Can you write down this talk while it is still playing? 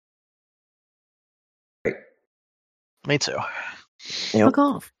Me too. Yep. Fuck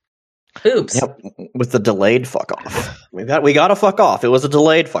off. Oops. Yep. With the delayed fuck off. We got a fuck off. It was a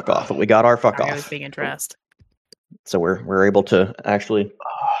delayed fuck off, but we got our fuck Sorry, I was off. being addressed. So we're able to actually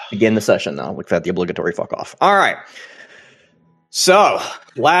begin the session now. We've had the obligatory fuck off. All right. So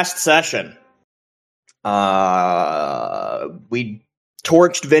last session, we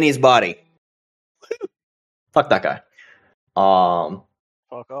torched Vinny's body. Fuck that guy.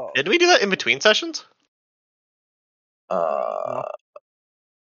 Fuck off. Did we do that in between sessions?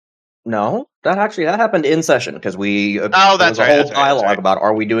 No, that happened in session because we. Oh, there that's was a right, whole that's right, dialogue that's right. about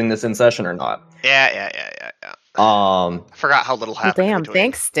are we doing this in session or not. Yeah. I forgot how little Well, happened in damn, between.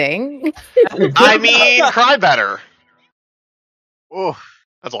 thanks, Sting. I mean, cry better. Oh,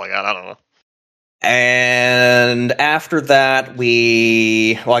 That's all I got. I don't know. And after that,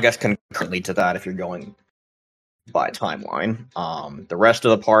 I guess concurrently to that, if you're going by timeline, the rest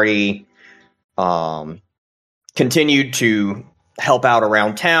of the party continued to help out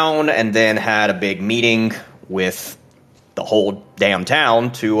around town, and then had a big meeting with the whole damn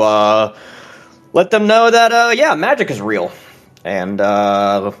town to let them know that magic is real, and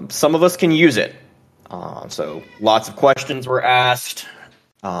some of us can use it. So lots of questions were asked.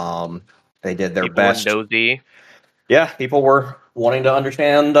 They did their People best. were nosy. Yeah, people were wanting to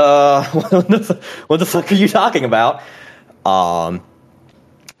understand what the fuck are you talking about.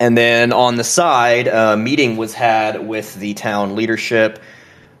 And then on the side, a meeting was had with the town leadership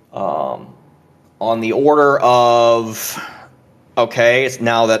on the order of, okay, it's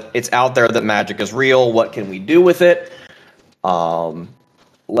now that it's out there that magic is real, what can we do with it?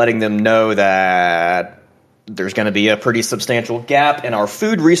 Letting them know that there's going to be a pretty substantial gap in our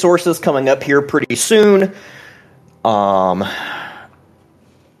food resources coming up here pretty soon. And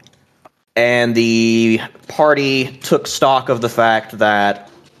the party took stock of the fact that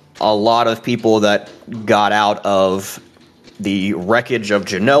a lot of people that got out of the wreckage of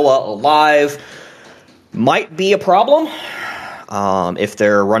Genoa alive might be a problem if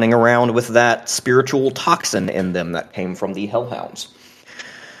they're running around with that spiritual toxin in them that came from the hellhounds.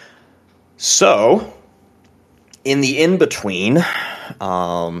 So, in the in-between,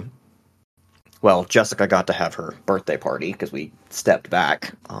 Jessica got to have her birthday party because we stepped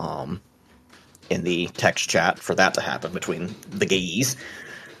back in the text chat for that to happen between the gays.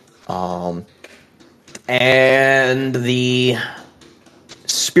 And the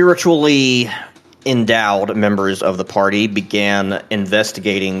spiritually endowed members of the party began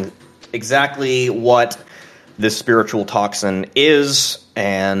investigating exactly what this spiritual toxin is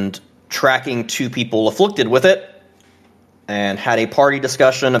and tracking 2 people afflicted with it, and had a party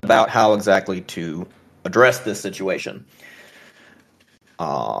discussion about how exactly to address this situation.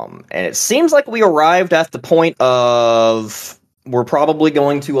 And it seems like we arrived at the point of we're probably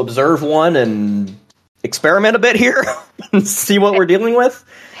going to observe one and experiment a bit here and see what we're dealing with.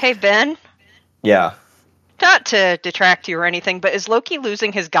 Hey, Ben, Yeah. not to detract you or anything, but is Loki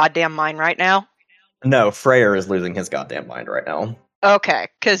losing his goddamn mind right now? No, Freyr is losing his goddamn mind right now. Okay,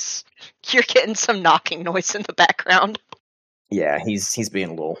 because you're getting some knocking noise in the background. Yeah, he's being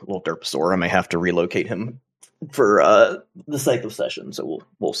a little derp-sore. I may have to relocate him for the sake of session, so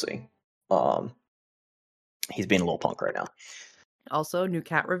we'll see. He's being a little punk right now. Also, new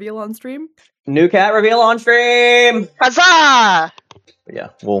cat reveal on stream. New cat reveal on stream. Huzzah! But yeah,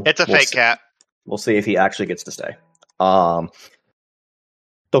 It's a we'll fake see. cat. We'll see if he actually gets to stay. Don't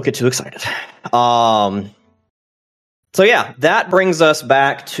get too excited. So yeah, that brings us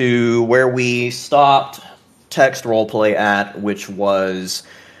back to where we stopped text roleplay at, which was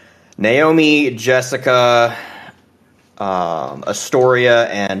Naomi, Jessica, Astoria,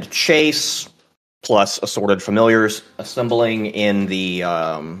 and Chase, plus assorted familiars, assembling in the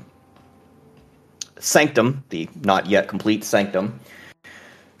sanctum, the not yet complete sanctum,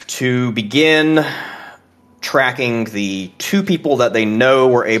 to begin tracking the 2 people that they know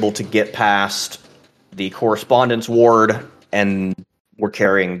were able to get past the correspondence ward and were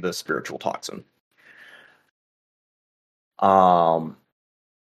carrying the spiritual toxin. Yeah,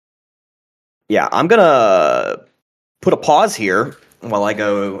 I'm gonna put a pause here while I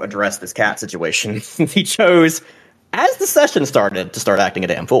go address this cat situation. He chose, as the session started, to start acting a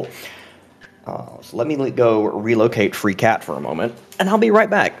damn fool. So let me go relocate Free Cat for a moment, and I'll be right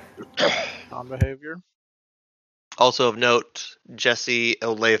back. non-behavior. Also of note, Jesse,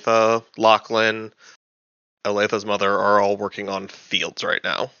 Olathe, Lachlan, Olathe's mother are all working on fields right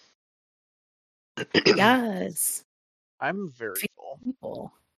now. Yes. I'm very full.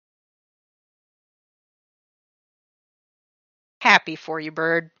 People. Happy for you,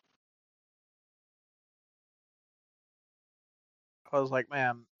 Bird. I was like,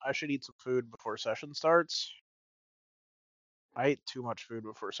 man, I should eat some food before session starts. I ate too much food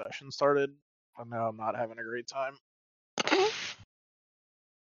before session started, and now I'm not having a great time. That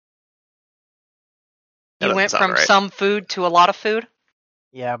You doesn't went sound from right. some food to a lot of food?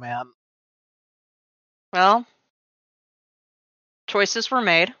 Yeah, man. Well, choices were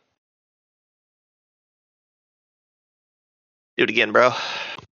made. Do it again, bro.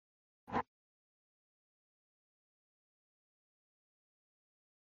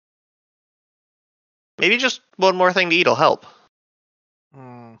 Maybe just one more thing to eat will help.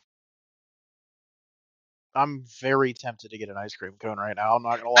 I'm very tempted to get an ice cream cone right now. I'm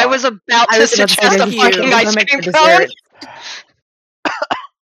not gonna lie. I was about I to was about to say, suggest a there's fucking you. ice I'll make cream the cone. dessert.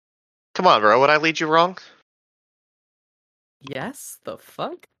 Come on, bro. Would I lead you wrong? Yes, the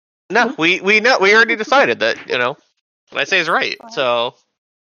fuck? No, we know. We already decided that, what I say is right. So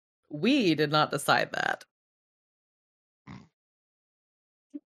We did not decide that.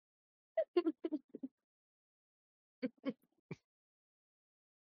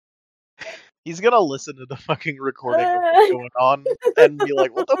 He's gonna listen to the fucking recording of what's going on and be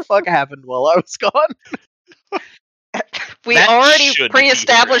like, "What the fuck happened while I was gone?" We That already should be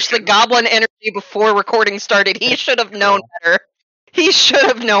pre-established the heard. goblin energy before recording started. He should have known better. He should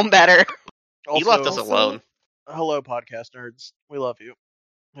have known better. He left us alone. Hello, podcast nerds. We love you.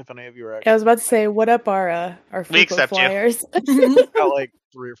 If any of you are I actually, was about to say, what up, our We Fuko accept you. flyers? got like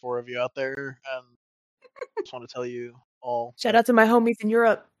 3 or 4 of you out there, and just want to tell you all. Shout out to my homies in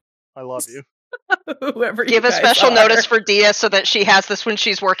Europe. I love you. Whoever Give you a guys special are. notice for Dia so that she has this when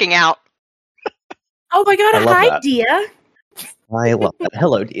she's working out. Oh my god, I love hi, that. Dia. I love that.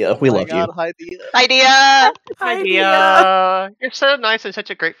 Hello, Dia. We Oh my love God, you. hi, Dia. Hi, Dia! Hi, Dia. You're so nice and such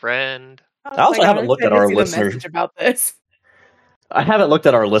a great friend. Oh I also my God, haven't I'm looked at excited to our see the listeners. message about this. I haven't looked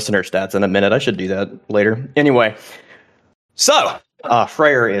at our listener stats in a minute. I should do that later. Anyway, so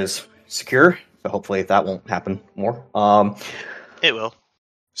Freyr is secure, so hopefully that won't happen more. It will.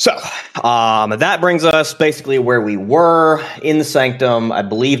 So that brings us basically where we were in the sanctum. I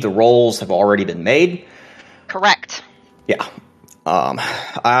believe the rolls have already been made. Correct. Yeah.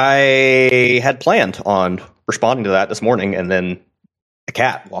 I had planned on responding to that this morning, and then a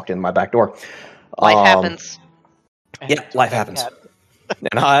cat walked in my back door. Life happens. And Yeah, you took life that happens. cat.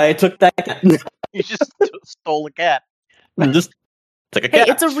 And I took that cat. You just stole a cat. Just took a Hey, cat.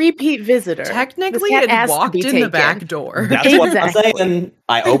 it's a repeat visitor. Technically, This cat it asked to walked be in the taken. back door. That's what I'm Exactly. saying.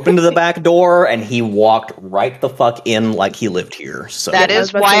 I opened the back door, and he walked right the fuck in like he lived here. So That I was is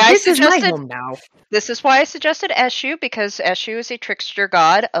about to why say, I this is my suggested. home now. This is why I suggested Eshu, because Eshu is a trickster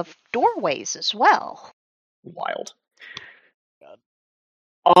god of doorways as well. wild.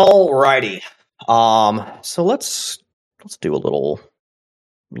 Alrighty. So let's do a little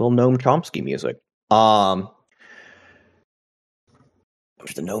Noam Chomsky music.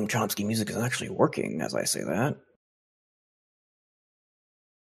 Which the Noam Chomsky music is actually working as I say that.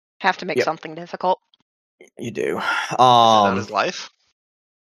 Have to make Yep. something difficult. You do. Is it not his life?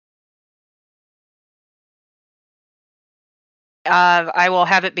 I will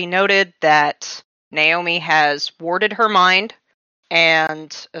have it be noted that Naomi has warded her mind,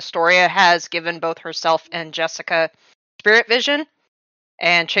 and Astoria has given both herself and Jessica spirit vision,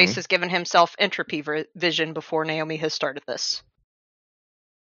 and Chase has given himself entropy vision before Naomi has started this.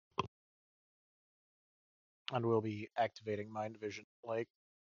 And we'll be activating mind vision, like,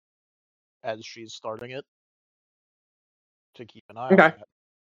 as she's starting it, to keep an eye on Okay. that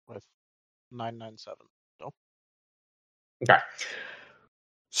with 997. So, Okay.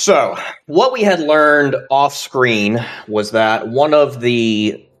 So, what we had learned off screen was that one of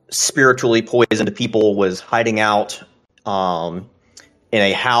the spiritually poisoned people was hiding out in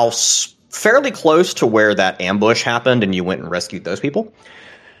a house fairly close to where that ambush happened, and you went and rescued those people.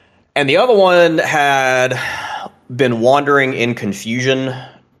 And the other one had been wandering in confusion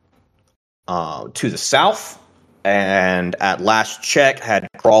to the south, and at last check had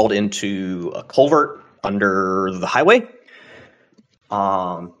crawled into a culvert under the highway.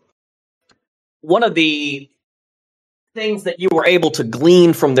 One of the things that you were able to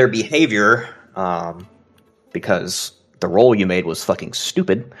glean from their behavior, because the roll you made was fucking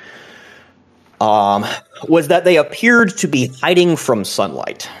stupid, was that they appeared to be hiding from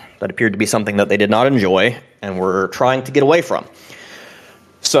sunlight. That appeared to be something that they did not enjoy and were trying to get away from.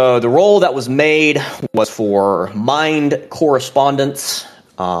 So the roll that was made was for mind correspondence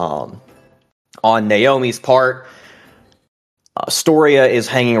on Naomi's part. Astoria is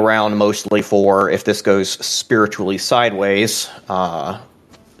hanging around mostly for, if this goes spiritually sideways,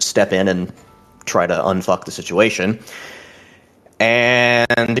 step in and try to unfuck the situation.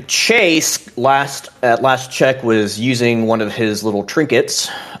 And Chase, at last check, was using one of his little trinkets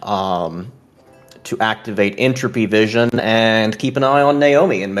to activate entropy vision and keep an eye on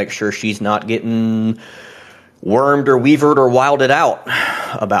Naomi and make sure she's not getting wormed or weavered or wilded out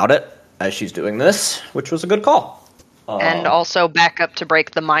about it as she's doing this, which was a good call. And also back up to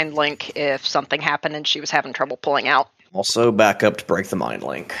break the mind link if something happened and she was having trouble pulling out. Also back up to break the mind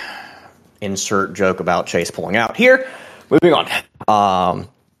link. Insert joke about Chase pulling out here. Moving on.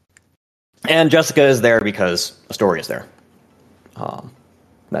 And Jessica is there because Astoria is there.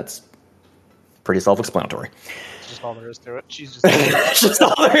 That's pretty self-explanatory. That's just all there is to it. She's just That's just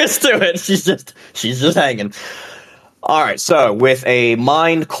all there is to it. She's just hanging. All right, so with a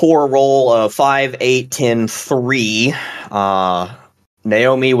mind core roll of 5, 8, 10, 3,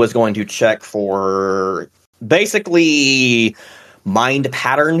 Naomi was going to check for basically mind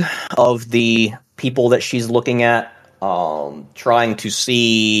pattern of the people that she's looking at, trying to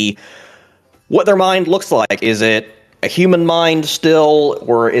see what their mind looks like. Is it a human mind still,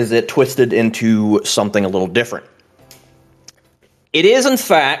 or is it twisted into something a little different? It is, in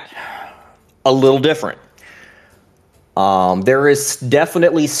fact, a little different. There is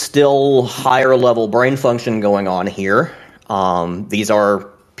definitely still higher level brain function going on here. These are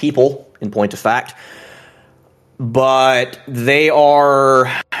people, in point of fact, but they are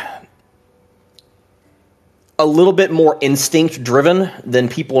a little bit more instinct driven than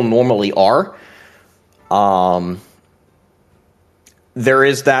people normally are. There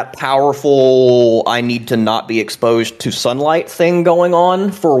is that powerful I need to not be exposed to sunlight thing going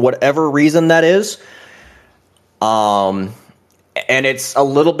on for whatever reason that is. And it's a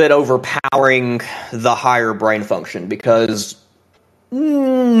little bit overpowering the higher brain function because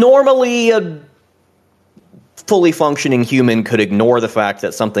normally a fully functioning human could ignore the fact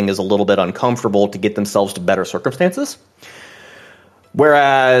that something is a little bit uncomfortable to get themselves to better circumstances.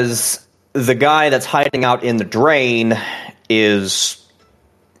 Whereas the guy that's hiding out in the drain is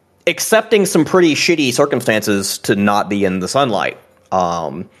accepting some pretty shitty circumstances to not be in the sunlight.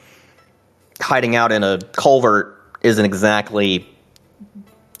 Hiding out in a culvert isn't exactly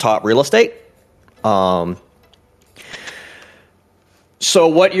top real estate. So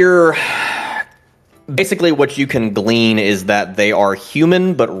what you can glean is that they are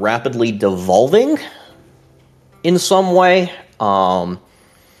human but rapidly devolving in some way.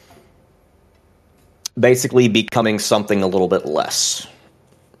 Basically becoming something a little bit less.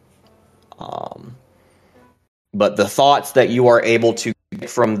 But the thoughts that you are able to get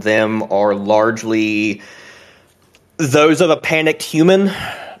from them are largely those of a panicked human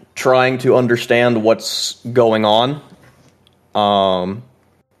trying to understand what's going on,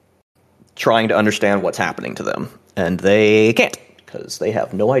 trying to understand what's happening to them. And they can't, because they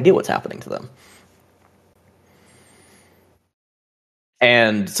have no idea what's happening to them.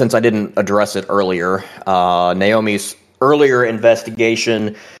 And since I didn't address it earlier, Naomi's earlier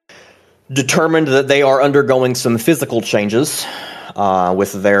investigation determined that they are undergoing some physical changes,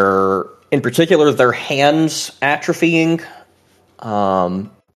 with in particular, their hands atrophying,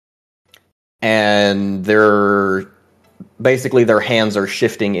 and their hands are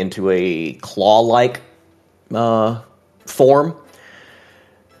shifting into a claw-like form.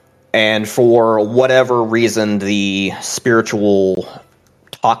 And for whatever reason, the spiritual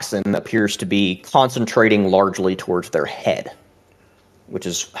toxin appears to be concentrating largely towards their head, which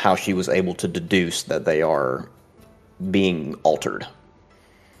is how she was able to deduce that they are being altered.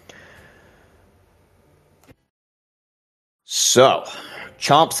 So,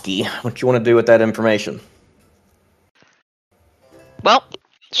 Chomsky, what do you want to do with that information? Well,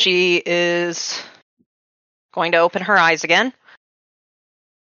 she is going to open her eyes again.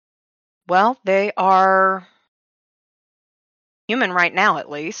 Well, they are human right now, at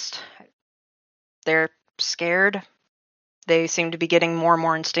least. They're scared. They seem to be getting more and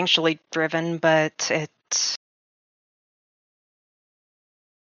more instinctually driven, but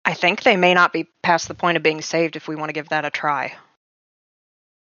I think they may not be past the point of being saved if we want to give that a try.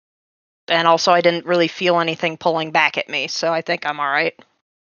 And also, I didn't really feel anything pulling back at me, so I think I'm alright.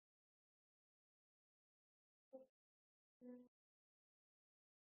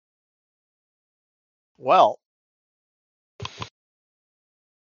 well. In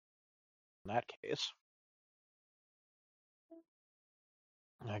that case,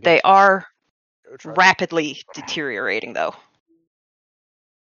 I guess They are go try rapidly deteriorating, though.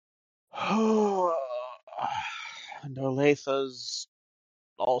 And Olatha's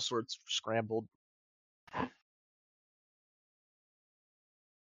all sorts scrambled.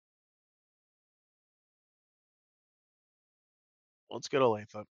 Let's get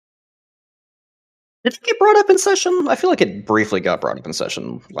Olatha. Did it get brought up in session? I feel like it briefly got brought up in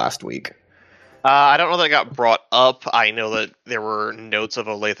session last week. I don't know that it got brought up. I know that there were notes of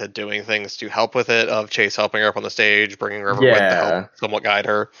Olathe doing things to help with it, of Chase helping her up on the stage, bringing her over with to help somewhat guide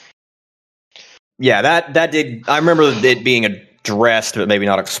her. Yeah, that did. I remember it being addressed, but maybe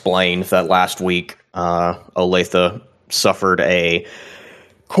not explained. That last week, Olathe suffered a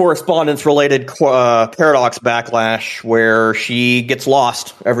correspondence-related paradox backlash where she gets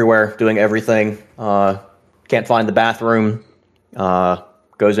lost everywhere, doing everything. Can't find the bathroom.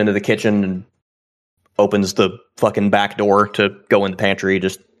 Goes into the kitchen and opens the fucking back door to go in the pantry.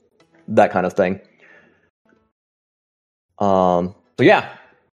 Just that kind of thing. So yeah.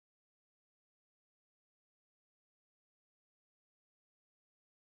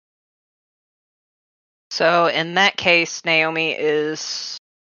 So in that case, Naomi is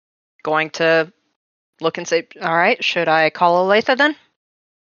going to look and say, all right, should I call Olathe then?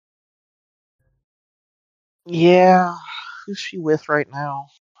 Yeah. Who's she with right now?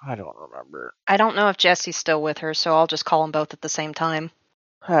 I don't remember. I don't know if Jesse's still with her, so I'll just call them both at the same time.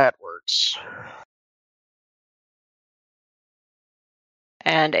 That works.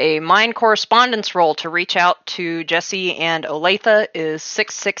 And a mind correspondence roll to reach out to Jesse and Olathe is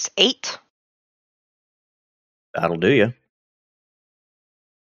 668. That'll do you.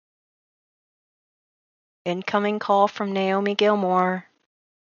 Incoming call from Naomi Gilmore.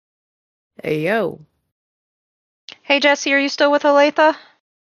 Hey, yo. Hey, Jesse, are you still with Olathe?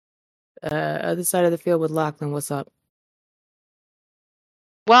 Other side of the field with Lachlan. What's up?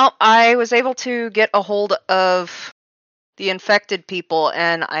 Well, I was able to get a hold of the infected people,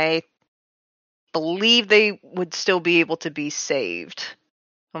 and I believe they would still be able to be saved.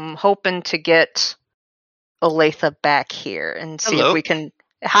 I'm hoping to get Olathe back here and see Hello. if we can...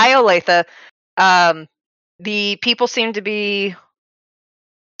 Hi, Olathe. The people seem to be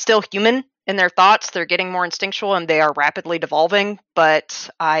still human in their thoughts. They're getting more instinctual and they are rapidly devolving, but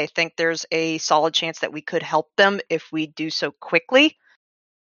I think there's a solid chance that we could help them if we do so quickly.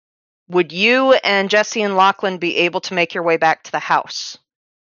 Would you and Jesse and Lachlan be able to make your way back to the house?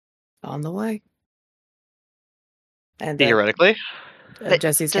 On the way. And Theoretically.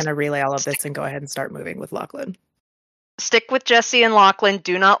 Jesse's just going to relay all of this and go ahead and start moving with Lachlan. Stick with Jesse and Lachlan.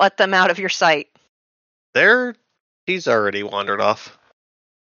 Do not let them out of your sight. He's already wandered off.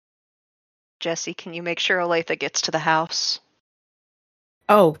 Jesse, can you make sure Olathe gets to the house?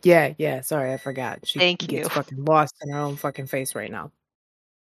 Oh, yeah. Sorry, I forgot. She Thank gets you. fucking lost in her own fucking face right now.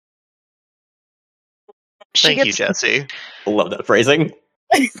 Thank you, Jesse. I love that phrasing.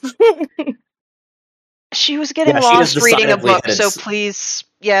 She was getting Yeah, she is lost reading a decidedly book, headed so please...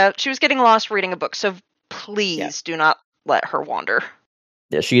 Yeah, she was getting lost reading a book, so please do not let her wander.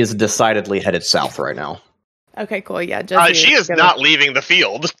 Yeah, she is decidedly headed south right now. Okay, cool. Yeah, Jesse. She is not leaving the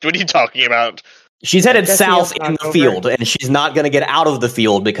field. What are you talking about? She's headed Jesse south will in knock the over. field, and she's not going to get out of the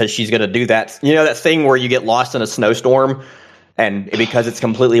field because she's going to do that. You know that thing where you get lost in a snowstorm, and because it's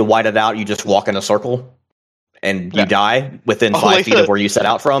completely whited out, you just walk in a circle, and you die within 5 feet of where you set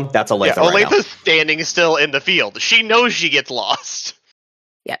out from? That's Olathe right now. Olathe standing still in the field. She knows she gets lost.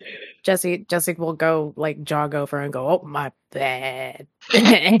 Yeah, Jesse will go like jog over and go, oh my bad,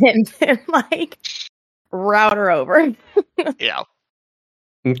 and then like route her over. Yeah.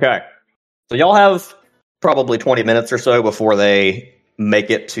 Okay. So y'all have probably 20 minutes or so before they make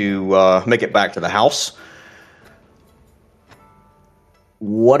it back to the house.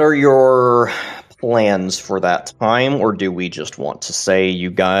 What are your plans for that time, or do we just want to say you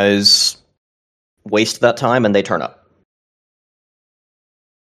guys waste that time and they turn up?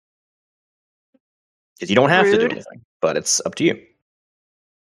 Because you don't have to do Rude. anything, but it's up to you.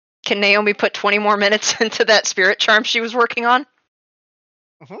 Can Naomi put 20 more minutes into that spirit charm she was working on?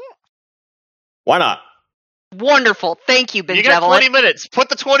 Why not? Wonderful. Thank you, You got Benevolent. 20 minutes. Put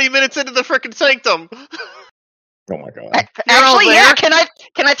the 20 minutes into the frickin' sanctum. Oh my god. Actually, all yeah. there.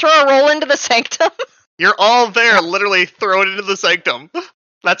 Can I throw a roll into the sanctum? You're all there. Literally throw it into the sanctum.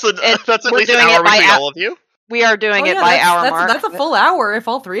 That's at we're least an doing it hour by between hou- all of you. We are doing it yeah, by that's, hour that's, mark. That's a full hour if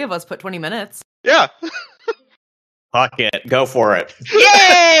all three of us put 20 minutes. Yeah. Fuck it. Go for it.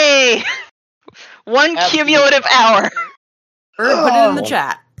 Yay! One Absolutely. cumulative hour. Or put it in the Oh.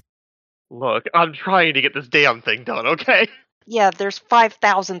 chat. Look, I'm trying to get this damn thing done, okay? Yeah, there's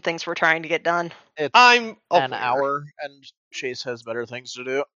 5,000 things we're trying to get done. It's I'm an aware. hour, and Chase has better things to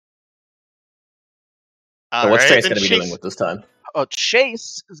do. So what's Alright, Chase then going to be doing with this time?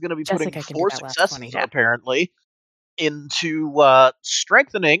 Chase is going to be Jessica putting can do 4 that last successes, 20. apparently, into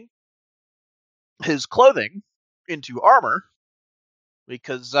strengthening his clothing into armor,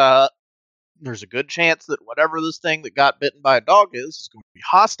 because there's a good chance that whatever this thing that got bitten by a dog is going to be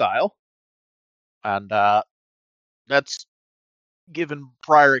hostile, and that's given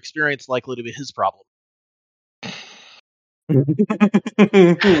prior experience, likely to be his problem.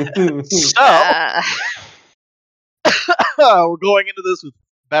 So, Uh, we're going into this with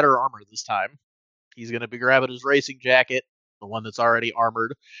better armor this time. He's going to be grabbing his racing jacket, the one that's already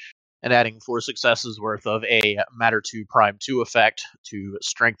armored, and adding 4 successes worth of a Matter 2 Prime 2 effect to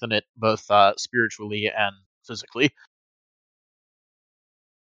strengthen it both spiritually and physically.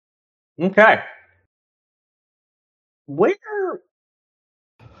 Okay. Where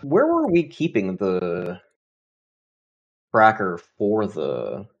were we keeping the tracker for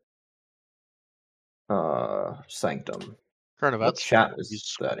the sanctum? Current What events. chat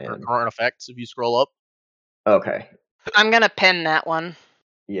is that Or in? current effects, if you scroll up. Okay. I'm gonna pin that one.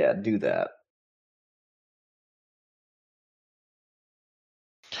 Yeah, do that.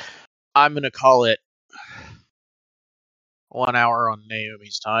 I'm going to call it 1 hour on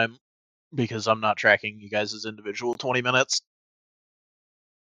Naomi's time, because I'm not tracking you guys' individual 20 minutes.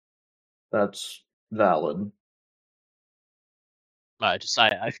 That's valid.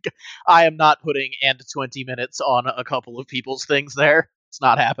 I am not putting and 20 minutes on a couple of people's things there. It's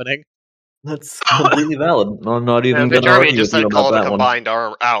not happening. That's completely valid. I'm not even The going to Jeremy argue just with you said call about it a that one. combined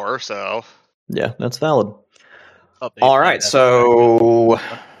hour, so Yeah, that's valid. Update All my right, desk so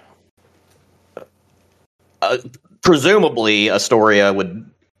tracker. presumably Astoria would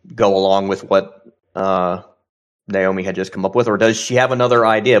go along with what Naomi had just come up with, or does she have another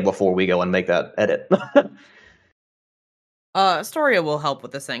idea before we go and make that edit? Astoria will help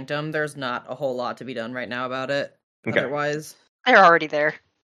with the sanctum. There's not a whole lot to be done right now about it. Okay. Otherwise, They're already there.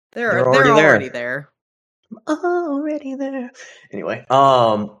 they're already already there. there. Already there. Anyway,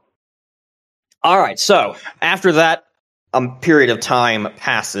 all right. So after that, period of time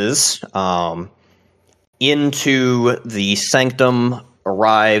passes. Into the sanctum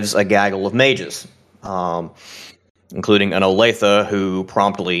arrives a gaggle of mages, including an Olathe who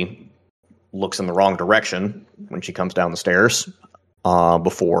promptly looks in the wrong direction when she comes down the stairs,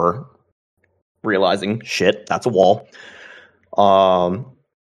 before realizing, shit, that's a wall.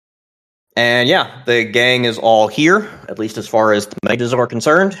 And yeah, the gang is all here, at least as far as the mages are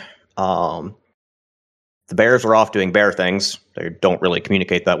concerned. The bears are off doing bear things. They don't really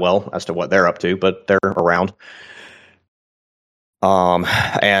communicate that well as to what they're up to, but they're around.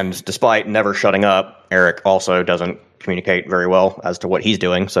 And despite never shutting up, Eric also doesn't communicate very well as to what he's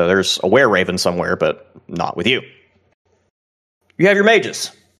doing. So there's a were-raven somewhere, but not with you. You have your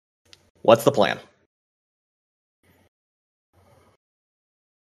mages. What's the plan?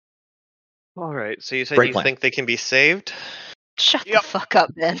 all right. So you said Great you plan. think they can be saved? Shut Yep. the fuck up,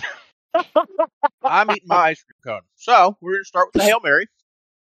 Ben. I'm eating my ice cream cone. So, we're going to start with the Hail Mary.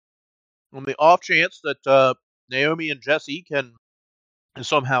 On the off chance that Naomi and Jesse can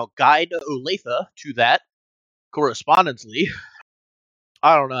somehow guide Olathe to that correspondingly.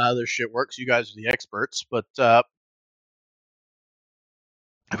 I don't know how this shit works. You guys are the experts. But if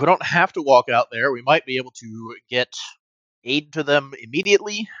we don't have to walk out there, we might be able to get aid to them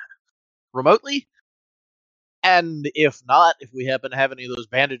immediately, remotely. And if not, if we happen to have any of those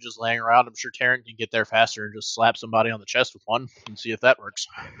bandages laying around, I'm sure Taryn can get there faster and just slap somebody on the chest with one and see if that works.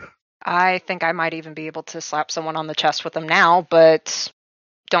 I think I might even be able to slap someone on the chest with them now, but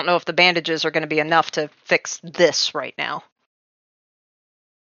don't know if the bandages are going to be enough to fix this right now.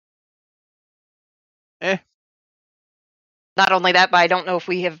 Eh. Not only that, but I don't know if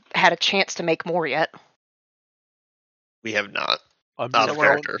we have had a chance to make more yet. We have not. I'm Out just of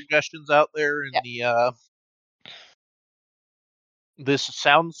throwing character. suggestions out there in the this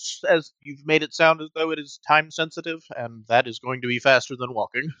sounds as you've made it sound as though it is time sensitive, and that is going to be faster than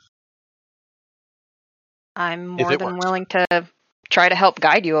walking. I'm If more it than works. willing to try to help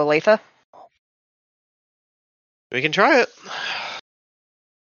guide you, Olathe. We can try it.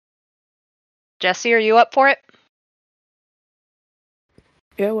 Jesse, are you up for it?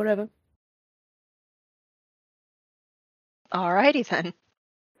 Yeah, whatever. Alrighty then.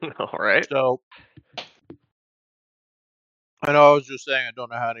 All right. So, I know I was just saying I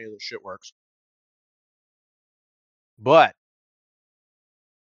don't know how any of this shit works. But,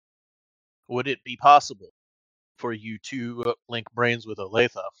 would it be possible for you to link brains with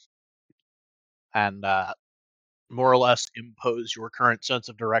Olathe and more or less impose your current sense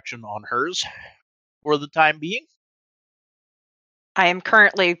of direction on hers for the time being? I am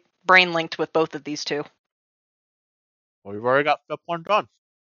currently brain linked with both of these two. Well, we've already got step one done.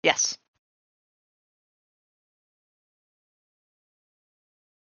 Yes.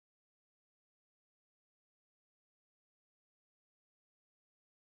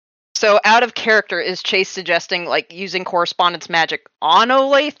 So out of character, is Chase suggesting like using correspondence magic on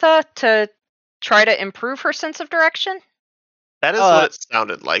Olathe to try to improve her sense of direction? That is what it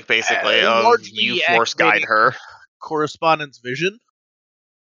sounded like, basically. largely You force guide activating her. correspondence vision,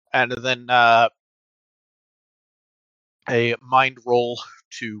 and then a mind roll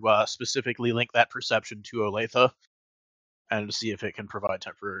to specifically link that perception to Olathe, and to see if it can provide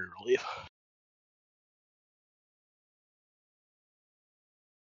temporary relief.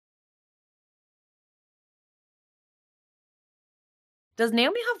 Does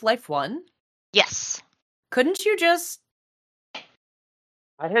Naomi have life 1? Yes. Couldn't you just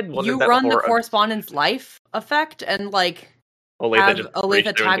I had wondered you that run the before. correspondence life effect and like Olathe have just Olathe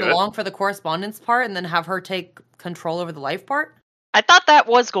reached through and tag do it. along for the correspondence part and then have her take control over the life part? I thought that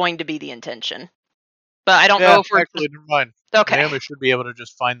was going to be the intention. But I don't Yeah, know if we're actually, never mind. okay. Naomi should be able to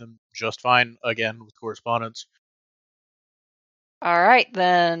just find them just fine again with correspondence. Alright,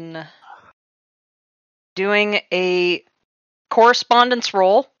 then. Doing a correspondence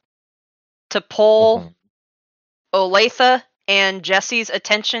roll to pull Olathe and Jesse's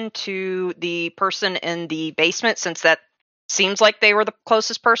attention to the person in the basement, since that seems like they were the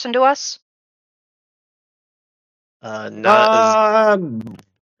closest person to us. Not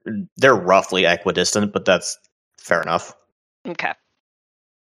They're roughly equidistant, but that's fair enough. Okay.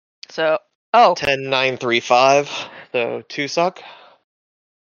 So, oh, 10, 9, 3, 5. So 2 suck.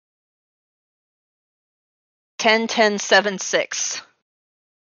 10, 10, 7, 6.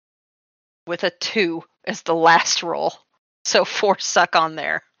 With a 2 as the last roll. So 4 suck on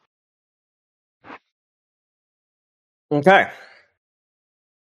there. Okay.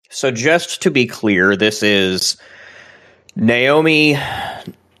 So just to be clear, this is Naomi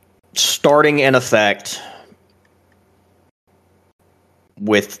starting in effect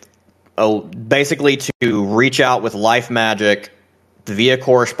with basically to reach out with life magic via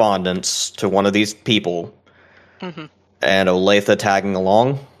correspondence to one of these people, Mm-hmm. and Olathe tagging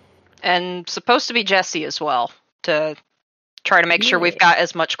along. And supposed to be Jesse as well, to try to make sure we've Yeah. got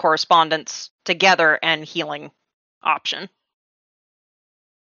as much correspondence together and healing option.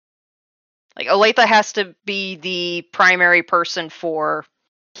 Like, Olathe has to be the primary person for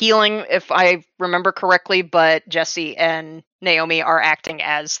healing, if I remember correctly, but Jesse and Naomi are acting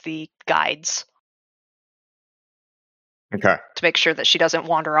as the guides Okay. to make sure that she doesn't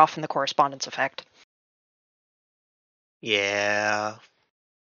wander off in the correspondence effect. Yeah.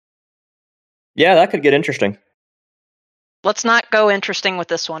 Yeah, that could get interesting. Let's not go interesting with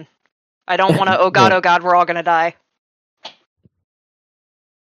this one. I don't want to, Yeah. oh god, we're all gonna die.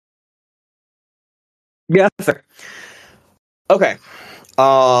 Yeah, fair. Okay.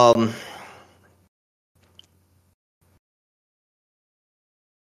 Mm,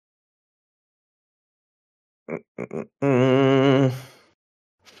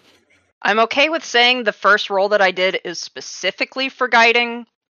 I'm okay with saying the first roll that I did is specifically for guiding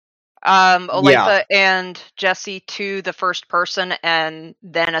Olathe Yeah. and Jesse to the first person, and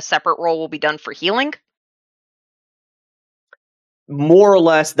then a separate roll will be done for healing. More or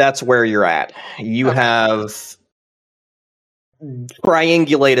less, that's where you're at. You Okay. have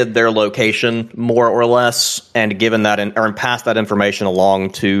triangulated their location, more or less, and given that or passed that information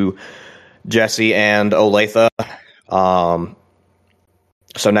along to Jesse and Olathe.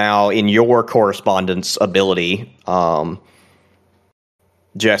 So now, in your correspondence ability,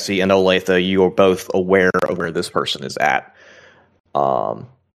 Jesse and Olathe, you are both aware of where this person is at. So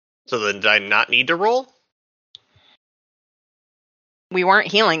then did I not need to roll? We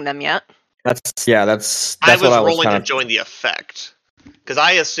weren't healing them yet. That's I what was I was rolling kind to of. join the effect. Because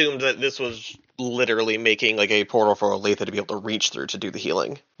I assumed that this was literally making like a portal for Olathe to be able to reach through to do the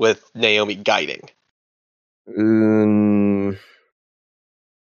healing, with Naomi guiding.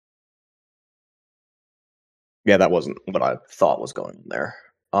 Yeah, that wasn't what I thought was going on there.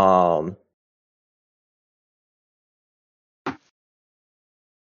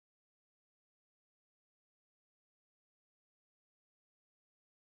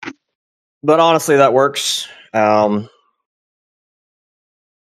 But honestly, that works. I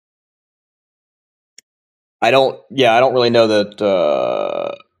don't really know that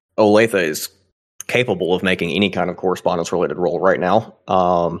Olathe is capable of making any kind of correspondence related roll right now.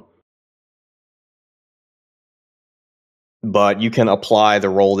 But you can apply the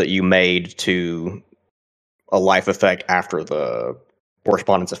roll that you made to a life effect after the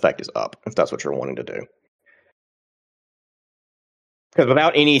correspondence effect is up, if that's what you're wanting to do. Because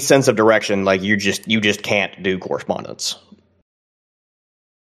without any sense of direction, like you just can't do correspondence.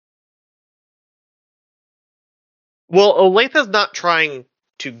 Well, Olathe's not trying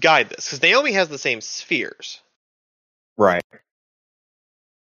to guide this, because Naomi has the same spheres. Right.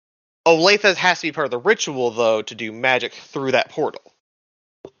 Olathe has to be part of the ritual, though, to do magic through that portal.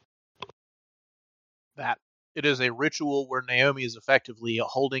 That It is a ritual where Naomi is effectively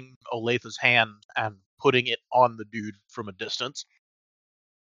holding Olathe's hand and putting it on the dude from a distance.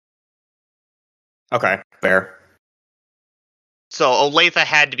 Okay, fair. So Olathe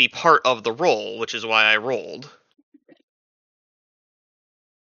had to be part of the roll, which is why I rolled.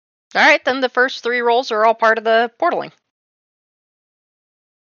 All right, then the first 3 rolls are all part of the portaling.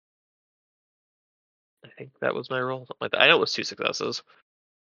 I think that was my roll. Something like that. I know it was 2 successes.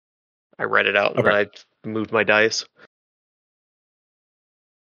 I read it out and Okay. then I moved my dice.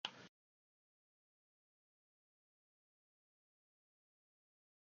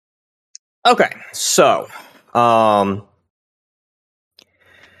 Okay, so,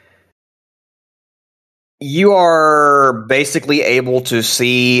 you are basically able to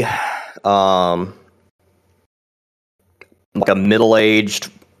see, like a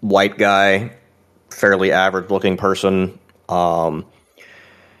middle-aged white guy, fairly average-looking person,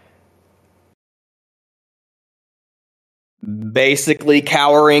 basically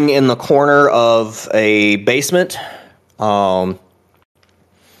cowering in the corner of a basement.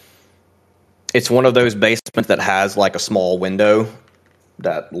 It's one of those basements that has like a small window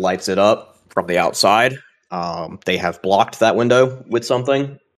that lights it up from the outside. They have blocked that window with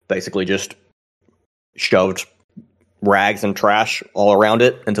something, basically just shoved rags and trash all around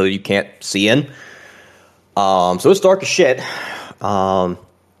it until you can't see in. So it's dark as shit. But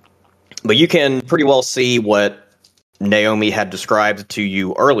you can pretty well see what Naomi had described to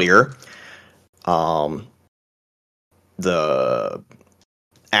you earlier. The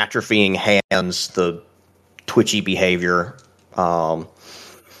atrophying hands, the twitchy behavior.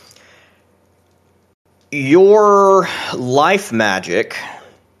 Your life magic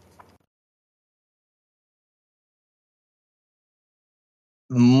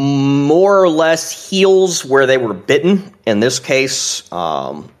more or less heals where they were bitten. In this case,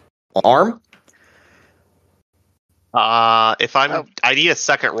 arm. If I'm, Oh. I need a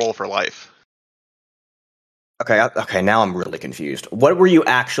second roll for life. Okay, now I'm really confused. What were you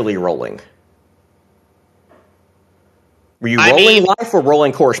actually rolling? Were you rolling life or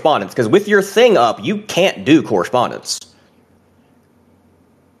rolling correspondence? Because with your thing up, you can't do correspondence.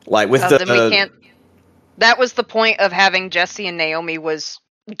 Like with Then we can't. That was the point of having Jesse and Naomi was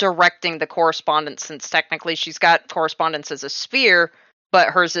directing the correspondence, since technically she's got correspondence as a sphere, but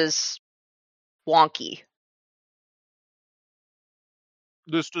hers is wonky.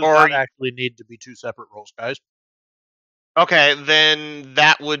 This does not actually need to be 2 separate rolls, guys. Okay, then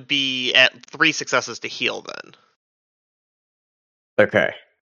that would be at 3 successes to heal then. Okay.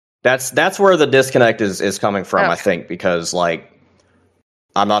 That's where the disconnect is coming from, I think, because like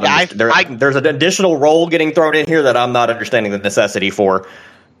I'm not there's an additional roll getting thrown in here that I'm not understanding the necessity for.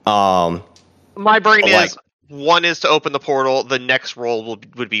 My brain is one is to open the portal, the next roll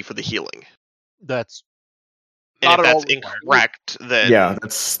would be for the healing. That's and if that's incorrect, then yeah,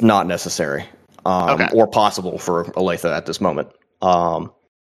 that's not necessary. Or possible for Olathe at this moment. Because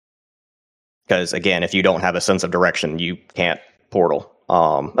again, if you don't have a sense of direction, you can't portal.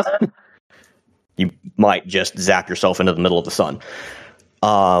 You might just zap yourself into the middle of the sun.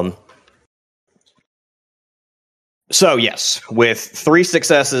 So yes, with 3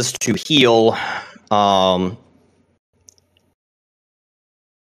 successes to heal,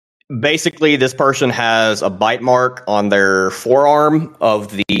 basically this person has a bite mark on their forearm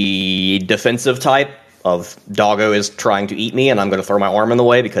of the defensive type of doggo is trying to eat me and I'm going to throw my arm in the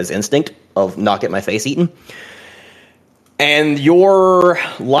way because instinct of not get my face eaten. And your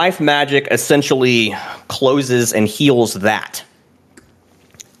life magic essentially closes and heals that.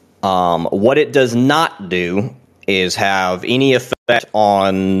 What it does not do is have any effect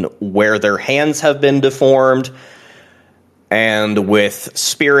on where their hands have been deformed. And with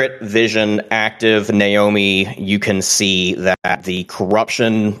spirit vision active, Naomi, you can see that the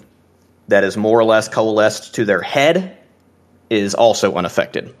corruption that is more or less coalesced to their head is also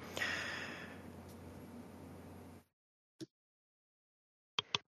unaffected.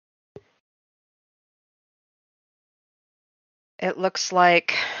 It looks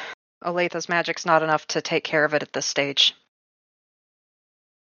like Olathe's magic's not enough to take care of it at this stage.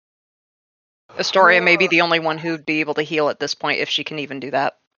 Astoria may be the only one who'd be able to heal at this point if she can even do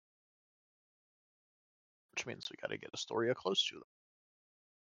that. Which means we gotta get Astoria close to them.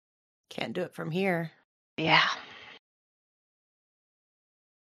 Can't do it from here. Yeah.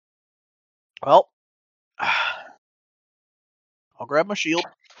 Well, I'll grab my shield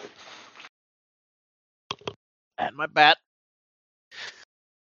and my bat.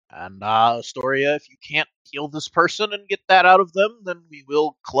 And Astoria, if you can't heal this person and get that out of them, then we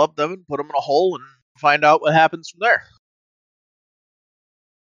will club them and put them in a hole and find out what happens from there.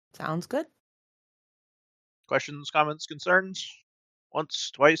 Sounds good. Questions, comments, concerns?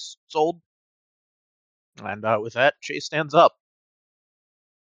 Once, twice, sold. And with that, Chase stands up.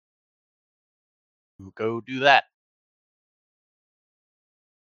 Go do that.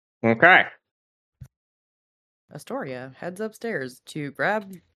 Okay. Astoria heads upstairs to grab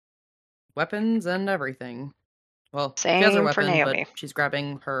weapons and everything. Well, she has her Same for weapon, but Naomi. she's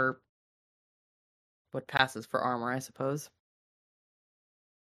grabbing her what passes for armor, I suppose.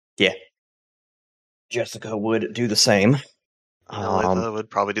 Yeah. Jessica would do the same. Aletha would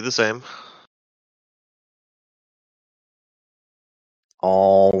probably do the same.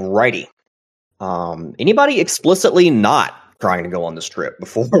 Alrighty. Anybody explicitly not trying to go on this trip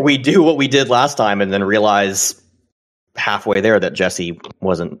before we do what we did last time and then realize halfway there that Jesse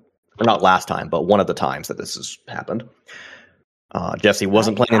wasn't, or not last time, but one of the times that this has happened. Jesse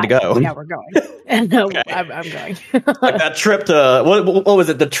wasn't planning to go. Yeah, we're going. No, Okay. I'm going. Like that trip to, what was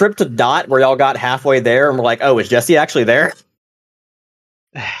it? The trip to Dot where y'all got halfway there and we're like, oh, is Jesse actually there?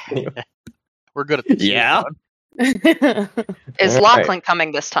 We're good at this. Yeah. Is All right. Lachlan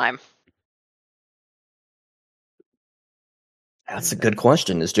coming this time? That's a good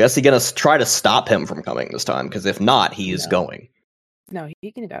question. Is Jesse going to try to stop him from coming this time? Because if not, he is going. No,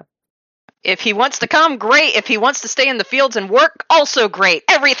 he can go. If he wants to come, great. If he wants to stay in the fields and work, also great.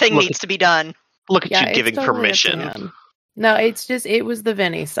 Everything Look needs to be done. Look at you it's giving totally up to permission. him. No, it was the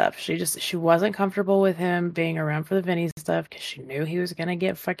Vinny stuff. She wasn't comfortable with him being around for the Vinny stuff because she knew he was gonna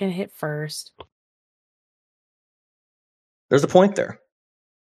get fucking hit first. There's a point there.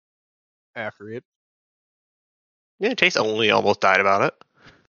 Accurate. Yeah, Chase only almost died about it.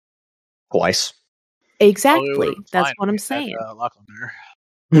 Twice. Exactly. That's what I'm saying. Lachlan there.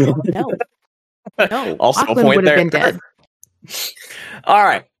 No. No. Also a Lachlan point would have been there. dead. All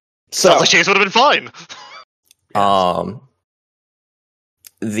right. So, Sounds like Chase would have been fine.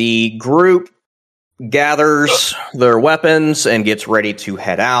 the group gathers their weapons and gets ready to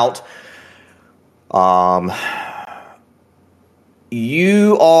head out.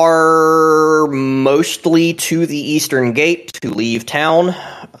 You are mostly to the eastern gate to leave town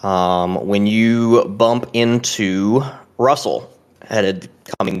when you bump into Russell,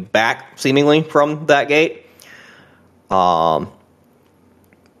 coming back seemingly from that gate.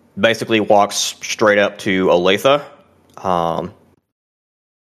 Basically walks straight up to Olathe.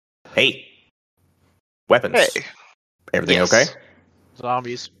 Hey, weapons. Hey. Everything Yes. okay?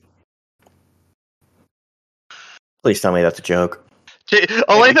 Zombies. Please tell me that's a joke.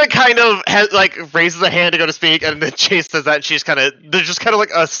 Olathe kind of has, raises a hand to go to speak, and then Chase says that there's just kind of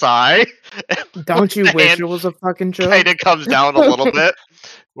like a sigh. Don't you The wish hand it was a fucking joke? Kind of comes down a little bit.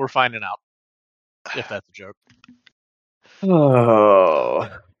 We're finding out if that's a joke. Oh.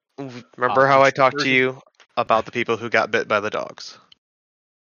 Remember how I It's the talked to version- you about the people who got bit by the dogs?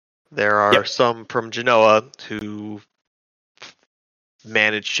 There are Yep. some from Genoa who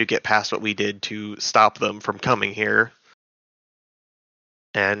managed to get past what we did to stop them from coming here.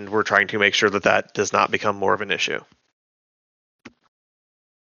 And we're trying to make sure that that does not become more of an issue.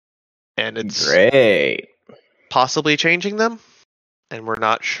 And it's Great. possibly changing them, and we're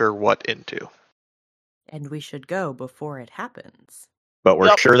not sure what into. And we should go before it happens. But we're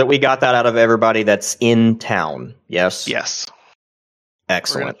Yep. sure that we got that out of everybody that's in town. Yes? Yes. We're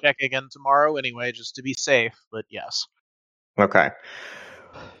Excellent. gonna check again tomorrow anyway, just to be safe. But yes, Okay.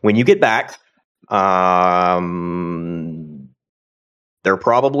 When you get back, they're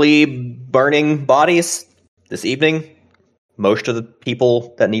probably burning bodies this evening. Most of the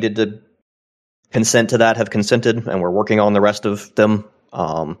people that needed to consent to that have consented, and we're working on the rest of them.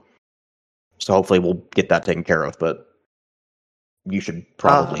 So hopefully we'll get that taken care of, but you should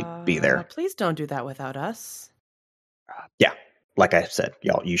probably be there. Please don't do that without us. Like I said,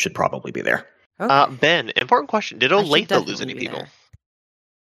 y'all, you should probably be there. Okay. Ben, important question. Did I should Olathe lose definitely any be people?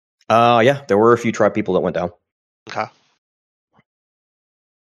 there. Yeah, there were a few tribe people that went down, Okay.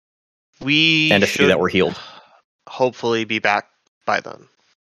 We and a few should that were healed. hopefully be back by then.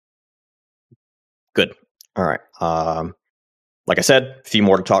 Good. All right. Like I said, a few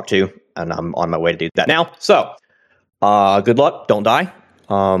more to talk to, and I'm on my way to do that now. So, good luck. Don't die.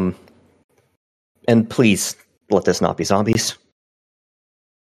 And please let this not be zombies.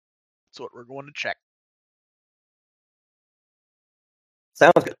 that's what we're going to check.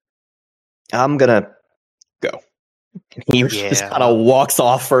 Sounds good. I'm gonna go. He just Yeah. kind of walks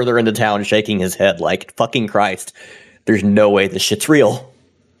off further into town, shaking his head like, fucking Christ. There's no way this shit's real.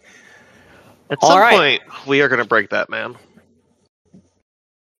 At All some right. point, we are going to break that man.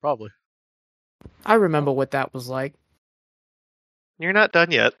 Probably. I remember what that was like. You're not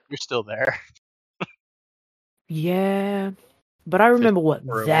done yet. You're still there. Yeah. But I remember what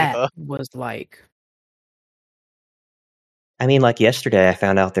Or that Aletha. was like. I mean, like yesterday, I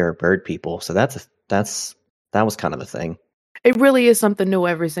found out there are bird people, so that was kind of a thing. It really is something new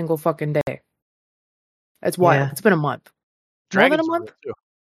every single fucking day. It's wild. Yeah. It's been a month. More than a Dragons are month? real,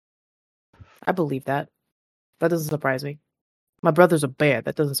 too. I believe that. That doesn't surprise me. My brother's a bear.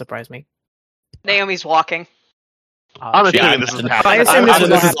 That doesn't surprise me. Naomi's walking. I'm She- assuming this is I happening. assume this is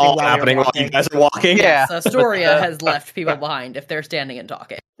this is all all happening happening while while you're you guys are walking. Yeah. So Astoria has left people behind if they're standing and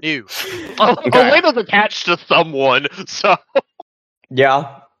talking. You. Olatha's attached to someone, so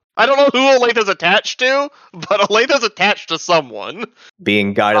Yeah. I don't know who Olatha's attached to, but Olatha's attached to someone.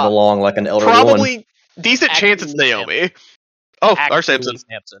 Being guided along like an elderly woman. Probably decent chance it's Actually, Naomi. Oh, our Actually, Samson.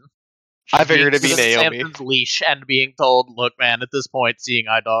 Samson. I figured it'd be Being Naomi. Samson's leash and being told, "Look, man, at this point, seeing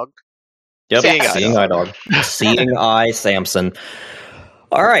eye dog." Yep. Seeing Seeing eye eye dog. Seeing eye Samson.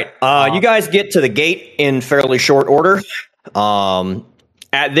 All right. You guys get to the gate in fairly short order.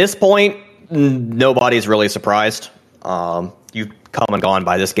 At this point, nobody's really surprised. You've come and gone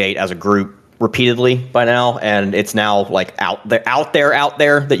by this gate as a group repeatedly by now, and it's now like out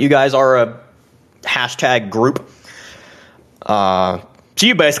there that you guys are a hashtag group. So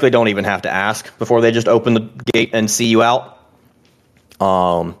you basically don't even have to ask before they just open the gate and see you out.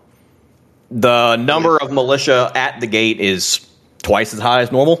 The number of militia at the gate is twice as high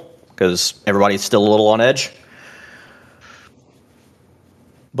as normal because everybody's still a little on edge.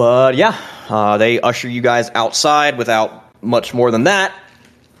 But yeah, they usher you guys outside without much more than that.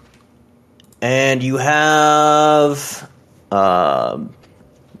 And you have,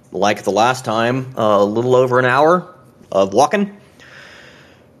 like the last time, a little over an hour of walking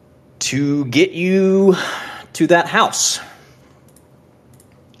to get you to that house.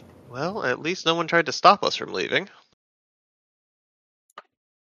 Well, at least no one tried to stop us from leaving.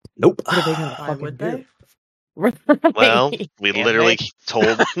 Nope. What are they gonna Why fucking would do? they? Well, we Can literally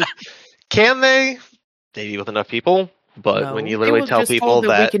told. Can they? Maybe with enough people, but No. when you They literally were tell just people told that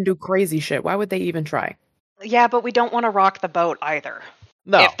we that can do crazy shit. Why would they even try? Yeah, but we don't want to rock the boat either.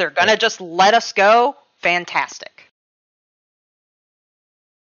 No. If they're gonna just let us go, fantastic.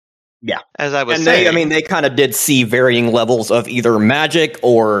 as I was And saying, they kind of did see varying levels of either magic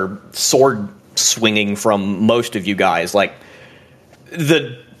or sword swinging from most of you guys. Like,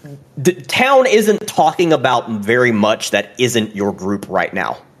 the town isn't talking about very much that isn't your group right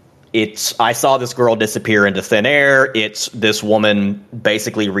now. It's, I saw this girl disappear into thin air. It's, this woman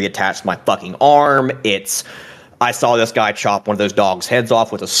basically reattached my fucking arm. It's, I saw this guy chop one of those dogs' heads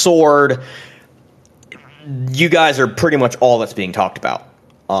off with a sword. You guys are pretty much all that's being talked about.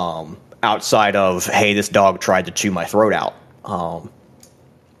 Outside of, hey, this dog tried to chew my throat out.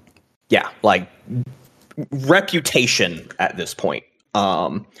 Yeah, like, reputation at this point.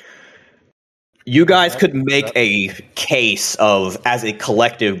 You guys could make a case of, as a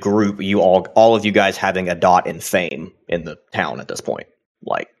collective group, you all of you guys having a dot in fame in the town at this point.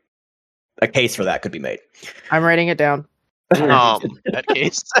 Like, a case for that could be made. I'm writing it down. That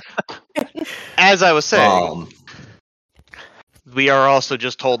case. as I was saying, Um, we are also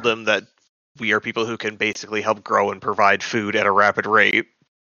just told them that we are people who can basically help grow and provide food at a rapid rate.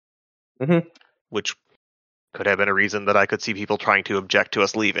 Mhm. Which could have been a reason that I could see people trying to object to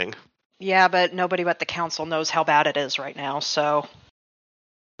us leaving. Yeah, but nobody but the council knows how bad it is right now, so...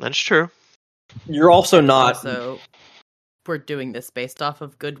 That's true. you're also not. Also, we're doing this based off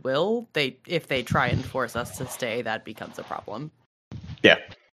of goodwill. If they try and force us to stay, that becomes a problem. Yeah.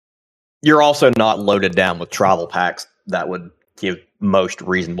 You're also not loaded down with travel packs that would give most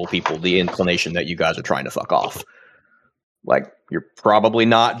reasonable people the inclination that you guys are trying to fuck off. Like, you're probably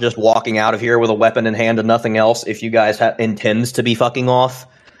not just walking out of here with a weapon in hand and nothing else if you guys intends to be fucking off.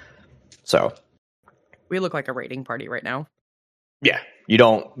 So, We look like a raiding party right now. yeah, you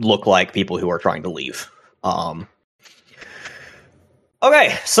don't look like people who are trying to leave.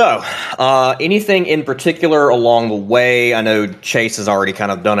 Okay, so anything in particular along the way? I know Chase has already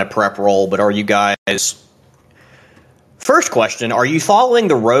kind of done a prep roll, but are you guys... First question, are you following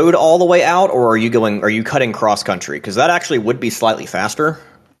the road all the way out, or are you cutting cross country? Because that actually would be slightly faster,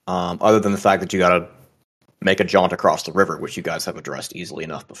 other than the fact that you gotta make a jaunt across the river, which you guys have addressed easily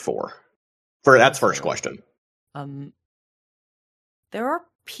enough before. That's first question. There are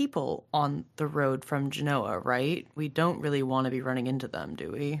people on the road from Genoa, right? We don't really want to be running into them,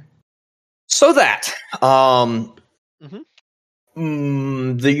 do we? So that,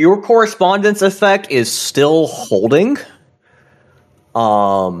 your correspondence effect is still holding.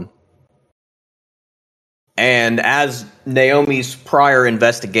 And as Naomi's prior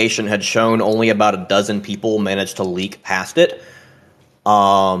investigation had shown, only about a dozen people managed to leak past it.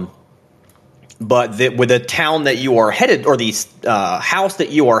 But with the town that you are headed, or the house that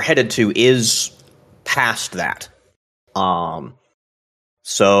you are headed to, is past that.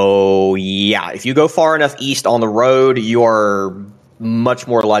 So yeah, if you go far enough east on the road, you are much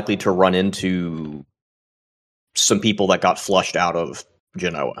more likely to run into some people that got flushed out of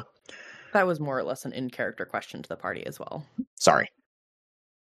Genoa. That was more or less an in-character question to the party as well. Sorry.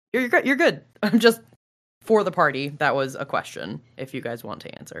 You're good. You're good. I'm just for the party. That was a question. If you guys want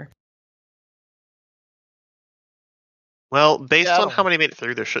to answer. Well, based Yeah, I on don't- how many made it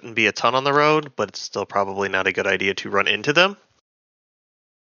through, there shouldn't be a ton on the road, but it's still probably not a good idea to run into them.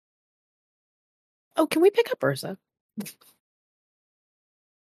 Oh, can we pick up Ursa?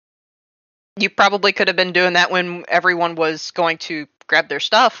 You probably could have been doing that when everyone was going to grab their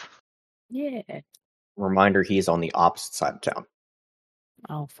stuff. Yeah. Reminder, he's on the opposite side of town.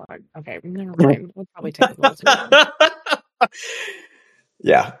 Oh fuck. Okay, never mind. We'll probably take the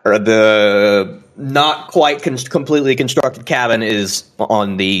Yeah, or the not quite completely constructed cabin is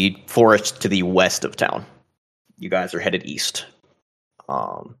on the forest to the west of town. You guys are headed east.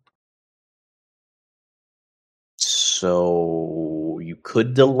 So you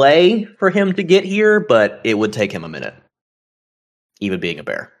could delay for him to get here, but it would take him a minute, even being a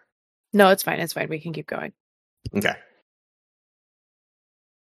bear. No, it's fine. It's fine. We can keep going. Okay.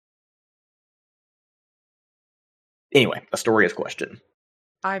 Anyway, Astoria's question.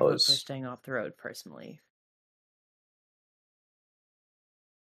 I vote for Suppose- staying off the road personally.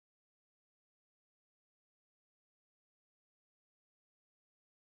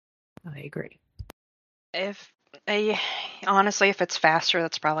 I agree. If honestly, if it's faster,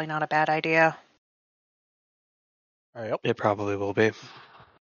 that's probably not a bad idea. Yep. It probably will be.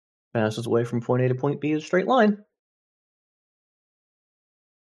 Fastest way from point A to point B is a straight line.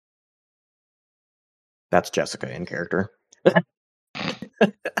 That's Jessica in character. Like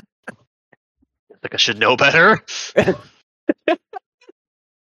I should know better. Do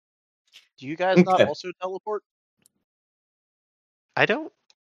you guys not Okay. also teleport? I don't.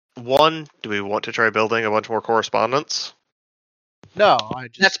 One, do we want to try building a bunch more correspondence? No, I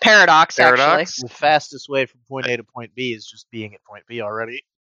just That's paradox, Paradox? the fastest way from point A to point B is just being at point B already.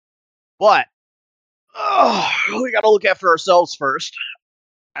 But we gotta look after ourselves first.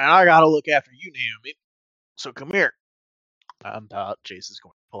 And I gotta look after you, Naomi. So come here. And Jace is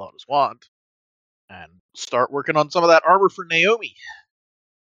going to pull out his wand and start working on some of that armor for Naomi.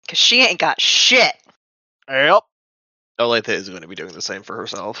 because she ain't got shit. Yep. Olathe is going to be doing the same for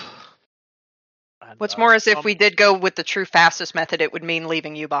herself. And, What's more is if some- we did go with the true fastest method, it would mean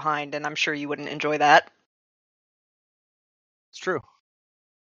leaving you behind, and I'm sure you wouldn't enjoy that. It's true.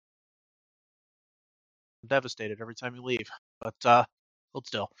 I'm devastated every time you leave, but hold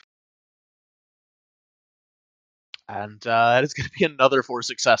still. And it is going to be another 4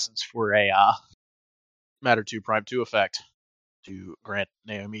 successes for a Matter 2 Prime 2 effect to grant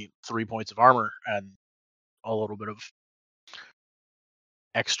Naomi 3 points of armor and a little bit of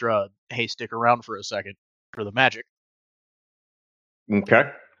extra, hey, stick around for a second for the magic.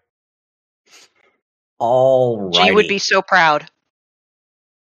 Okay. All She would be so proud.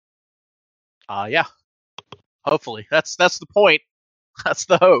 Yeah. Hopefully. That's the point. That's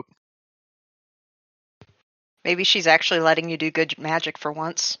the hope. Maybe she's actually letting you do good magic for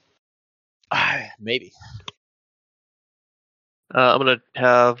once. Maybe. I'm going to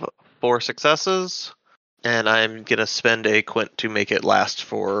have 4 successes, and I'm going to spend a quint to make it last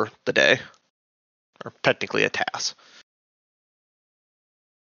for the day. Or technically a task.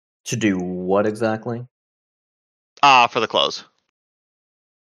 To do what exactly? For the close.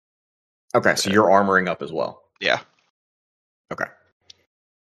 Okay, so you're armoring up as well. Yeah. Okay.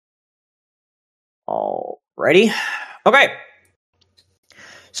 Alrighty. Okay.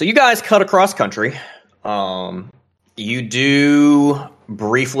 So you guys cut across country. You do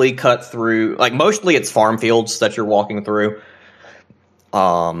briefly cut through, like mostly it's farm fields that you're walking through.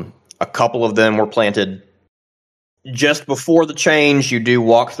 A couple of them were planted just before the change. You do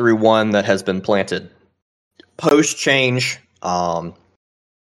walk through one that has been planted post change,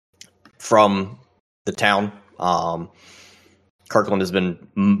 from the town. Kirkland has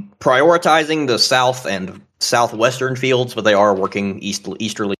been prioritizing the south and southwestern fields, but they are working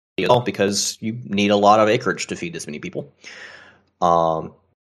easterly as well because you need a lot of acreage to feed this many people. But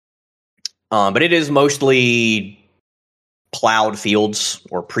it is mostly plowed fields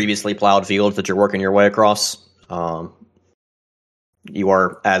or previously plowed fields that you're working your way across. You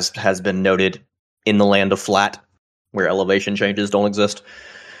are, as has been noted, in the land of flat, where elevation changes don't exist.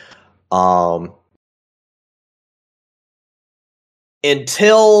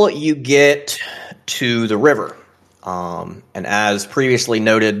 Until you get to the river. And as previously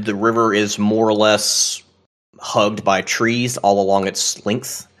noted, the river is more or less hugged by trees all along its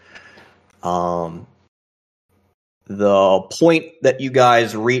length. the point that you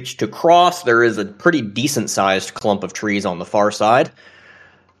guys reach to cross, there is a pretty decent-sized clump of trees on the far side.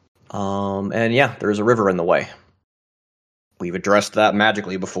 And yeah, there's a river in the way. We've addressed that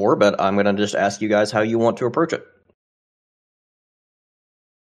magically before, but I'm going to just ask you guys how you want to approach it.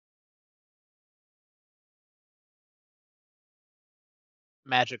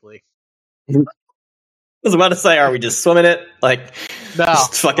 Magically. I was about to say, are we just swimming it? Like, No.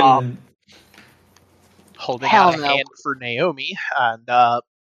 just fucking... Holding Hell out a no. hand for Naomi and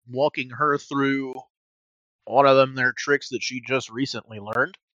walking her through one of them their tricks that she just recently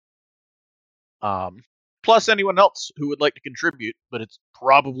learned. Plus anyone else who would like to contribute, but it's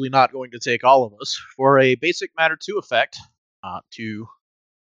probably not going to take all of us, for a basic matter 2 effect to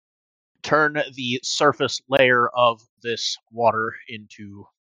turn the surface layer of this water into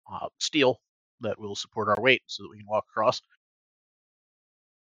steel that will support our weight so that we can walk across.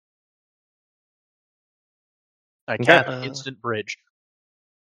 I cast instant bridge.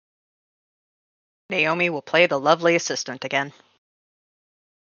 Naomi will play the lovely assistant again.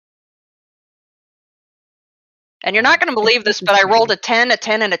 And you're not going to believe this, but I rolled a 10, a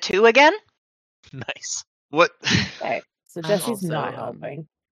 10, and a 2 again. Nice. What? Okay, so I'm Jesse's also, not helping.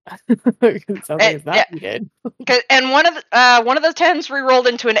 Something is not good. And one of the 10s re-rolled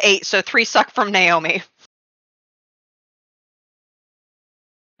into an 8, so 3 suck from Naomi.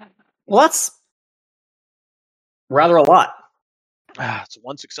 Well, that's rather a lot. It's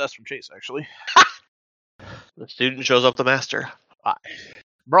 1 success from Chase, actually. The student shows up the master.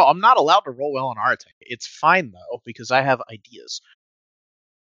 Bro, I'm not allowed to roll well on our attack. It's fine, though, because I have ideas.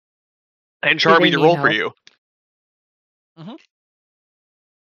 And Do Charmy they to need roll for help? you.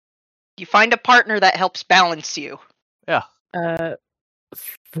 You find a partner that helps balance you.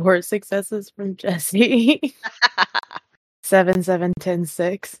 4 successes from Jesse. 7, 7, 10,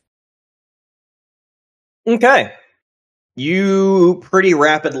 6. Okay. You pretty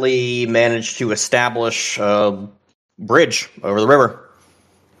rapidly managed to establish a bridge over the river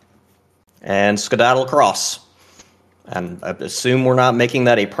and skedaddle across. And I assume we're not making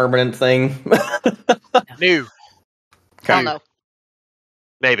that a permanent thing. No. Hell no.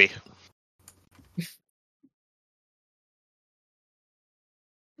 Maybe.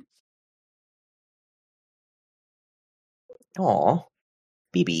 Aw.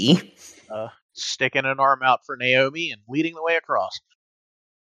 BB. Sticking an arm out for Naomi and leading the way across.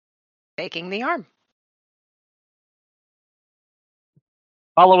 Taking the arm.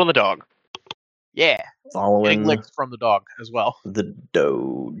 Following the dog. Yeah. Getting Following licked from the dog as well. the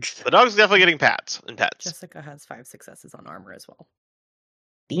Doge. The dog's definitely getting pats and pets. Jessica has 5 successes on armor as well.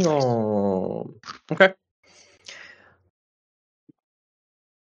 Damn. Okay.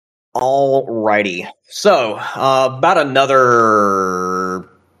 Alrighty. So, about another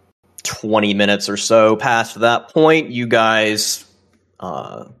 20 minutes or so past that point, you guys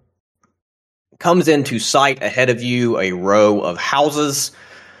comes into sight ahead of you a row of houses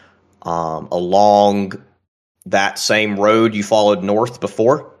along that same road you followed north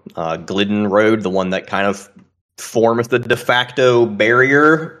before, Glidden Road, the one that kind of forms the de facto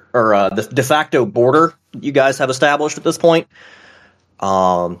barrier, or the de facto border you guys have established at this point.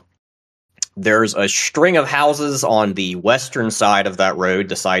 There's a string of houses on the western side of that road,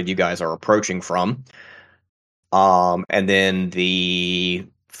 the side you guys are approaching from. And then the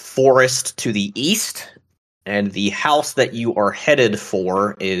forest to the east, and the house that you are headed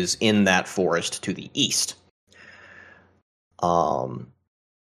for is in that forest to the east.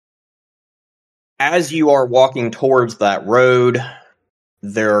 As you are walking towards that road,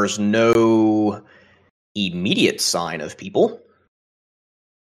 there's no immediate sign of people.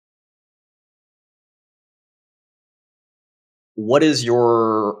 What is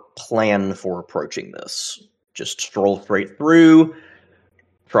your plan for approaching this? Just stroll straight through,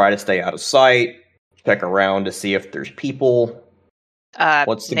 try to stay out of sight, check around to see if there's people.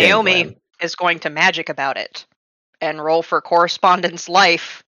 What's the game Naomi plan? is going to magic about it and roll for correspondence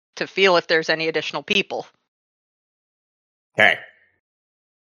life to feel if there's any additional people. Okay.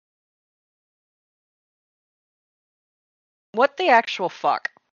 What the actual fuck?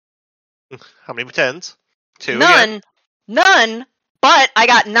 How many tens? 2 None. again? None. But I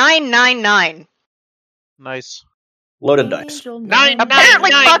got 999. Nice. Loaded dice. Angel Nine, number. Apparently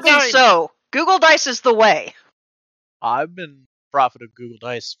nine, fucking nine. so. Google Dice is the way. I've been prophet of Google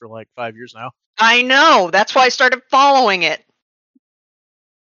Dice for like 5 years now. I know. That's why I started following it.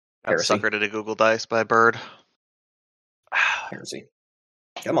 Got Heresy. suckered into Google Dice by Bird. Heresy.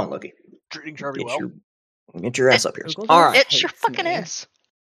 Come on, Loki. Treating Charlie Get well. your ass up here. Google All Docs right. It sure hates fucking me. is.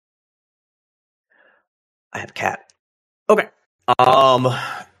 I have a cat. Okay.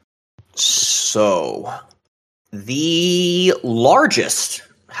 So The largest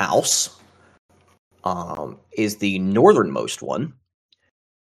house is the northernmost one.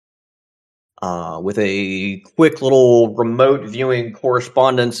 With a quick little remote viewing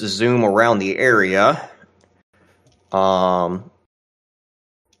correspondence zoom around the area. That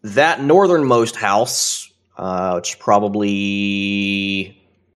northernmost house, which probably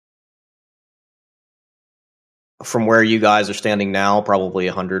from where you guys are standing now, probably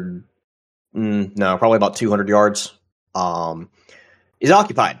 100, no, probably about 200 yards, is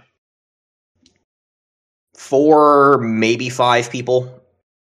occupied. 4, maybe 5 people.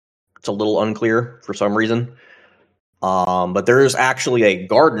 It's a little unclear for some reason. But there is actually a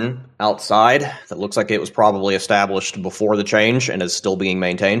garden outside that looks like it was probably established before the change and is still being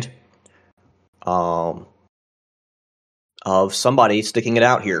maintained. Of somebody sticking it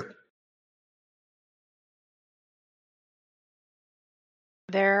out here.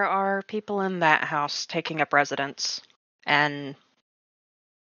 There are people in that house taking up residence and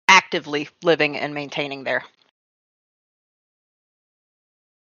actively living and maintaining there.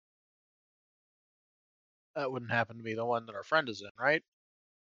 That wouldn't happen to be the one that our friend is in, right?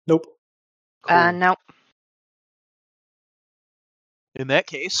 Nope. Cool. No. In that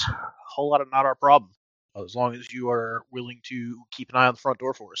case, a whole lot of not our problem. As long as you are willing to keep an eye on the front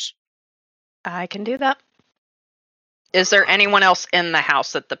door for us. I can do that. Is there anyone else in the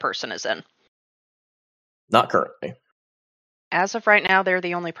house that the person is in? Not currently. As of right now, they're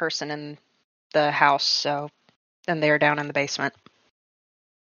the only person in the house, and they're down in the basement.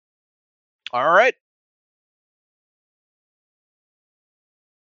 All right.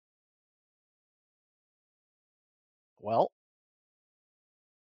 Well,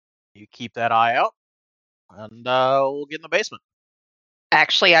 you keep that eye out, and we'll get in the basement.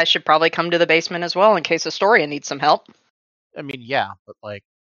 Actually, I should probably come to the basement as well in case Astoria needs some help. I mean, yeah, but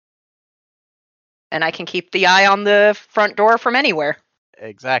And I can keep the eye on the front door from anywhere.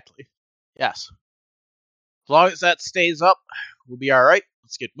 exactly. Yes. As long as that stays up, we'll be all right.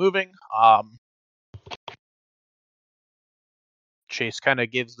 Let's get moving. Chase kind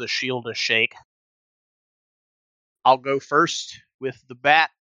of gives the shield a shake. I'll go first with the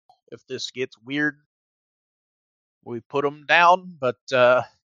bat. If this gets weird, we put them down, but, well,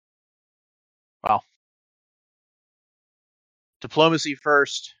 diplomacy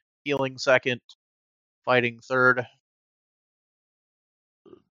first, healing second, fighting third.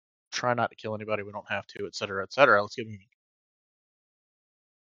 Try not to kill anybody we don't have to, etc., etc. Let's get moving.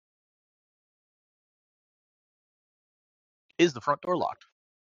 Is the front door locked?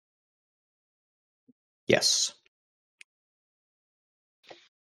 Yes.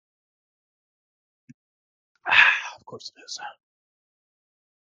 Of course it is.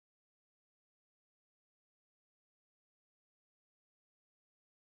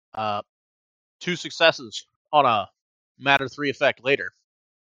 Two successes on a matter 3 effect later.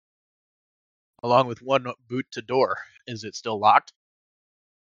 Along with one boot to door. Is it still locked?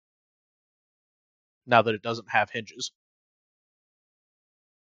 Now that it doesn't have hinges.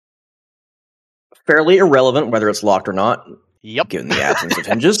 Fairly irrelevant whether it's locked or not, Yep. given the absence of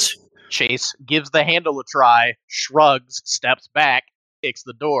hinges. Chase gives the handle a try, shrugs, steps back, kicks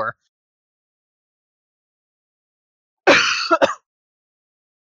the door.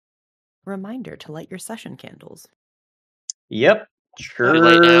 Reminder to light your session candles. Yep. Too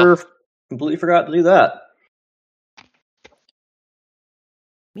late now. Sure. Completely forgot to do that.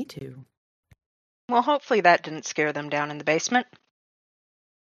 Me too. Well, hopefully that didn't scare them down in the basement.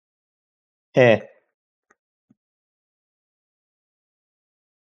 Heh.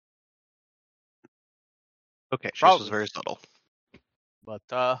 Okay, this Probably. was very subtle. But,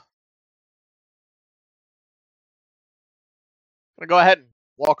 I'm gonna go ahead and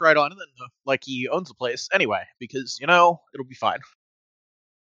walk right on in, like he owns the place anyway, because, it'll be fine.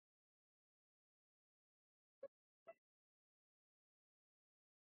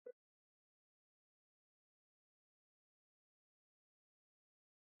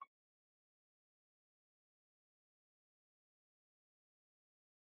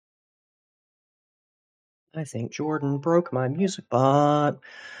 I think Jordan broke my music bot.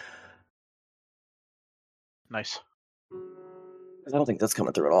 Nice. I don't think that's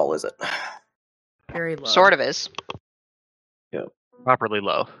coming through at all, is it? Very low. Sort of is. Properly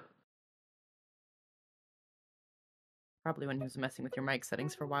low. Probably when he was messing with your mic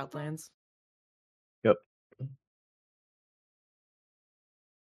settings for Wildlands. Yep.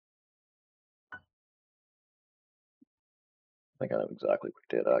 I think I know exactly what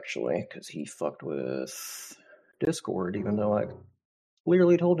he did, actually, because he fucked with Discord, even though I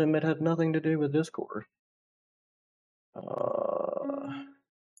clearly told him it had nothing to do with Discord.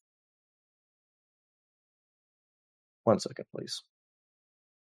 1 second, please.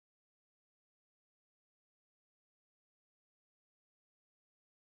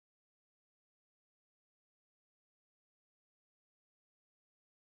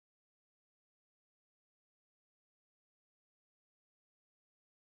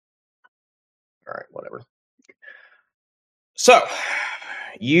 All right, whatever. So,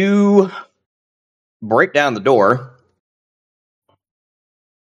 you break down the door.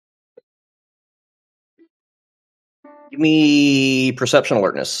 Give me perception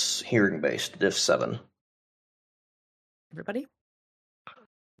alertness, hearing based, diff 7. Everybody?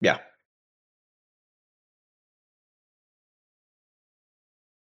 Yeah.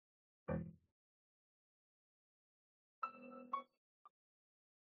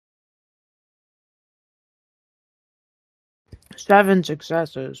 Seven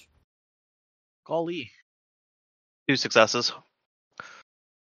successes. Golly. 2 successes.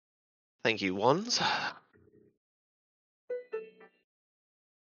 Thank you, ones.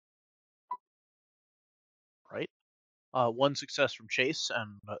 Right. 1 success from Chase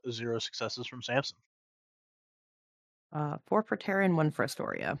and 0 successes from Samson. 4 for Terran, 1 for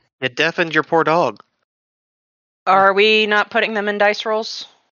Astoria. You deafened your poor dog. Are we not putting them in dice rolls?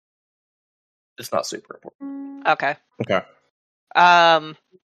 It's not super important. Okay. Okay.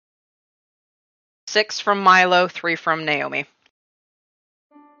 6 from Milo, 3 from Naomi.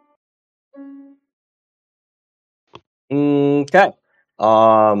 Okay.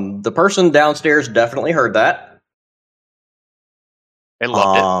 The person downstairs definitely heard that. And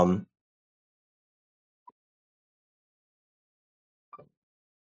loved it.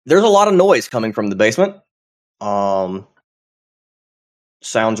 There's a lot of noise coming from the basement.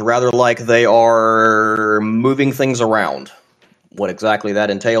 Sounds rather like they are moving things around. What exactly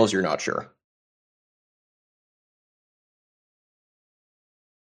that entails, you're not sure.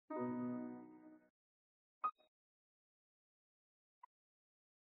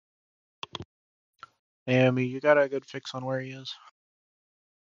 Naomi, you got a good fix on where he is?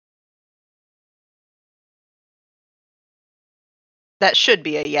 That should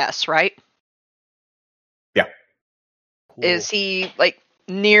be a yes, right? Yeah. Cool. Is he like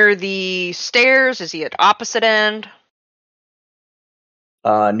near the stairs? Is he at opposite end?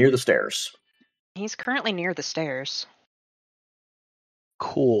 Near the stairs. He's currently near the stairs.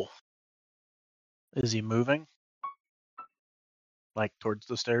 Cool. Is he moving? Like towards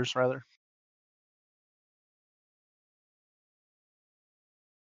the stairs, rather?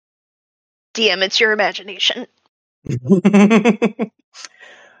 DM, it's your imagination.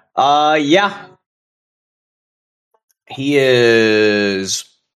 Yeah. He is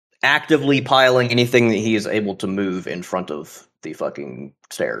actively piling anything that he is able to move in front of the fucking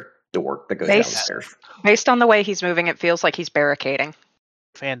stair door that goes down the Base- stairs. Based on the way he's moving, it feels like he's barricading.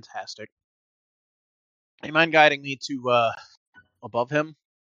 Fantastic. You mind guiding me to above him?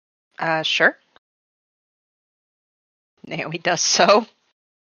 Sure. Naomi does so.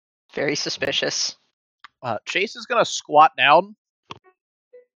 Very suspicious. Chase is gonna squat down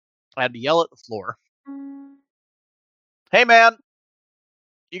and yell at the floor. Hey man,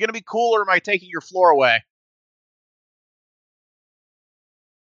 you gonna be cool or am I taking your floor away?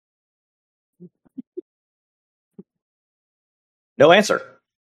 No answer.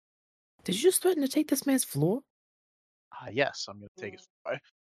 Did you just threaten to take this man's floor? Yes, I'm gonna take his floor away.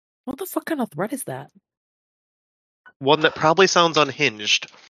 What the fuck kind of threat is that? One that probably sounds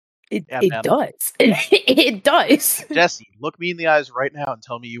unhinged. It Yeah, man. does. It does. Jesse, look me in the eyes right now and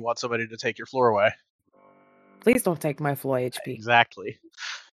tell me you want somebody to take your floor away. Please don't take my floor HP. Exactly.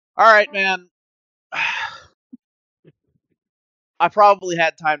 Alright, man. I probably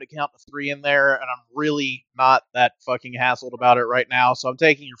had time to count to 3 in there, and I'm really not that fucking hassled about it right now, so I'm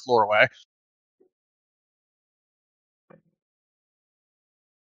taking your floor away.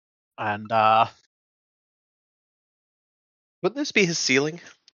 And, Wouldn't this be his ceiling?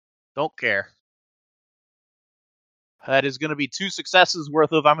 don't care. That is gonna be 2 successes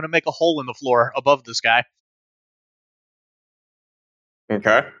worth of I'm gonna make a hole in the floor above this guy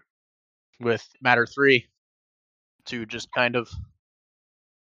Okay. with matter 3 to just kind of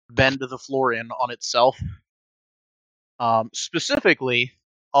bend the floor in on itself. Specifically,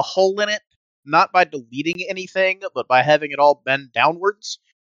 a hole in it, not by deleting anything, but by having it all bend downwards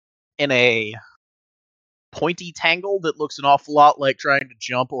in a pointy tangle that looks an awful lot like trying to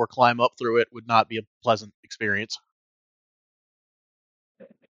jump or climb up through it would not be a pleasant experience.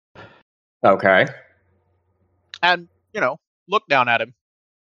 Okay. And, look down at him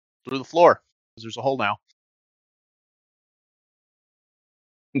through the floor, because there's a hole now.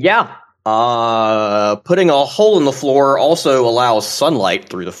 Yeah. Putting a hole in the floor also allows sunlight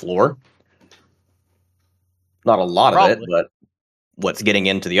through the floor. Not a lot of it, Probably. but what's getting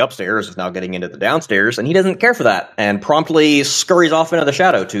into the upstairs is now getting into the downstairs, and he doesn't care for that, and promptly scurries off into the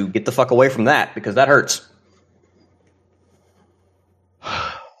shadow to get the fuck away from that, because that hurts.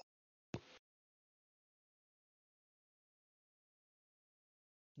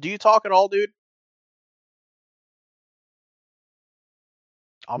 Do you talk at all, dude?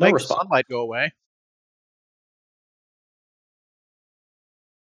 I'll No make the response. sunlight go away.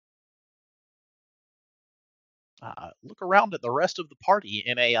 Look around at the rest of the party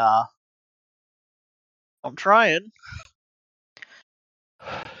in a, I'm trying.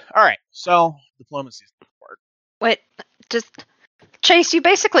 Alright, so, diplomacy's the part. Wait, just Chase, you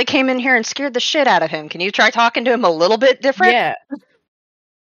basically came in here and scared the shit out of him. Can you try talking to him a little bit different? Yeah.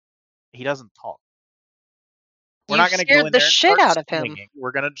 He doesn't talk. We're You not going to go scared in the there and shit start out of him. swinging.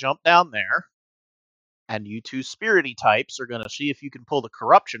 We're going to jump down there, and you two spirity types are going to see if you can pull the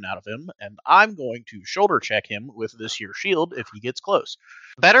corruption out of him, and I'm going to shoulder check him with this here shield if he gets close.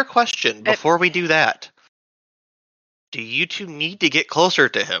 Better question before we do that. Do you two need to get closer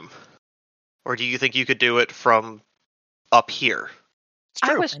to him? Or do you think you could do it from up here? It's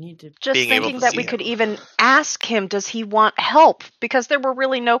I true. was I need to. just being able thinking to that see we could him. even ask him, does he want help? Because there were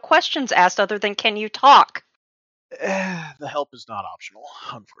really no questions asked other than, can you talk? The help is not optional,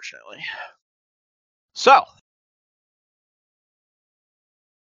 unfortunately. So,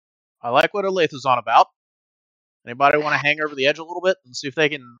 I like what Olathe is on about. Anybody want to hang over the edge a little bit and see if they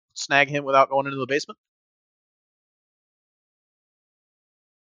can snag him without going into the basement?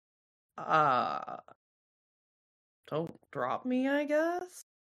 Don't drop me, I guess.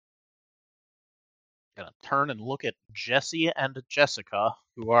 Gonna turn and look at Jesse and Jessica,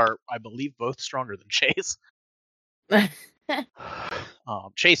 who are, I believe, both stronger than Chase.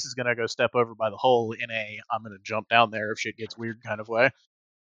 Chase is gonna go step over by the hole in a I'm gonna jump down there if shit gets weird kind of way.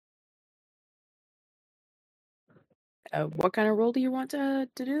 What kind of role do you want to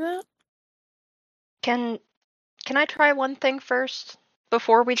do that? Can I try one thing first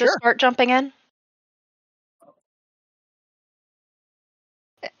before we Sure. just start jumping in?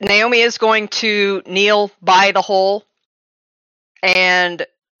 Naomi is going to kneel by the hole, and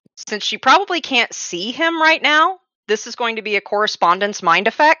since she probably can't see him right now, this is going to be a correspondence mind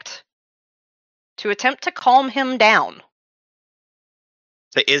effect to attempt to calm him down.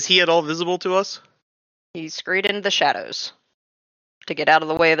 Is he at all visible to us? He's scurried into the shadows to get out of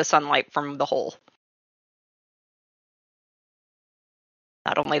the way of the sunlight from the hole.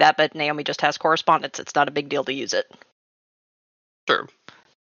 Not only that, but Naomi just has correspondence. It's not a big deal to use it. Sure.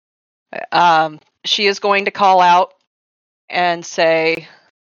 She is going to call out and say,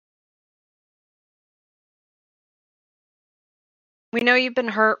 we know you've been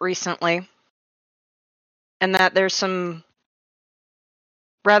hurt recently, and that there's some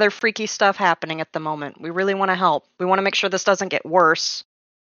rather freaky stuff happening at the moment. We really want to help. We want to make sure this doesn't get worse.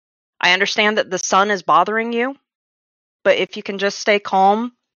 I understand that the sun is bothering you, but if you can just stay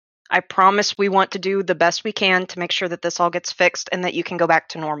calm, I promise we want to do the best we can to make sure that this all gets fixed and that you can go back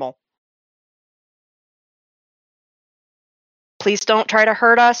to normal. Please don't try to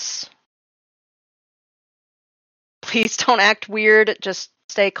hurt us. Please don't act weird. Just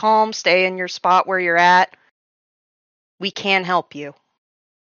stay calm. Stay in your spot where you're at. We can help you.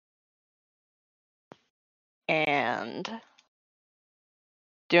 And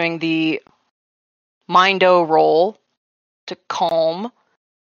doing the Mindo roll to calm.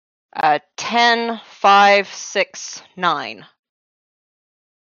 10, 5, 6, 9.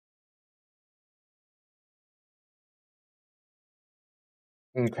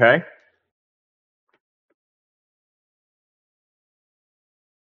 Okay.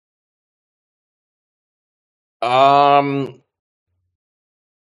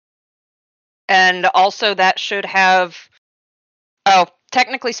 And also that should have... Oh,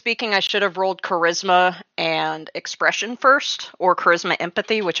 technically speaking, I should have rolled charisma and expression first, or charisma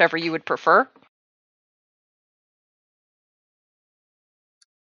empathy, whichever you would prefer.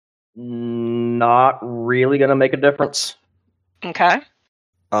 Not really gonna make a difference. Okay.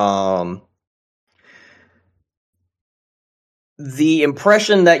 The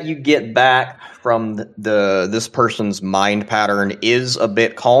impression that you get back from this person's mind pattern is a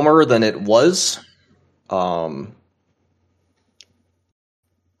bit calmer than it was.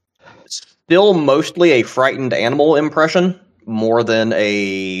 Still mostly a frightened animal impression, more than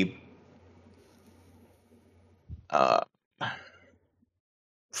a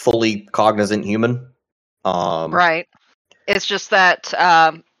fully cognizant human. Right. It's just that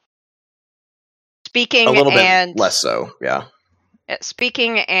speaking A little and bit less so, yeah.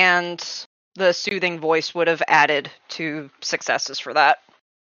 speaking and the soothing voice would have added to successes for that.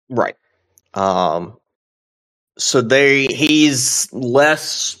 Right. So he's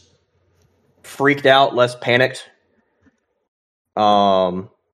less freaked out, less panicked. But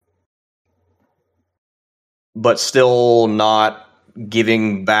still not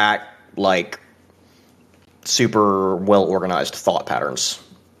giving back like super well organized thought patterns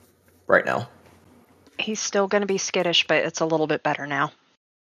right now. He's still going to be skittish, but it's a little bit better now.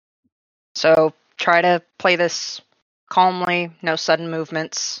 So try to play this calmly, no sudden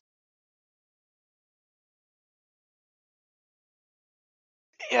movements.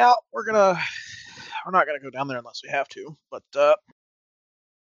 Yeah, we're not gonna go down there unless we have to. But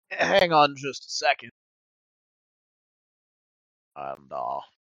hang on just a second. And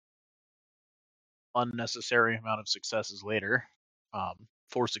unnecessary amount of successes later.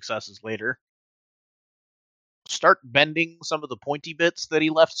 4 successes later. Start bending some of the pointy bits that he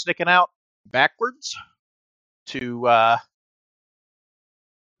left sticking out backwards to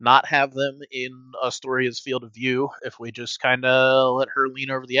not have them in Astoria's field of view if we just kind of let her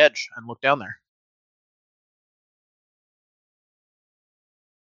lean over the edge and look down there.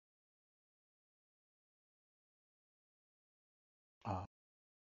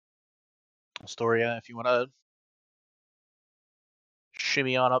 Astoria, if you want to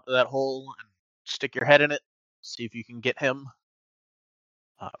shimmy on up to that hole and stick your head in it, see if you can get him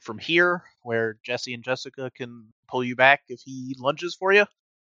from here, where Jesse and Jessica can pull you back if he lunges for you.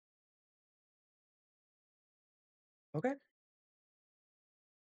 Okay.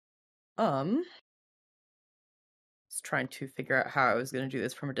 Was trying to figure out how I was going to do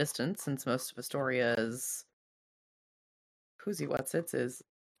this from a distance, since most of Astoria's what's-its is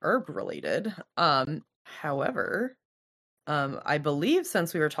herb related. However, I believe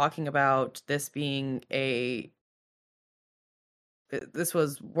since we were talking about this being this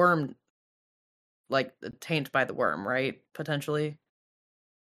was worm, like taint by the worm, right? Potentially.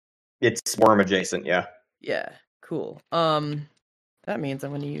 It's worm adjacent, yeah. Yeah, cool. That means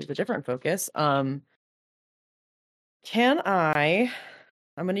I'm going to use a different focus. I'm going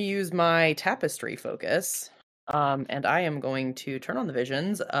to use my tapestry focus, and I am going to turn on the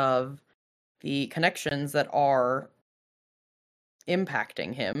visions of the connections that are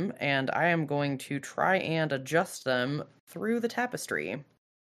impacting him, and I am going to try and adjust them through the tapestry.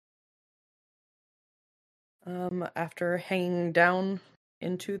 After hanging down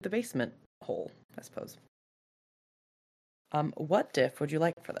into the basement hole, I suppose. What diff would you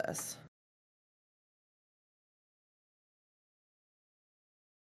like for this?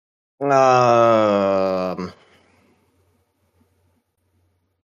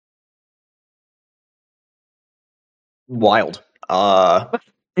 Wild.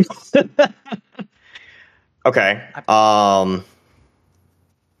 Okay.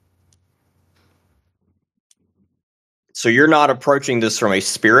 So you're not approaching this from a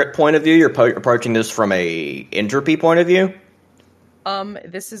spirit point of view, you're approaching this from a entropy point of view?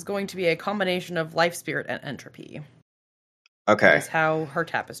 This is going to be a combination of life, spirit, and entropy. Okay. That is how her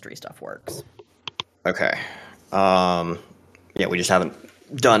tapestry stuff works. Okay. Yeah, we just haven't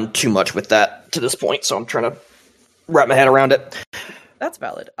done too much with that to this point, so I'm trying to wrap my head around it. That's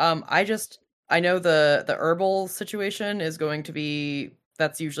valid. I know the herbal situation is going to be,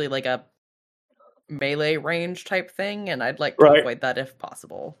 that's usually like a melee range type thing, and I'd like to avoid that if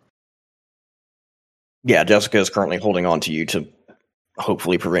possible. Yeah, Jessica is currently holding on to you to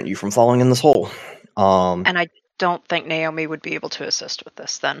hopefully prevent you from falling in this hole. And I don't think Naomi would be able to assist with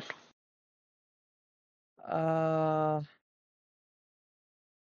this then.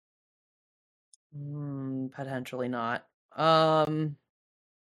 Potentially not.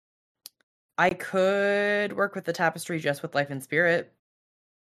 I could work with the tapestry just with life and spirit.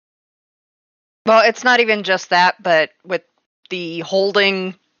 Well, it's not even just that, but with the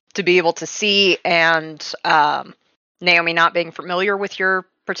holding to be able to see and Naomi not being familiar with your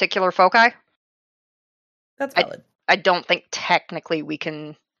particular foci. That's valid. I don't think technically we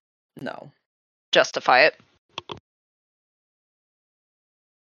can justify it.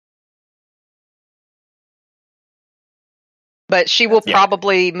 But she will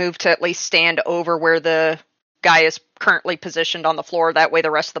probably move to at least stand over where the guy is currently positioned on the floor. That way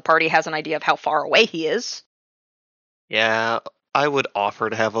the rest of the party has an idea of how far away he is. Yeah, I would offer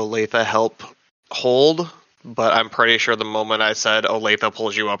to have Olathe help hold, but I'm pretty sure the moment I said Olathe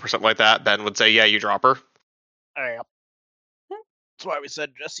pulls you up or something like that, Ben would say, yeah, you drop her. Yeah. That's why we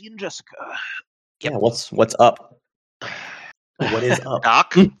said Jesse and Jessica. Yeah, what's up? What is up?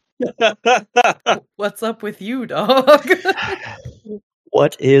 Doc? What's up with you, dog?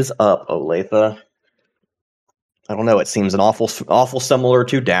 What is up, Olathe? I don't know. It seems an awful similar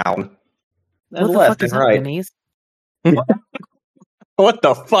to down. What the fuck is up, Denise? What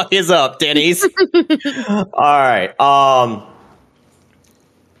the fuck is up, Denny's? Alright, I'm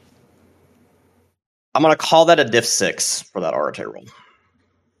gonna call that a diff 6 for that RTA roll.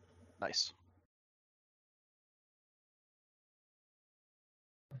 Nice.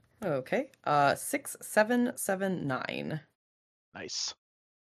 Okay. 6, 7, 7, 9. Nice.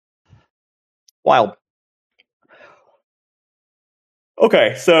 Wild.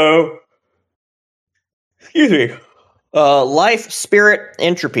 Okay, so excuse me. Life, spirit,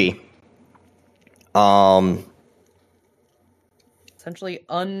 entropy. Essentially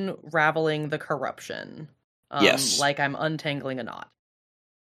unraveling the corruption. Yes. Like I'm untangling a knot.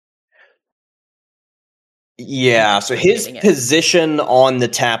 Yeah, so his It. position on the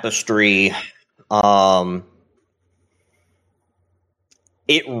tapestry,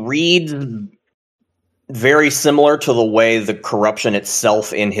 it reads very similar to the way the corruption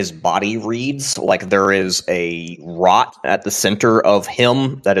itself in his body reads. Like there is a rot at the center of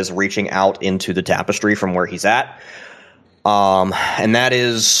him that is reaching out into the tapestry from where he's at. And that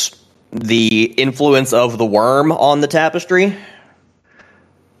is the influence of the worm on the tapestry.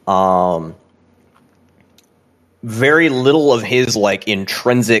 Very little of his like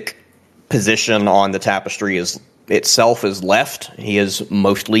intrinsic position on the tapestry is itself is left. He is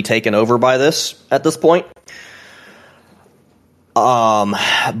mostly taken over by this at this point.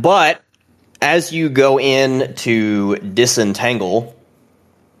 But as you go in to disentangle,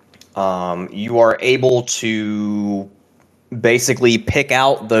 you are able to basically pick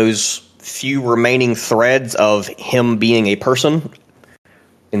out those few remaining threads of him being a person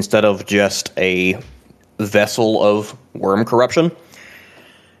instead of just a vessel of worm corruption,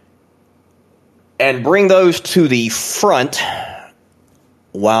 and bring those to the front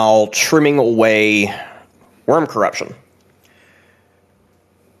while trimming away worm corruption.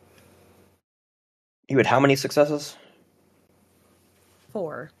 You had how many successes?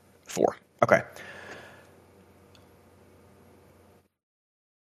 4. 4. Okay.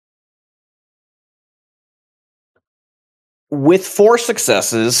 With 4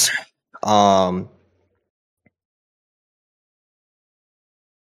 successes,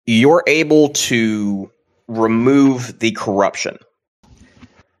 you're able to remove the corruption.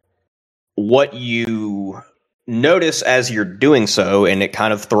 What you notice as you're doing so, and it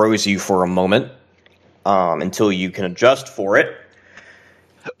kind of throws you for a moment until you can adjust for it,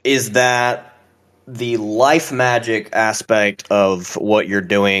 is that the life magic aspect of what you're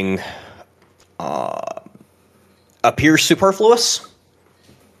doing appears superfluous.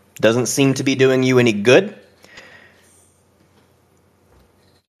 Doesn't seem to be doing you any good.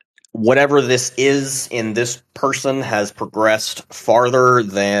 Whatever this is in this person has progressed farther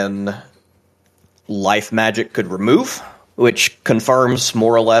than life magic could remove, which confirms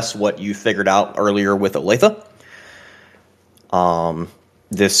more or less what you figured out earlier with Aletha.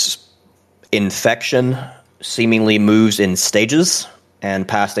 This infection seemingly moves in stages, and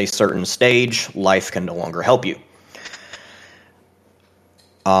past a certain stage, life can no longer help you.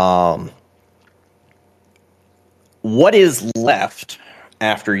 What is left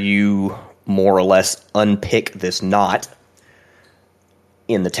after you more or less unpick this knot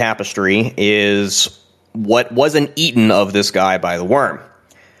in the tapestry is what wasn't eaten of this guy by the worm.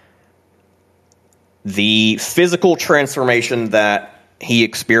 The physical transformation that he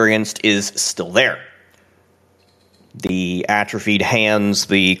experienced is still there. The atrophied hands,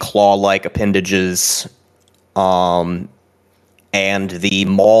 the claw-like appendages, and the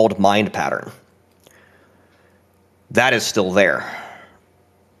mauled mind pattern. That is still there.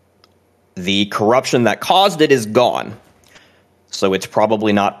 The corruption that caused it is gone, so it's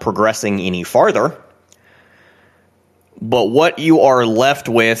probably not progressing any farther. But what you are left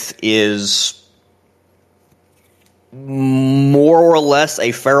with is more or less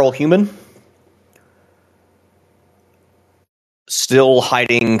a feral human, still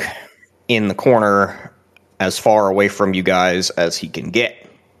hiding in the corner as far away from you guys as he can get.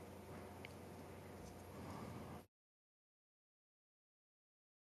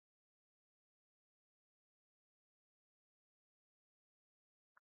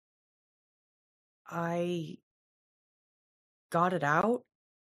 I got it out,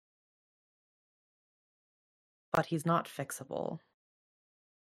 but he's not fixable.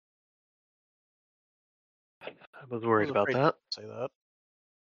 I was worried about afraid that. to say that.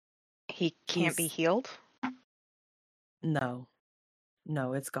 He can't be He's- healed? No,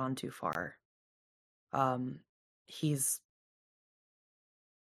 it's gone too far. He's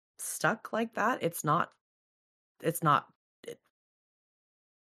stuck like that. It's not.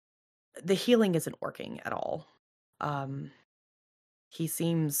 The healing isn't working at all. He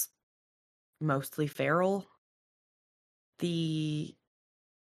seems mostly feral. The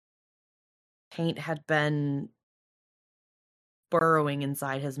taint had been burrowing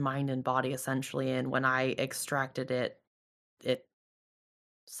inside his mind and body, essentially, and when I extracted it, it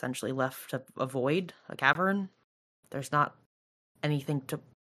essentially left a void, a cavern. There's not anything to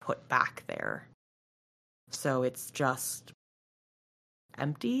put back there. So it's just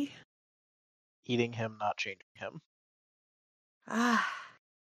empty. Eating him, not changing him.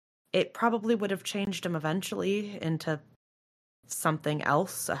 It probably would have changed him eventually into something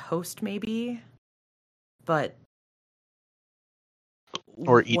else, a host maybe. But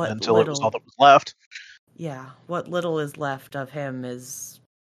Or eaten until it was all that was left. Yeah, what little is left of him is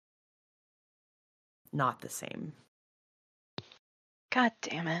not the same. God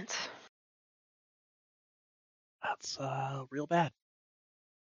damn it. That's real bad.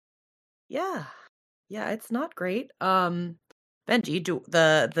 Yeah. Yeah, it's not great. Benji,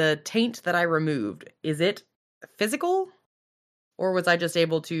 the taint that I removed, is it physical? Or was I just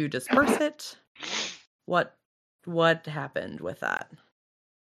able to disperse it? What happened with that?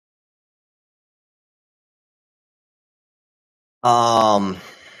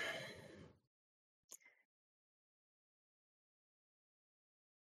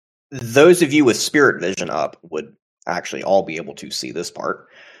 Those of you with spirit vision up would actually all be able to see this part.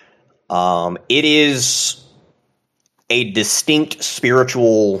 It is a distinct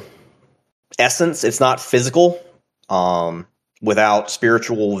spiritual essence. It's not physical. Without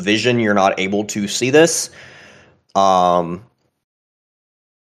spiritual vision, you're not able to see this. At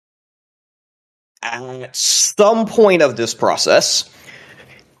some point of this process,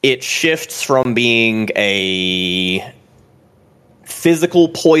 it shifts from being a physical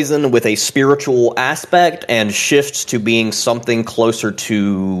poison with a spiritual aspect and shifts to being something closer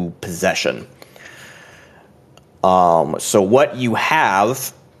to possession. So what you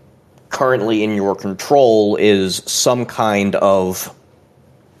have currently in your control is some kind of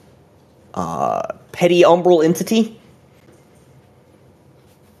petty umbral entity,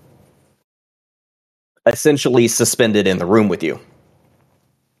 essentially suspended in the room with you.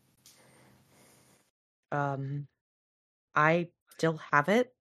 I still have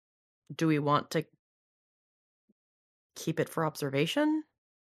it. Do we want to keep it for observation?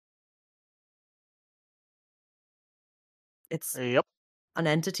 It's Yep. an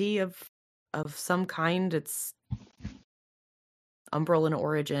entity of some kind. It's umbral in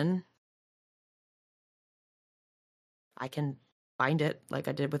origin. I can bind it like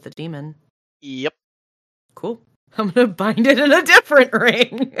I did with the demon. Yep. Cool. I'm gonna bind it in a different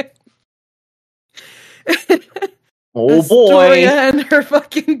ring. Oh Astoria boy! and her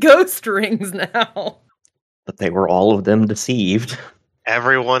fucking ghost rings now. But they were all of them deceived.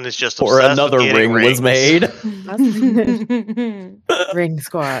 Everyone is just Or obsessed another with getting ring was rings. made. Ring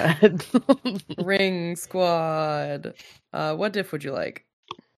squad. Ring squad. What diff would you like?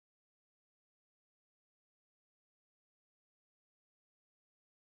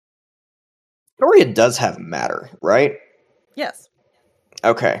 Astoria does have matter, right? Yes.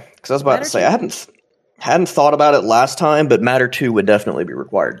 Okay, because I was about Matter to say, two. I hadn't thought about it last time, but matter 2 would definitely be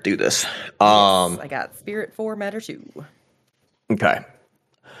required to do this. Yes, I got spirit 4, matter 2. Okay.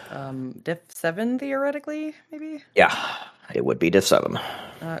 Diff 7 theoretically, maybe? Yeah, it would be diff 7.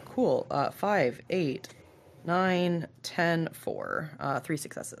 Cool. 5, 8, 9, 10, 4. 3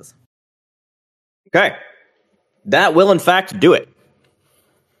 successes. Okay. That will, in fact, do it.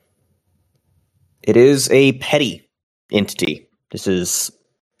 It is a petty entity. This is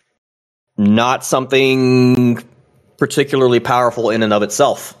not something particularly powerful in and of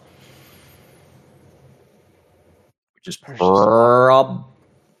itself. Just go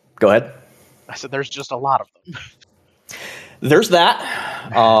ahead. I said there's just a lot of them. There's that.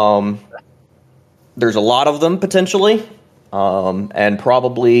 There's a lot of them potentially, and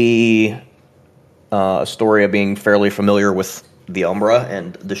probably Astoria being fairly familiar with the Umbra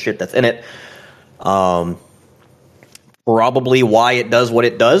and the shit that's in it. Probably why it does what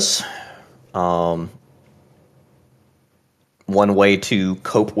it does. One way to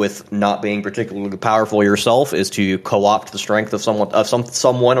cope with not being particularly powerful yourself is to co-opt the strength of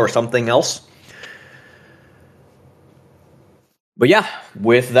someone or something else. But yeah,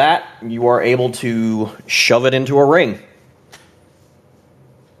 with that, you are able to shove it into a ring.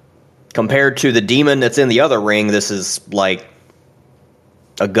 Compared to the demon that's in the other ring, this is like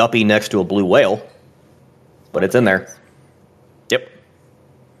a guppy next to a blue whale. But it's in there. Yep.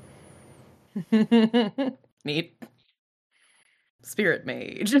 Neat. Spirit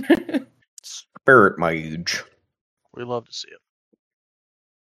mage. Spirit mage. We love to see it.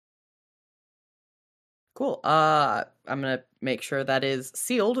 Cool. I'm gonna make sure that is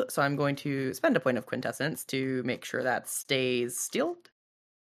sealed, so I'm going to spend a point of quintessence to make sure that stays sealed.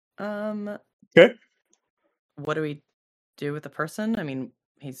 Okay. What do we do with the person? I mean,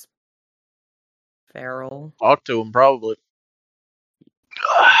 he's feral. Talk to him, probably.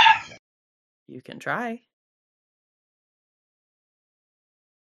 You can try.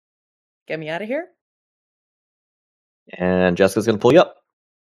 Get me out of here? And Jessica's gonna pull you up.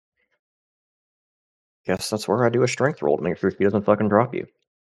 Guess that's where I do a strength roll to make sure she doesn't fucking drop you.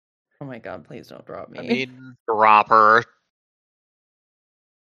 Oh my god, please don't drop me. I mean, Drop her.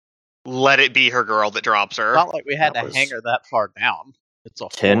 Let it be her girl that drops her. it's not like we had That to was hang her that far down. It's a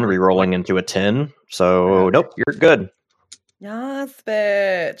 10, 4. rerolling into a 10. So, nope, you're good. Yes,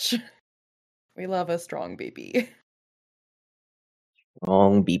 bitch. We love a strong baby.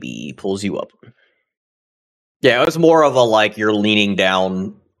 Wrong BB pulls you up. Yeah, it was more of a like you're leaning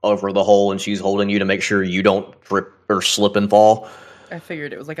down over the hole and she's holding you to make sure you don't trip or slip and fall. I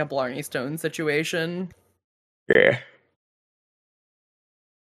figured it was like a Blarney Stone situation. Yeah.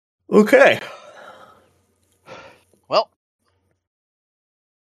 Okay. Well,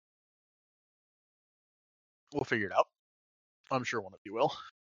 we'll figure it out. I'm sure one of you will.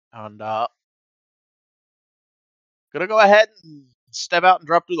 And gonna go ahead and step out and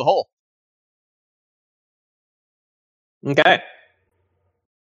drop through the hole. Okay.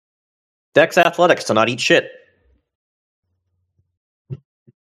 Dex athletics to not eat shit.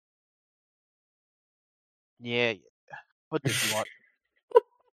 Yeah. What did you want?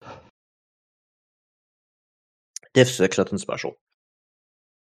 Diff 6, nothing special.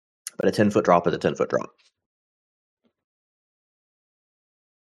 But a 10-foot drop is a 10-foot drop.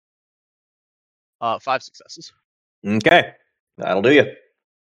 5 successes. Okay. That'll do you.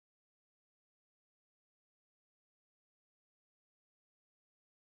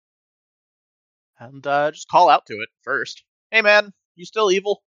 And just call out to it first. Hey man, you still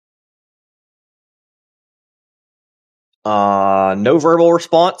evil? No verbal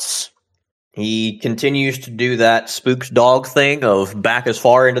response. He continues to do that spook's dog thing of back as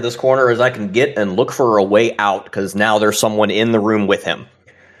far into this corner as I can get and look for a way out, because now there's someone in the room with him.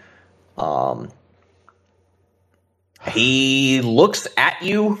 He looks at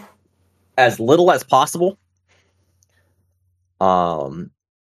you as little as possible.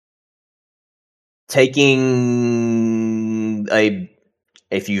 Taking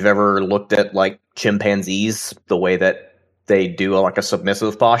if you've ever looked at like chimpanzees, the way that they do like a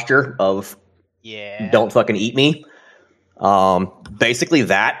submissive posture of don't fucking eat me. Basically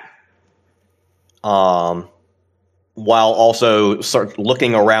that. While also sort of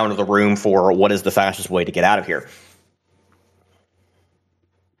looking around the room for what is the fastest way to get out of here.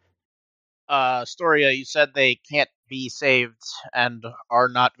 Storia, you said they can't be saved and are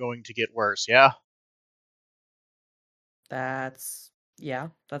not going to get worse, yeah? That's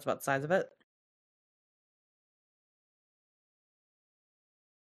about the size of it.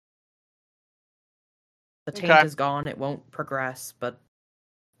 The taint Okay. is gone, it won't progress, but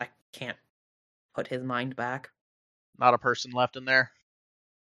I can't put his mind back. Not a person left in there?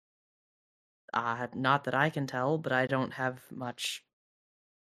 Not that I can tell, but I don't have much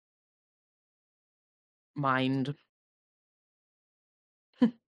mind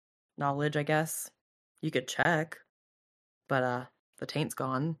knowledge, I guess. You could check, but the taint's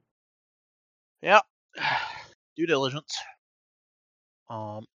gone. Yeah. Due diligence.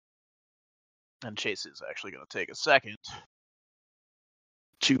 And Chase is actually going to take a second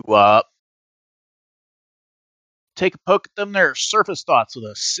to take a poke at them. Their surface thoughts with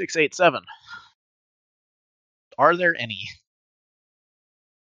a 687. Are there any?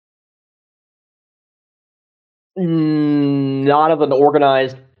 Not of an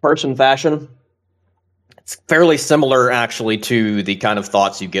organized person fashion. It's fairly similar, actually, to the kind of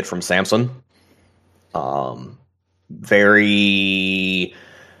thoughts you get from Samson. Very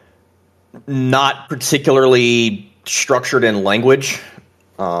not particularly structured in language.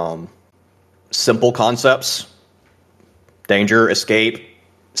 Simple concepts. Danger, escape,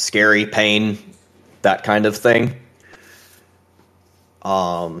 scary, pain, that kind of thing.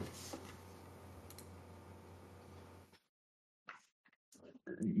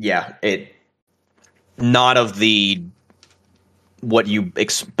 Yeah, it not of the what you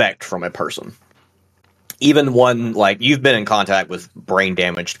expect from a person. Even one like you've been in contact with brain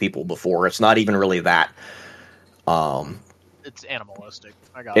damaged people before. It's not even really that. It's animalistic.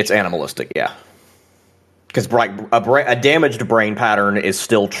 I got It's you. animalistic, yeah. Because a damaged brain pattern is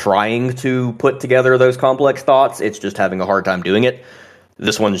still trying to put together those complex thoughts. It's just having a hard time doing it.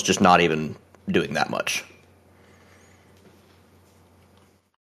 This one's just not even doing that much.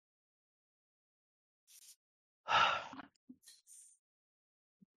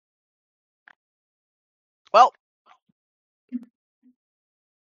 Well,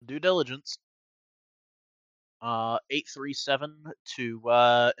 due diligence. 837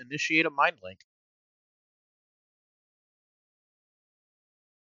 to initiate a mind link.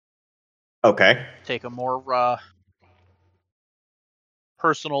 Okay. Take a more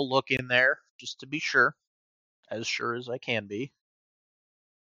personal look in there, just to be sure. As sure as I can be.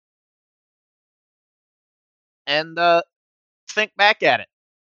 And think back at it.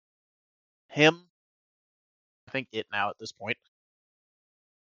 Him, I think it now at this point.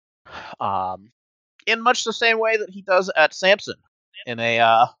 In much the same way that he does at Samson, in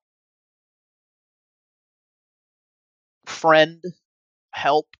a friend,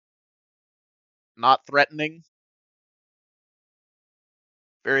 help, not threatening,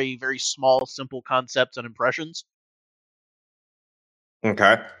 very, very small, simple concepts and impressions.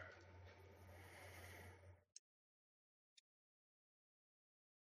 Okay.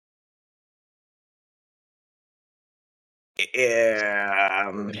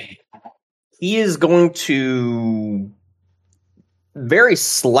 Um, he is going to very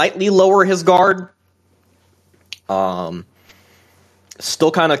slightly lower his guard.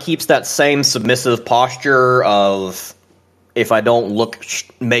 Still kind of keeps that same submissive posture of if I don't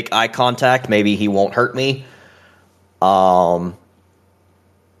make eye contact, maybe he won't hurt me. But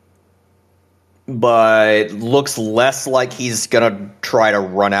looks less like he's gonna try to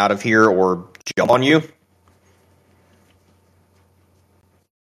run out of here or jump on you.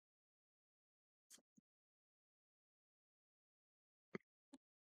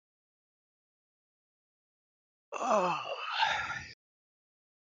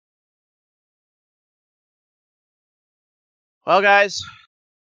 Well, guys,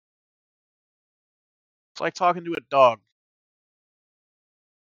 it's like talking to a dog.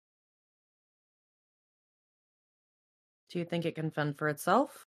 Do you think it can fend for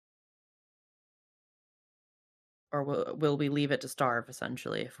itself? Or will we leave it to starve,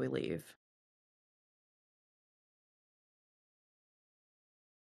 essentially, if we leave?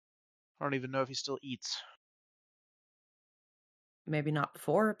 I don't even know if he still eats. Maybe not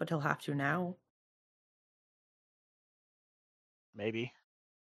before, but he'll have to now. Maybe.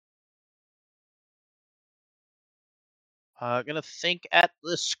 Gonna think at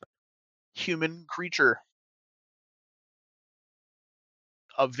this human creature.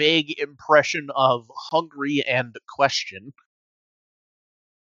 A vague impression of hungry and question.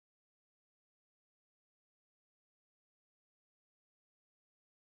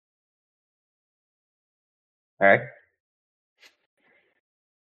 All right.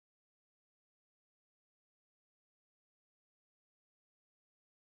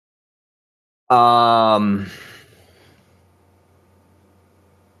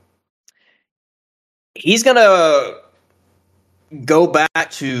 He's gonna go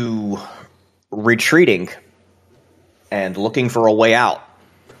back to retreating and looking for a way out.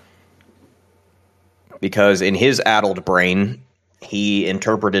 Because in his addled brain, he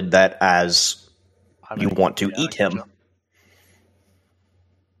interpreted that as you want to eat him.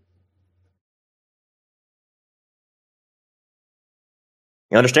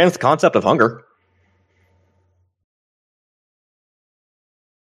 He understands the concept of hunger.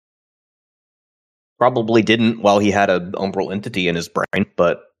 Probably didn't while he had an umbral entity in his brain,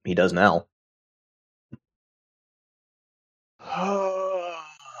 but he does now.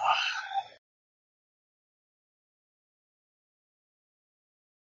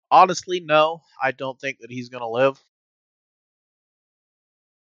 Honestly, no. I don't think that he's gonna live.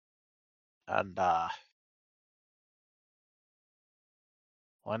 And, well,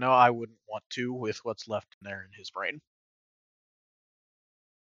 I know I wouldn't want to with what's left in there in his brain.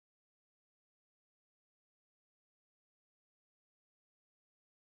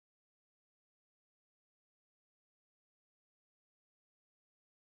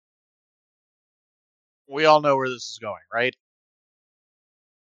 We all know where this is going, right?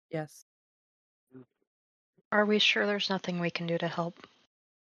 Yes. Are we sure there's nothing we can do to help?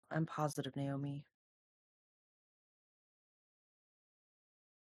 I'm positive, Naomi.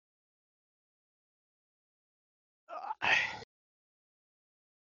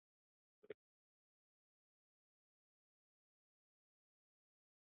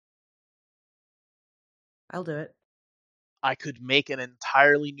 I'll do it. I could make an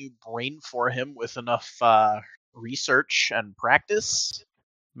entirely new brain for him with enough research and practice,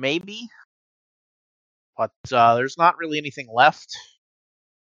 maybe. But there's not really anything left.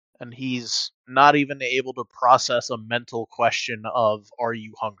 And he's not even able to process a mental question of, are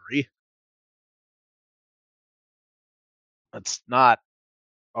you hungry? That's not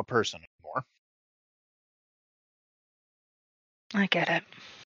a person anymore. I get it.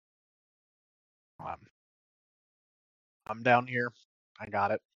 I'm down here. I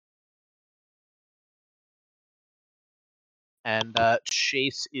got it. And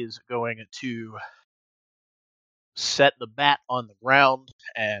Chase is going to set the bat on the ground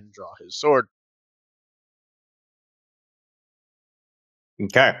and draw his sword.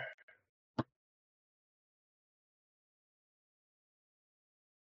 Okay.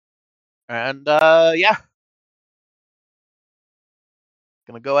 And yeah,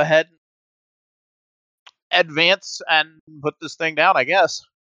 gonna go ahead and advance and put this thing down, I guess.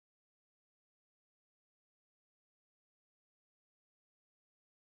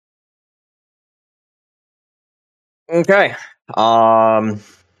 Okay.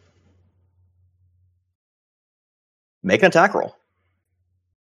 Make an attack roll.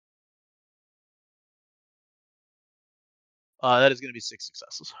 That is going to be 6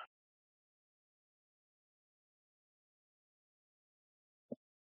 successes.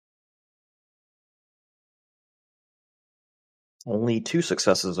 Only 2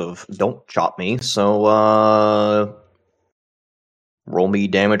 successes of don't chop me, so roll me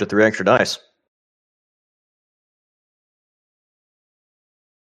damage with 3 extra dice.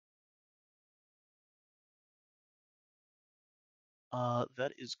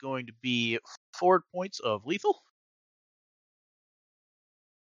 That is going to be 4 points of lethal.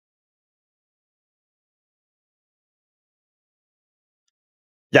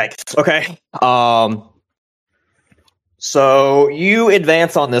 Yikes. Okay. So you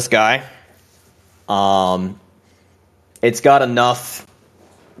advance on this guy. It's got enough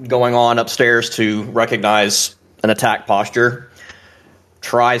going on upstairs to recognize an attack posture.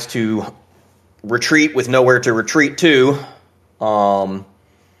 Tries to retreat with nowhere to retreat to.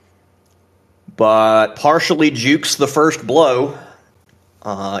 But partially jukes the first blow.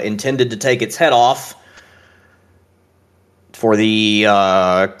 Intended to take its head off for the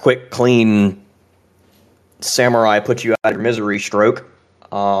quick, clean samurai put you out of your misery stroke.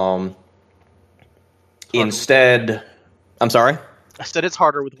 Instead, I'm sorry? I said it's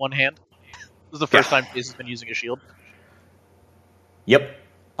harder with one hand. This is the first time Chase has been using a shield. Yep.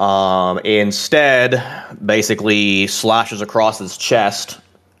 Instead, basically slashes across his chest,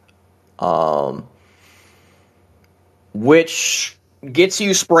 which gets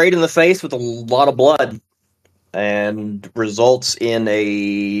you sprayed in the face with a lot of blood and results in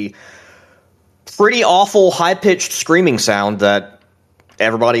a pretty awful high-pitched screaming sound that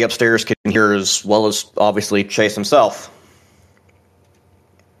everybody upstairs can hear, as well as obviously Chase himself.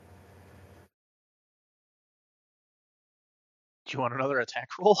 Do you want another attack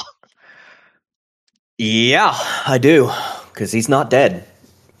roll? Yeah, I do, because he's not dead.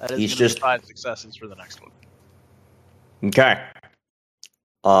 That is He's going to just be 5 successes for the next one. okay.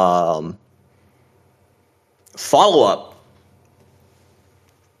 Follow-up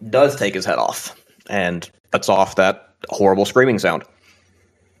does take his head off, and cuts off that horrible screaming sound.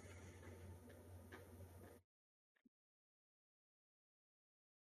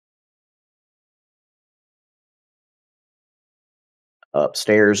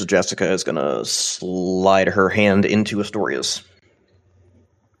 Upstairs, Jessica is going to slide her hand into Astoria's.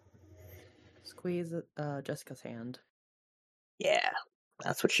 Squeeze Jessica's hand. Yeah,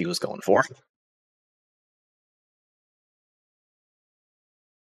 that's what she was going for.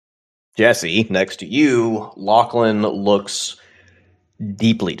 Jesse, next to you, Lachlan looks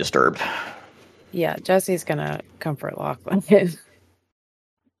deeply disturbed. Yeah, Jesse's gonna comfort Lachlan.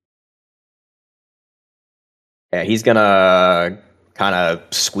 Yeah, he's gonna kind of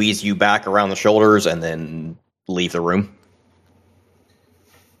squeeze you back around the shoulders and then leave the room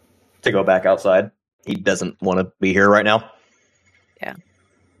to go back outside. He doesn't want to be here right now. Yeah.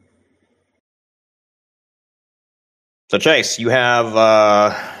 So Chase, you have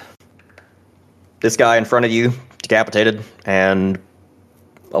this guy in front of you, decapitated, and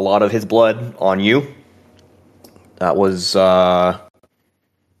a lot of his blood on you. That was, well,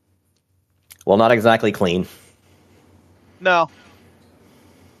 not exactly clean. No.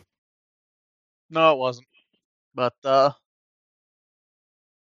 No, it wasn't. But it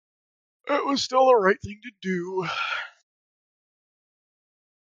was still the right thing to do.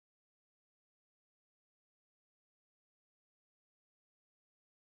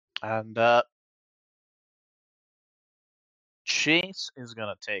 And Chase is going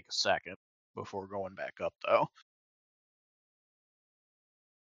to take a second before going back up, though.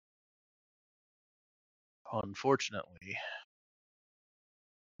 Unfortunately,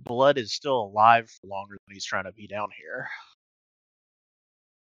 Blood is still alive for longer than he's trying to be down here.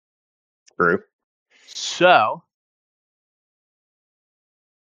 True. So,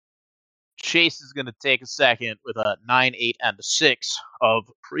 Chase is going to take a second with a 9, 8, and a 6 of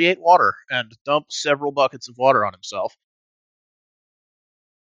create water and dump several buckets of water on himself.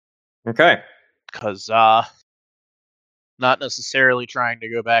 Okay. Because not necessarily trying to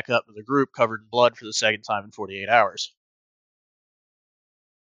go back up to the group covered in blood for the second time in 48 hours.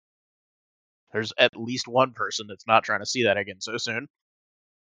 There's at least one person that's not trying to see that again so soon.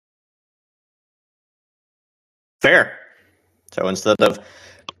 Fair. So instead of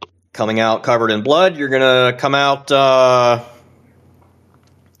coming out covered in blood, you're gonna come out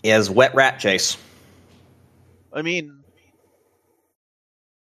as wet rat chase. I mean,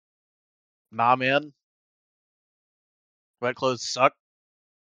 nah, man. Wet clothes suck.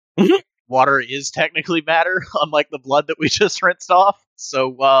 Water is technically matter, unlike the blood that we just rinsed off.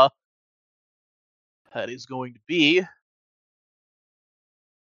 So, that is going to be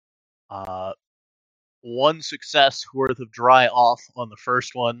one success worth of dry off on the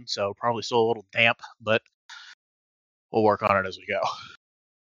first one, so probably still a little damp, but we'll work on it as we go.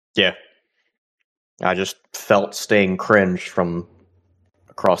 Yeah. I just felt staying cringe from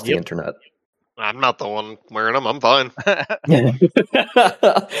across the internet. I'm not the one wearing them. I'm fine.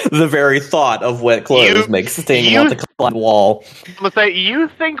 The very thought of wet clothes makes Sting want to climb the wall. I'm gonna say, you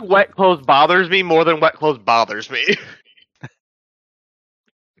think wet clothes bothers me more than wet clothes bothers me.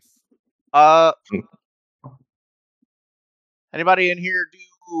 Anybody in here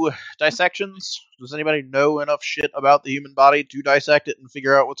do dissections? Does anybody know enough shit about the human body to dissect it and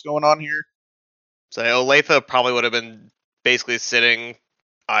figure out what's going on here? So Olathe probably would have been basically sitting,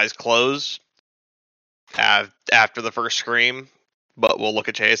 eyes closed, after the first scream, but we'll look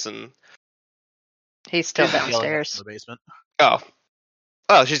at Chase and... He's still He's yelling at downstairs. in the basement.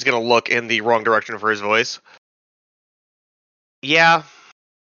 Oh, she's gonna look in the wrong direction for his voice. Yeah,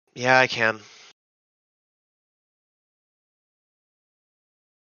 I can.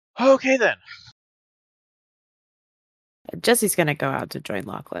 Okay then. Jesse's gonna go out to join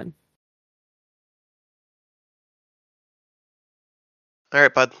Lachlan. All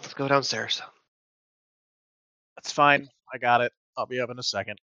right, bud, let's go downstairs. That's fine. I got it. I'll be up in a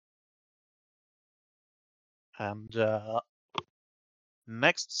second. And,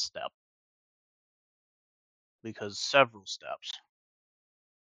 next step, because several steps,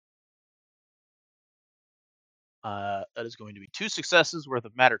 that is going to be 2 successes worth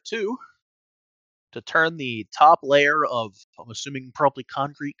of matter 2 to turn the top layer of, I'm assuming probably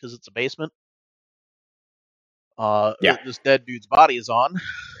concrete because it's a basement, this dead dude's body is on,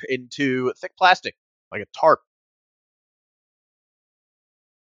 into thick plastic, like a tarp.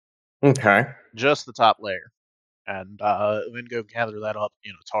 Okay. Just the top layer. And then go gather that up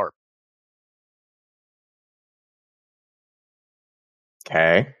in a tarp.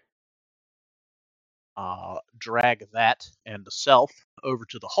 Okay. Drag that and the self over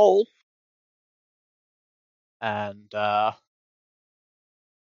to the hole. And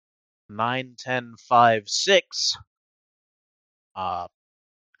 9, 10, 5, 6.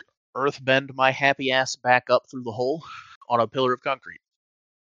 Earthbend my happy ass back up through the hole on a pillar of concrete.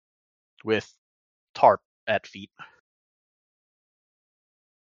 With tarp at feet.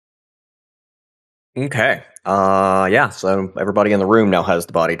 Okay. Yeah, so everybody in the room now has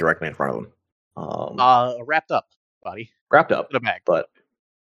the body directly in front of them. Wrapped up body. Wrapped up. In a bag. But,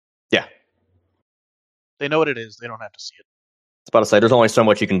 yeah. They know what it is. They don't have to see it. I was about to say, there's only so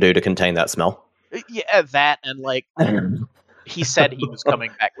much you can do to contain that smell. Yeah, that and, like, he said he was coming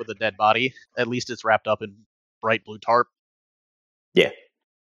back with a dead body. At least it's wrapped up in bright blue tarp. Yeah.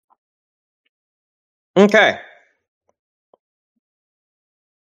 Okay.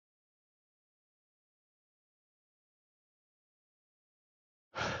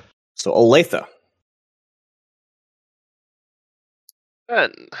 So, Olathe,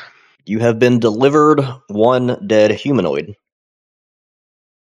 Ben. you have been delivered one dead humanoid.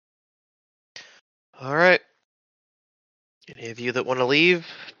 All right. Any of you that want to leave,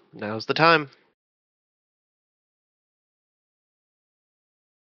 now's the time.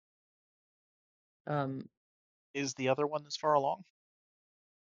 Is the other one this far along?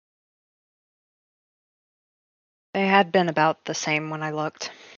 They had been about the same when I looked.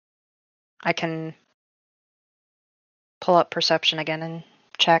 I can pull up perception again and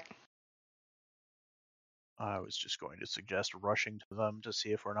check. I was just going to suggest rushing to them to see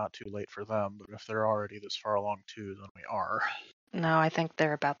if we're not too late for them, but if they're already this far along too, then we are. No, I think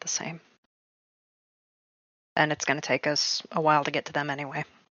they're about the same. And it's going to take us a while to get to them anyway.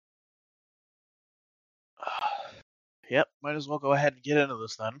 Yep, might as well go ahead and get into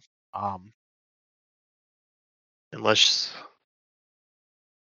this then. Unless,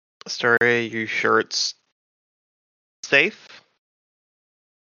 Astoria, you sure it's safe?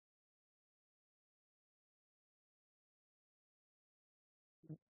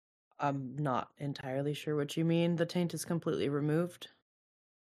 I'm not entirely sure what you mean. The taint is completely removed.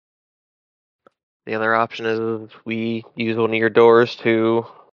 The other option is we use one of your doors to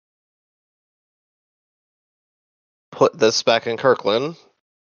put this back in Kirkland,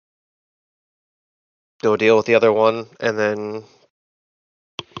 go deal with the other one, and then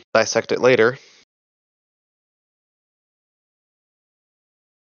dissect it later.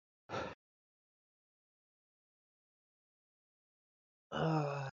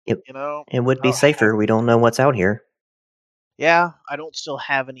 You know, It would I be don't safer. We don't know what's out here. Yeah, I don't still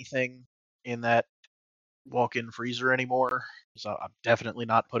have anything in that walk-in freezer anymore, so I'm definitely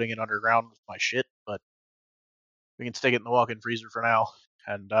not putting it underground with my shit. But we can stick it in the walk-in freezer for now,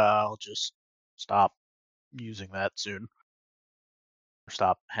 and I'll just stop using that soon, or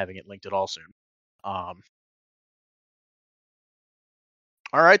stop having it linked at all soon. All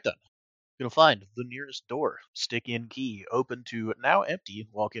right then. Gonna find the nearest door, stick in key, open to now empty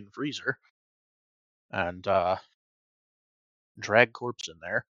walk-in freezer, and drag corpse in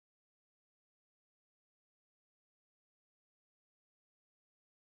there.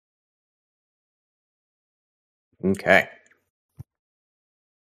 Okay.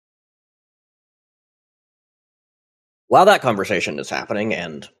 While that conversation is happening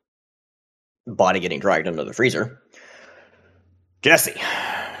and body getting dragged into the freezer, Jesse,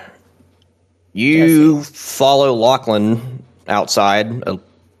 you follow Lachlan outside a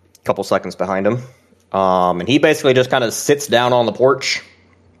couple seconds behind him, and he basically just kind of sits down on the porch,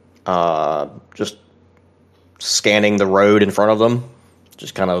 just scanning the road in front of them,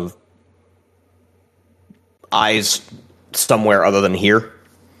 just kind of eyes somewhere other than here.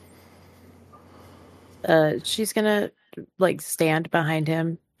 She's gonna like stand behind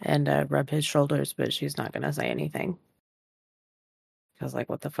him and rub his shoulders, but she's not gonna say anything. Because like,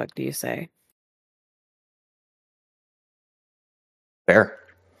 what the fuck do you say? Fair.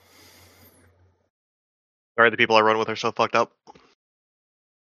 Sorry, the people I run with are so fucked up.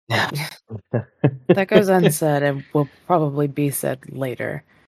 That goes unsaid and will probably be said later.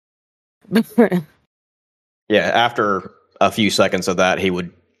 Yeah, after a few seconds of that, he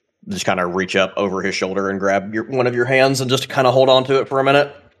would just kind of reach up over his shoulder and grab one of your hands and just kind of hold on to it for a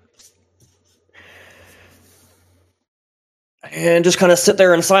minute. And just kind of sit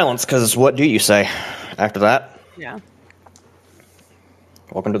there in silence, because what do you say after that? Yeah.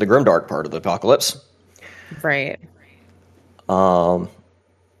 Welcome to the grimdark part of the apocalypse. Right.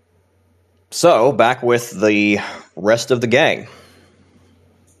 So, back with the rest of the gang.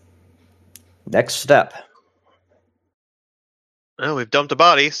 Next step. Well, we've dumped a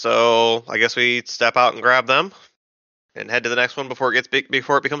body, so I guess we step out and grab them and head to the next one before it gets big,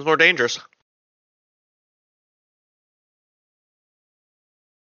 before it becomes more dangerous.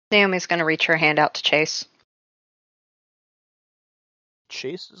 Naomi's going to reach her hand out to Chase.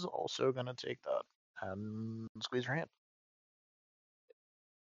 Chase is also gonna take that and squeeze her hand.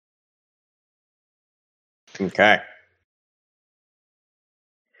 Okay.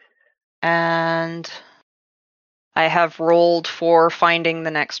 And I have rolled for finding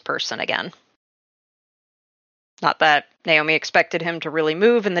the next person again. Not that Naomi expected him to really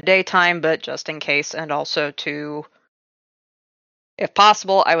move in the daytime, but just in case, and also to, if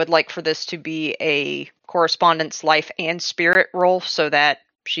possible, I would like for this to be a correspondence life and spirit roll so that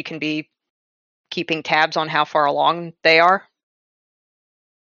she can be keeping tabs on how far along they are.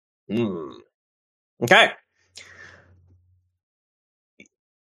 Okay.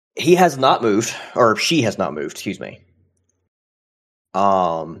 He has not moved, or she has not moved, excuse me.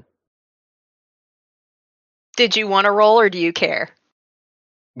 Did you want to roll or do you care?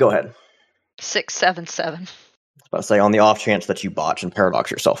 Go ahead. 677. I was about to say, on the off chance that you botch and paradox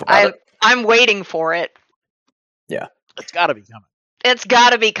yourself about it. I'm waiting for it. Yeah. It's gotta be coming. It's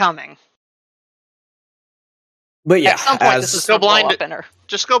gotta be coming. But yeah, At some point, this is go going to blow blind up in her.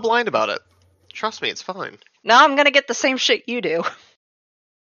 Just go blind about it. Trust me, it's fine. Now I'm going to get the same shit you do.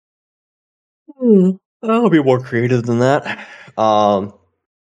 I'll be more creative than that. I've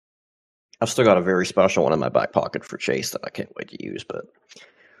still got a very special one in my back pocket for Chase that I can't wait to use, but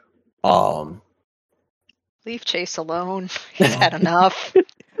Leave Chase alone. He's had enough.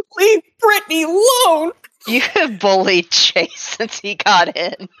 leave Brittany alone. You have bullied Chase since he got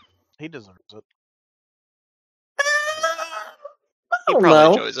in. He deserves it. He don't probably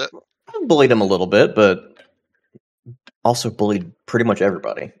know. enjoys it. I bullied him a little bit, but also bullied pretty much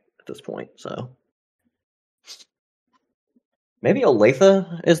everybody at this point, so maybe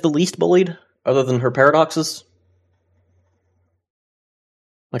Olathe is the least bullied, other than her paradoxes.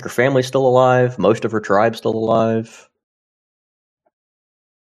 Like, her family's still alive, most of her tribe's still alive.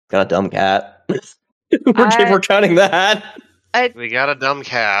 Got a dumb cat. We're counting that. We got a dumb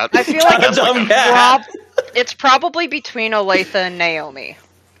cat. I feel like Got a dumb cat. it's probably between Olathe and Naomi.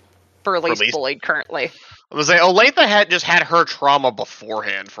 Burley's Burley's- bullied currently. I was like, Olathe had her trauma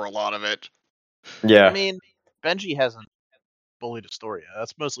beforehand for a lot of it. Yeah. I mean, Benji hasn't bullied Astoria.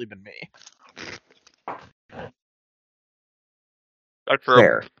 That's mostly been me. That's true.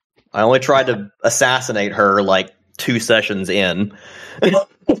 Fair. I only tried to assassinate her like 2 sessions in. Hey,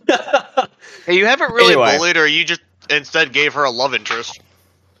 you haven't really Anyway. bullied her. You just instead gave her a love interest.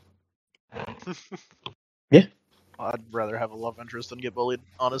 I'd rather have a love interest than get bullied,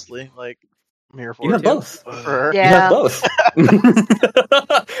 honestly. Like, I'm here for You it. have both. For her. You Yeah. have both.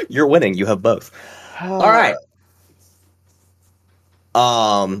 You're winning. You have both. All right.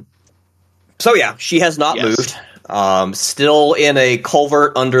 So yeah, she has not Yes. moved. Still in a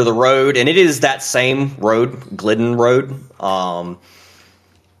culvert under the road, and it is that same road, Glidden Road.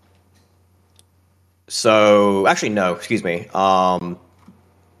 So actually, no, excuse me. A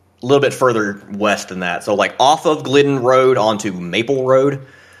little bit further west than that. So like off of Glidden Road onto Maple Road.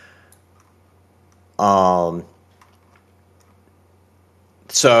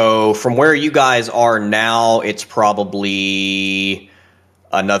 So from where you guys are now, it's probably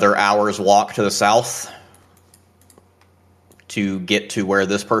another hour's walk to the south to get to where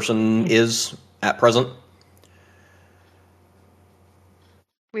this person is at present.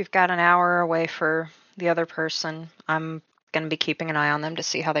 We've got an hour away for the other person. I'm going to be keeping an eye on them to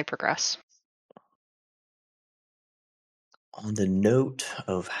see how they progress. On the note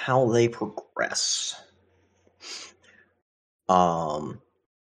of how they progress,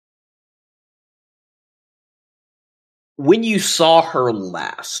 when you saw her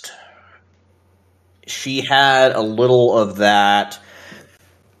last, she had a little of that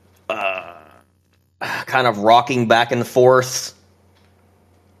kind of rocking back and forth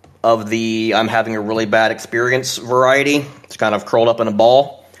of the I'm having a really bad experience variety. It's kind of curled up in a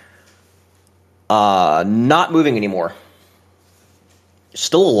ball. Not moving anymore.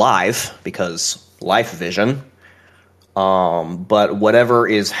 Still alive because life vision. But whatever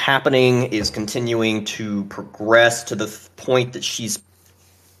is happening is continuing to progress to the point that she's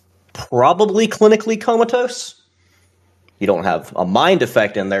probably clinically comatose. You don't have a mind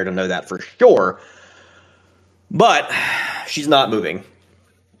effect in there to know that for sure. But she's not moving.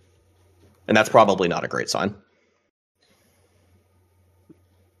 And that's probably not a great sign.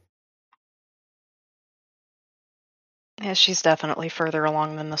 Yeah, she's definitely further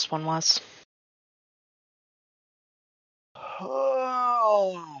along than this one was.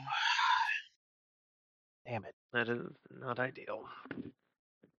 Oh. Damn it. That is not ideal.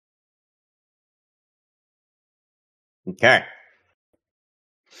 Okay.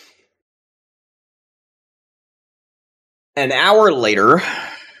 An hour later,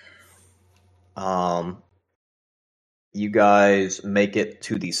 you guys make it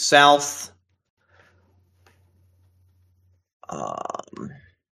to the south.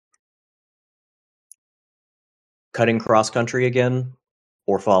 Cutting cross country again,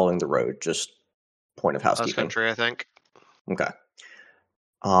 or following the road? Just point of Cross housekeeping. country, I think. Okay.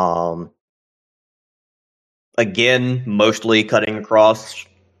 Again, mostly cutting across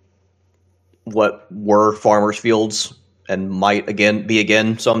what were farmers' fields and might be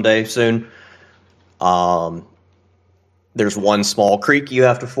again someday soon. There's one small creek you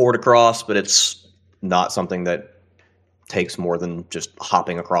have to ford across, but it's not something that takes more than just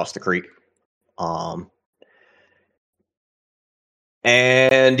hopping across the creek.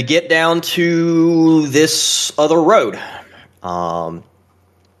 And get down to this other road.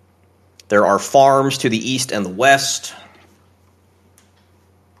 There are farms to the east and the west.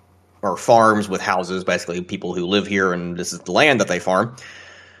 Or farms with houses, basically people who live here, and this is the land that they farm.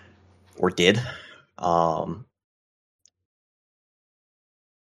 Or did.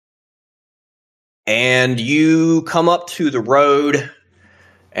 And you come up to the road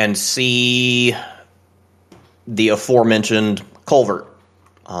and see the aforementioned culvert.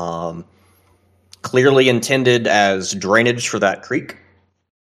 Clearly intended as drainage for that creek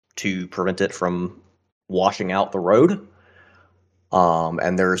to prevent it from washing out the road.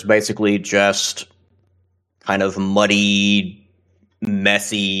 And there's basically just kind of muddy,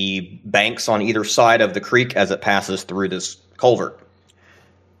 messy banks on either side of the creek as it passes through this culvert.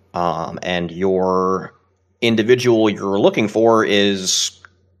 And your individual you're looking for is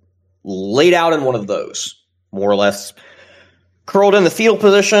laid out in one of those, more or less curled in the fetal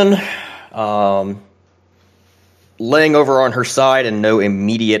position, laying over on her side, and no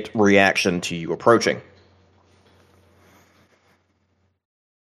immediate reaction to you approaching.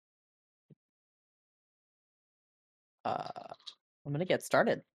 I'm gonna get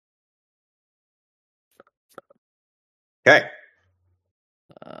started. Okay.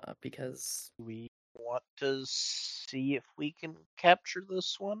 Because We want to see if we can capture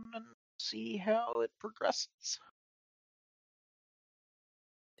this one and see how it progresses?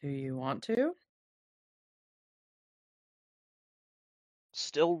 Do you want to?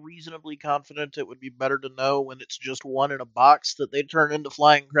 Still reasonably confident it would be better to know when it's just one in a box that they turn into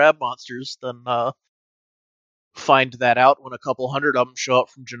flying crab monsters than find that out when a couple hundred of them show up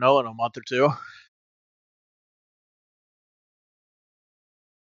from Genoa in a month or two.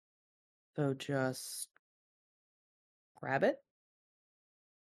 So just grab it?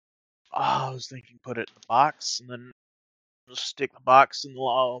 I was thinking put it in the box and then just stick the box in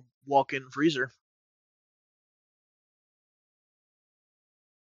the walk-in freezer.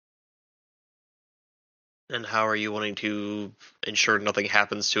 And how are you wanting to ensure nothing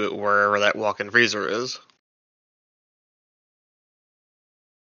happens to it wherever that walk-in freezer is?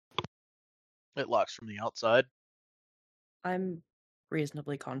 It locks from the outside. I'm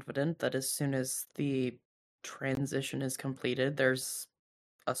reasonably confident that as soon as the transition is completed, there's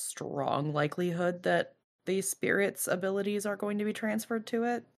a strong likelihood that the spirit's abilities are going to be transferred to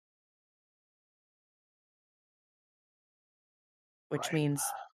it. Which Right. means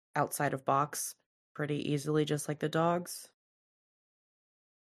outside of box pretty easily, just like the dogs.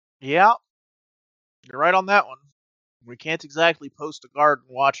 Yeah, you're right on that one. We can't exactly post a guard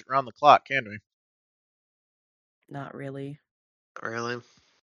and watch it around the clock, can we? Not really. Really?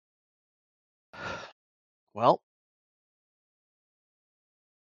 Well,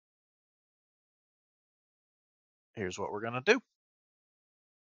 here's what we're gonna do.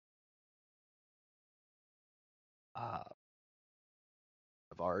 I've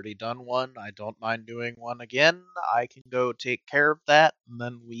already done one. I don't mind doing one again. I can go take care of that, and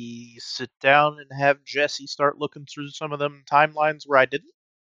then we sit down and have Jesse start looking through some of them timelines where I didn't.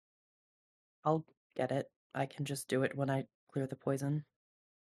 I'll get it. I can just do it when I clear the poison.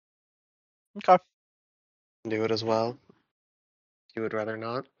 Okay. Do it as well? You would rather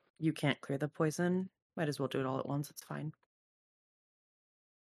not? You can't clear the poison. Might as well do it all at once. It's fine.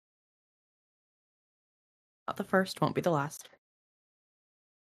 Not the first, won't be the last.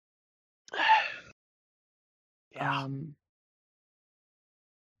 Yeah. And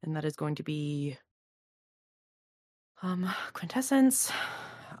that is going to be quintessence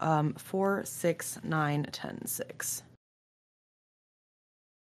 4, 6, 9, 10, 6.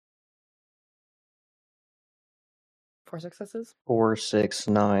 4 successes? 4, 6,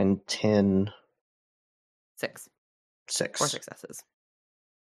 9, 10, 6. 6. 4 successes.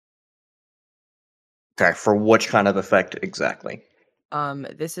 Okay, for which kind of effect exactly?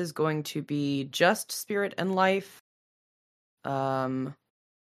 This is going to be just spirit and life. And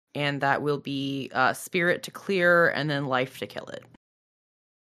that will be spirit to clear and then life to kill it.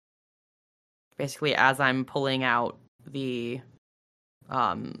 Basically, as I'm pulling out the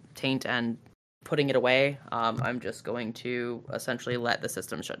taint and putting it away, I'm just going to essentially let the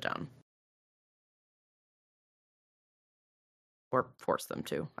system shut down. Or force them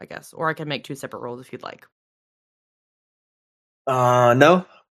to, I guess. Or I can make 2 separate rolls if you'd like. No.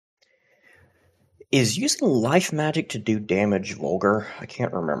 Is using life magic to do damage vulgar? I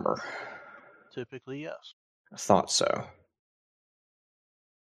can't remember. Typically, yes. I thought so.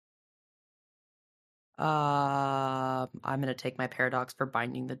 I'm gonna take my paradox for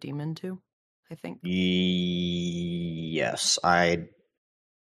binding the demon too, I think. Yes, I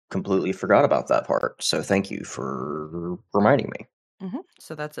completely forgot about that part, so thank you for reminding me.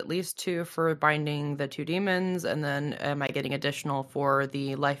 So that's at least 2 for binding the 2 demons, and then am I getting additional for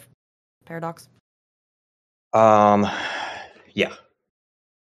the life paradox? Yeah.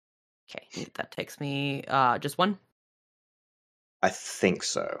 Okay, that takes me just 1. I think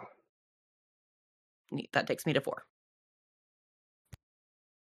so. Neat, that takes me to 4.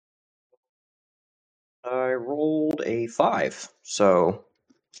 I rolled a 5, so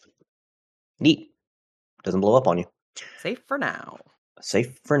neat. Doesn't blow up on you. Safe for now.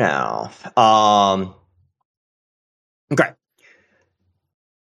 Safe for now. Okay.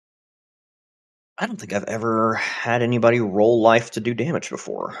 I don't think I've ever had anybody roll life to do damage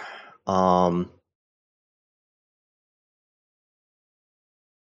before. For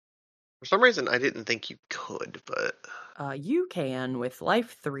some reason, I didn't think you could, but You can with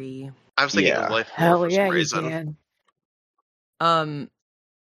life 3. I was thinking Yeah. of life 4 Hell for yeah, some you reason. can.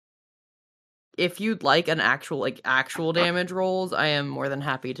 If you'd like an actual damage rolls, I am more than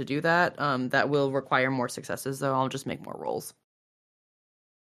happy to do that. That will require more successes, though. I'll just make more rolls.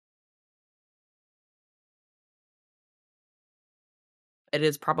 It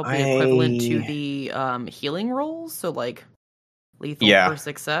is probably equivalent to the healing rolls, so like lethal Yeah. for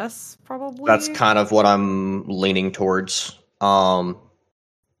success, probably. That's kind of what I'm leaning towards.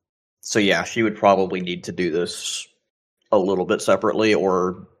 So yeah, she would probably need to do this a little bit separately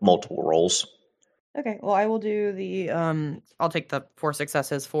or multiple rolls. Okay, well, I will do the, I'll take the 4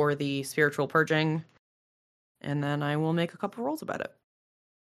 successes for the spiritual purging, and then I will make a couple rolls about it.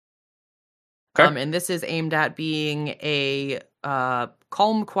 Okay. And this is aimed at being a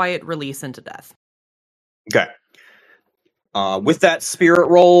calm, quiet release into death. Okay. With that spirit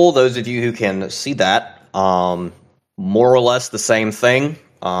roll, those of you who can see that, more or less the same thing.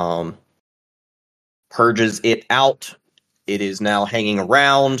 Purges it out. It is now hanging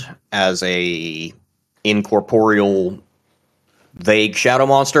around as a incorporeal, vague shadow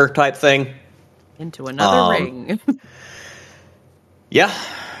monster type thing. Into another ring. Yeah.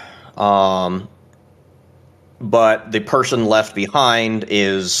 But the person left behind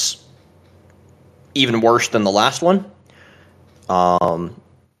is even worse than the last one.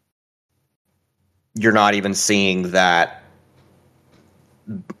 You're not even seeing that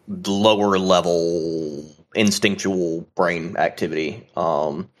lower level instinctual brain activity.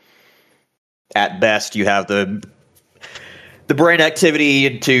 At best, you have the brain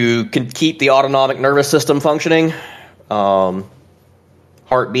activity to keep the autonomic nervous system functioning.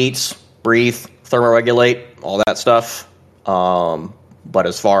 Heartbeats, breathe, thermoregulate, all that stuff. But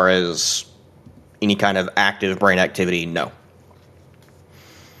as far as any kind of active brain activity, no.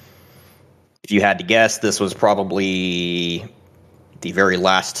 If you had to guess, this was probably the very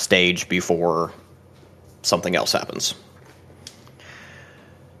last stage before something else happens.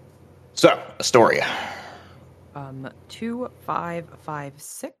 So, Astoria. 2, 5, 5,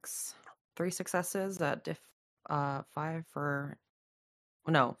 6. 3 successes at 5 for...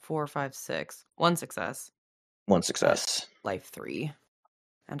 No, 4, 5, 6. 1 success. 1 success. Life 3.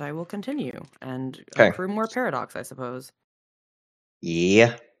 And I will continue and Okay. accrue more paradox, I suppose.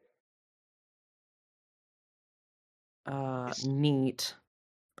 Yeah. Neat.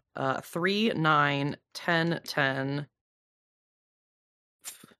 3, 9, 10, 10,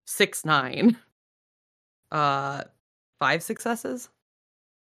 6, 9. 5 successes?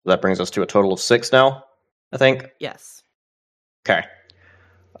 That brings us to a total of 6 now, I think. Yes. Okay.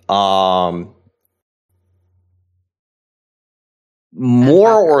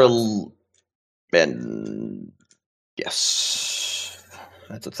 More or and yes,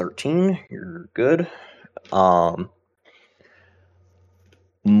 that's a 13. You're good.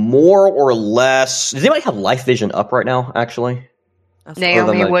 More or less. Does anybody have life vision up right now? Actually,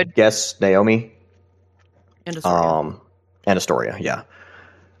 Naomi would. Guess Naomi. And Astoria. And Astoria, yeah.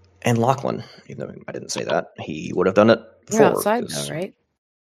 And Lachlan, even though I didn't say that, he would have done it before. You're outside though, right?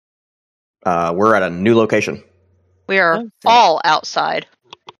 We're at a new location. We are all outside.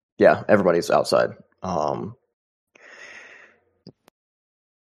 Yeah, everybody's outside.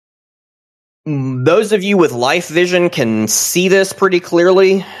 Those of you with life vision can see this pretty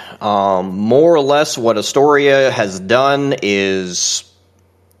clearly. More or less what Astoria has done is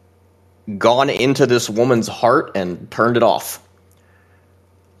gone into this woman's heart and turned it off.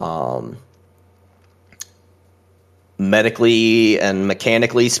 Medically and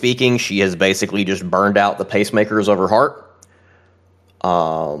mechanically speaking, she has basically just burned out the pacemakers of her heart,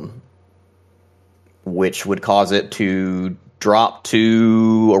 which would cause it to drop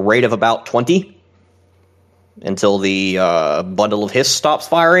to a rate of about 20 until the bundle of hiss stops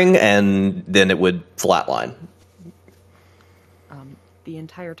firing, and then it would flatline. The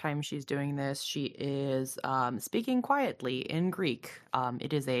entire time she's doing this, she is speaking quietly in Greek.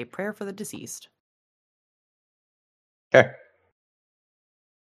 It is a prayer for the deceased. Okay.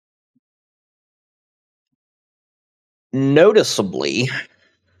 Noticeably,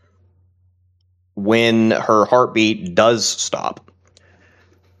 when her heartbeat does stop,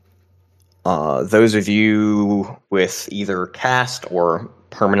 those of you with either cast or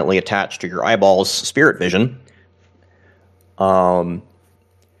permanently attached to your eyeballs spirit vision,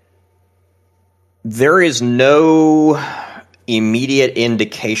 there is no immediate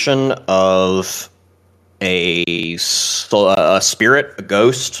indication of a spirit, a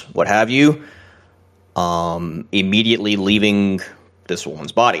ghost, what have you, immediately leaving this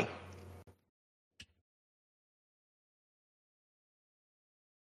woman's body.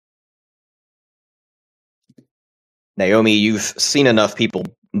 Naomi, you've seen enough people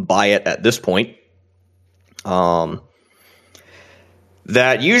buy it at this point that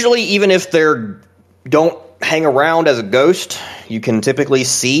usually, even if they don't hang around as a ghost, you can typically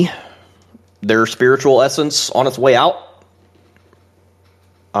see their spiritual essence on its way out.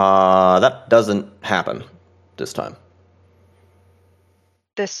 That doesn't happen this time.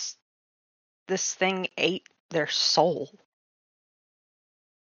 This thing ate their soul.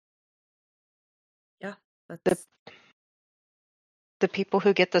 Yeah, the people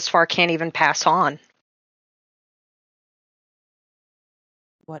who get this far can't even pass on.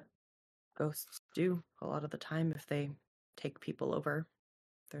 What ghosts do a lot of the time if they take people over.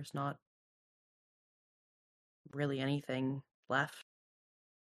 There's not really anything left.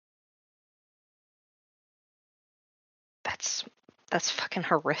 That's fucking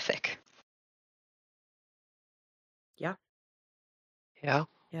horrific. Yeah. Yeah.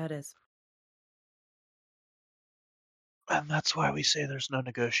 Yeah, it is. And that's why we say there's no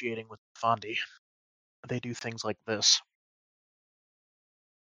negotiating with Fondi. They do things like this.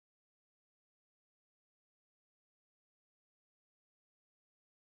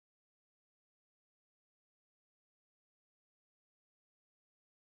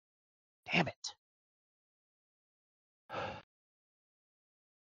 Damn it.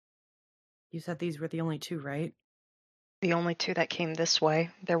 You said these were the only two, right? The only two that came this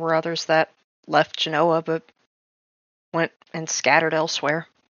way. There were others that left Genoa but went and scattered elsewhere.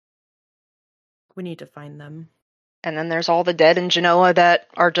 We need to find them. And then there's all the dead in Genoa that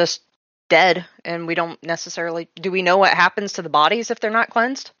are just dead, and we don't necessarily... Do we know what happens to the bodies if they're not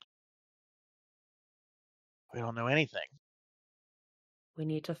cleansed? We don't know anything. We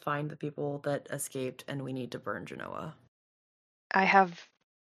need to find the people that escaped, and we need to burn Genoa. I have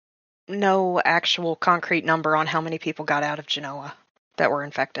no actual concrete number on how many people got out of Genoa that were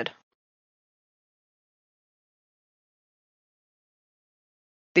infected.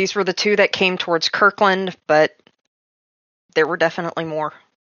 These were the two that came towards Kirkland, but there were definitely more.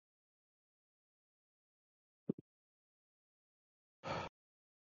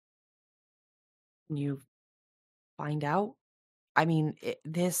 Can you find out? I mean,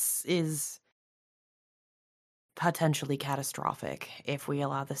 this is potentially catastrophic if we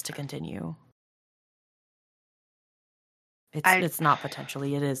allow this to continue. It's not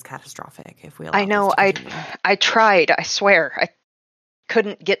potentially, it is catastrophic if we allow I know, this to continue. I tried, I swear. I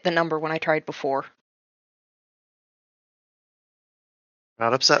couldn't get the number when I tried before.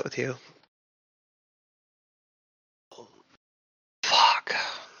 Not upset with you. Fuck.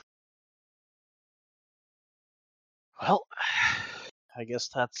 Well, I guess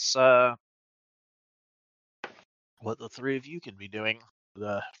that's what the three of you can be doing for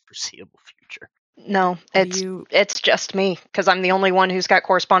the foreseeable future. No, it's just me, because I'm the only one who's got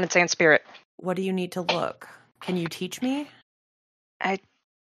correspondence and spirit. What do you need to look? Can you teach me?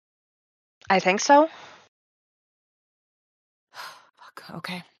 I think so. Fuck,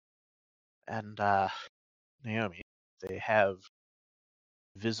 okay. And Naomi, they have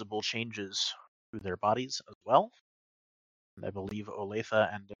visible changes to their bodies as well. And I believe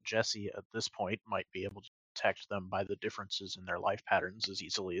Olathe and Jesse at this point might be able to detect them by the differences in their life patterns as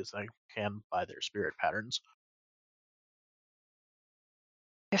easily as they can by their spirit patterns.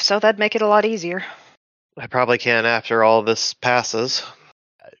 If so, that'd make it a lot easier. I probably can after all this passes.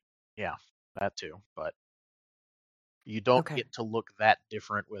 Yeah, that too. But you don't get to look that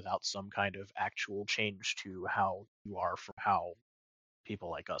different without some kind of actual change to how you are from how people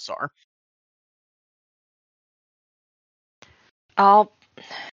like us are. I'll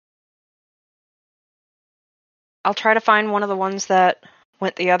try to find one of the ones that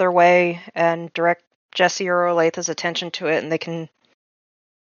went the other way and direct Jesse or Olathe's attention to it, and they can...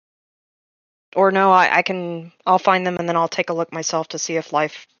 Or no, I'll find them and then I'll take a look myself to see if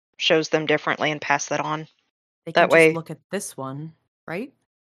life shows them differently and pass that on. They can just look at this one, right?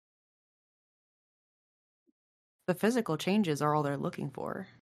 The physical changes are all they're looking for.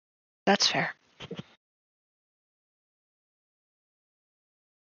 That's fair.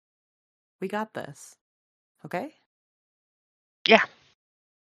 We got this. Okay? Yeah.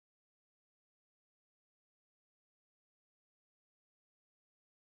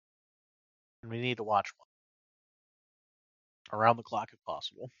 And we need to watch one. Around the clock if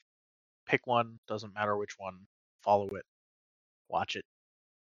possible. Pick one, doesn't matter which one. Follow it. Watch it.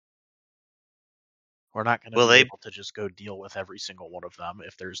 We're not going to be able to just go deal with every single one of them.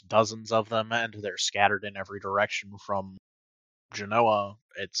 If there's dozens of them and they're scattered in every direction from Genoa,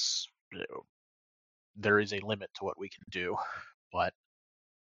 there is a limit to what we can do. But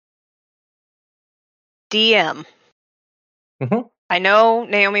DM. Mm-hmm. I know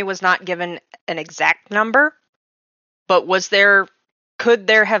Naomi was not given an exact number, but could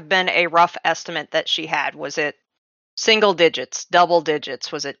there have been a rough estimate that she had? Was it single digits, double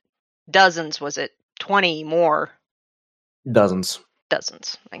digits? Was it dozens? Was it 20 more? Dozens.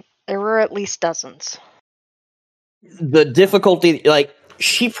 Dozens. There were at least dozens. The difficulty,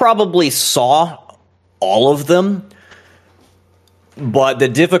 she probably saw all of them, but the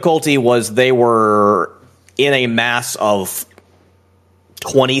difficulty was they were in a mass of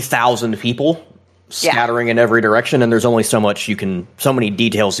 20,000 people, scattering in every direction, and there's only so many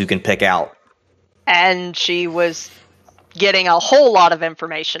details you can pick out. And she was getting a whole lot of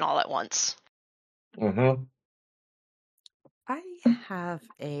information all at once. Mm-hmm. I have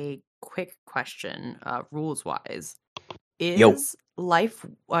a quick question, rules wise. Yo. Is life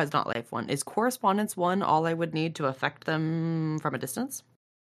it's not life one. Is correspondence one all I would need to affect them from a distance?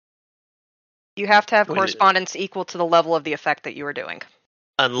 You have to have Wait. correspondence equal to the level of the effect that you are doing.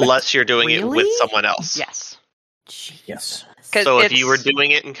 Unless you're doing it with Really? someone else. Yes. Yes. 'Cause So if you were it's-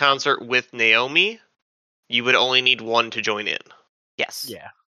 doing it in concert with Naomi, you would only need one to join in. Yes. Yeah.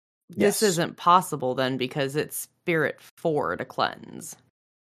 This Yes. isn't possible then because it's spirit 4 to cleanse,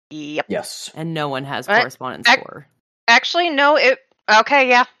 Yep. Yes. and no one has What? correspondence 4. Actually, no. Okay.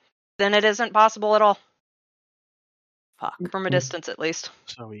 Yeah. Then it isn't possible at all Fuck. from a distance, at least.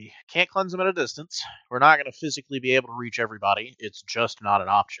 So we can't cleanse them at a distance. We're not going to physically be able to reach everybody. It's just not an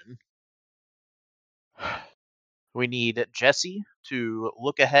option. We need Jesse to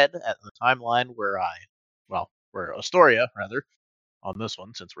look ahead at the timeline where Astoria, rather, on this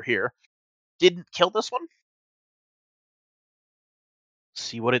one, since we're here, didn't kill this one.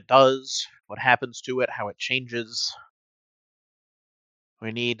 See what it does, what happens to it, how it changes.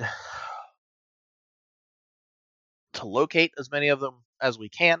 We need to locate as many of them as we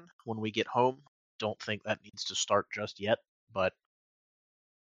can when we get home. Don't think that needs to start just yet, but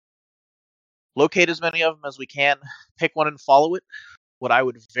locate as many of them as we can, pick one and follow it. What I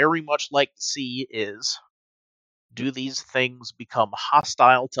would very much like to see is, do these things become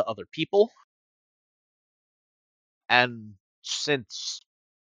hostile to other people? And since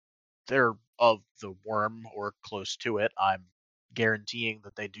they're of the worm or close to it, I'm guaranteeing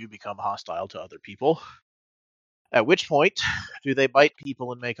that they do become hostile to other people. At which point, do they bite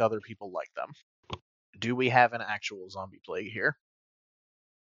people and make other people like them? Do we have an actual zombie plague here?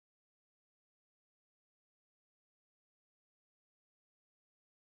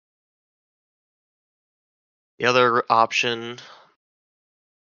 The other option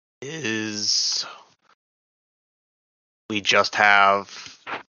is we just have,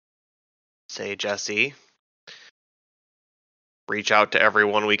 say, Jesse reach out to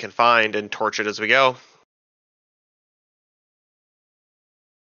everyone we can find and torch it as we go.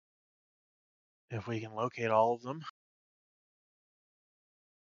 If we can locate all of them.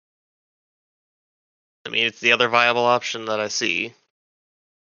 I mean, it's the other viable option that I see,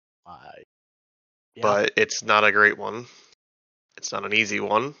 Yeah, but it's not a great one. It's not an easy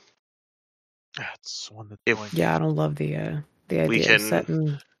one. that's one that's If- going. Yeah, I don't love the idea We of can-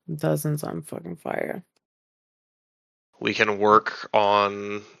 setting dozens on fucking fire. We can work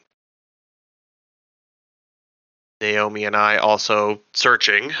on Naomi and I also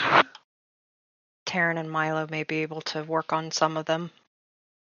searching. Taryn and Milo may be able to work on some of them.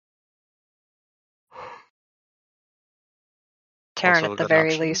 Taryn, Also a at the good very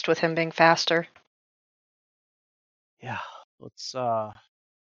option. least, with him being faster. Yeah, let's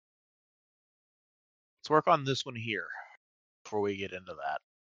work on this one here before we get into that.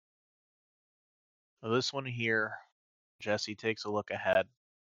 This one here, Jesse takes a look ahead.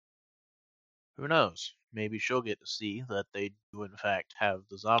 Who knows? Maybe she'll get to see that they do in fact have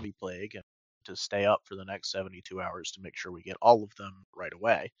the zombie plague and to stay up for the next 72 hours to make sure we get all of them right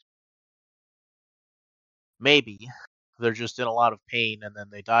away. Maybe they're just in a lot of pain and then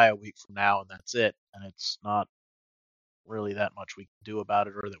they die a week from now and that's it, and it's not really that much we can do about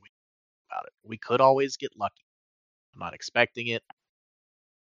it or that we can do about it. We could always get lucky. I'm not expecting it,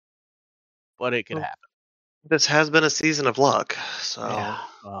 but it could Well, happen. This has been a season of luck, so Yeah,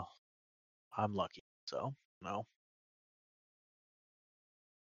 well, I'm lucky, so no.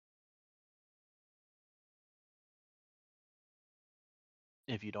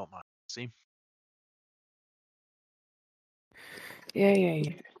 If you don't mind. See? Yeah.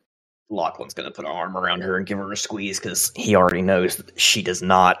 Lachlan's going to put an arm around her and give her a squeeze because he already knows that she does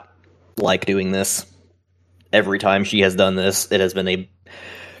not like doing this. Every time she has done this, it has been a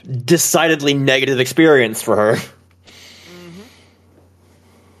decidedly negative experience for her. Mm-hmm.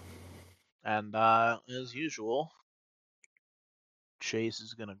 And as usual, Chase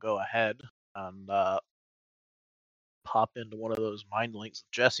is going to go ahead and pop into one of those mind links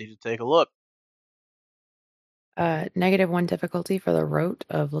with Jesse to take a look. -1 difficulty for the rote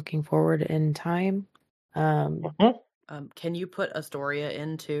of looking forward in time. Can you put Astoria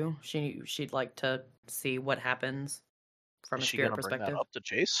in too? She'd like to see what happens from Is a she spirit going to bring that perspective. up to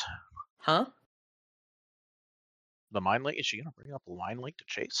Chase? Huh? The mind link? Is she going to bring up the mind link to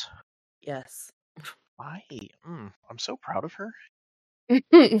Chase? Yes. Why? I'm so proud of her. look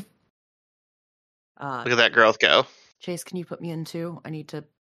at that growth go. Chase, can you put me in too? I need to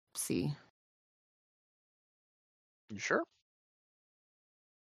see. You sure?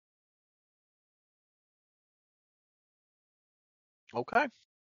 Okay.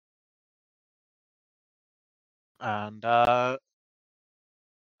 And there's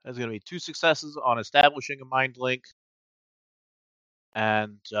going to be 2 successes on establishing a mind link,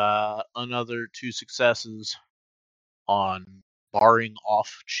 and another 2 successes on barring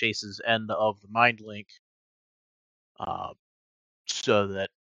off Chase's end of the mind link, so that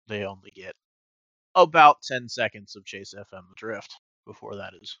they only get about 10 seconds of Chase FM the Drift before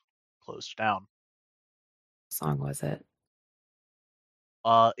that is closed down. What song was it?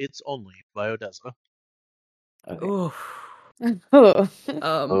 It's only by Odessa. Okay. Oof. Oh.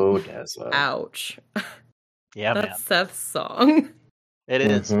 Odessa. Ouch. Yeah, That's man. Seth's song. It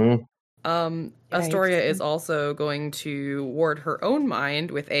is. Mhm. Astoria is also going to ward her own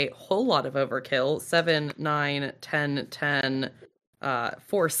mind with a whole lot of overkill. 7, 9, 10, 10,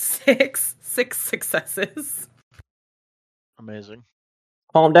 4, 6. 6 successes. Amazing.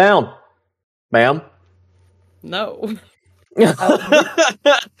 Calm down, ma'am. No.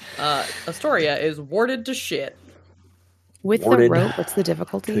 Astoria is warded to shit. With Warded the rope, what's the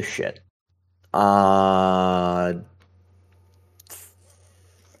difficulty? to shit. 5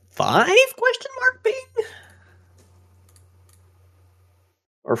 question mark being?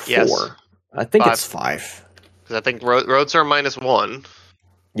 Or 4? Yes. I think 5. it's 5. Because I think roads are -1.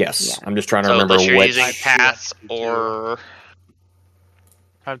 Yes, Yeah. I'm just trying to So remember unless you're what. using Type 2 paths entropy 2. or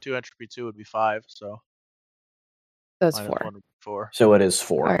Time 2 entropy 2 would be 5, so That's minus 4. 1 would be 4. So it is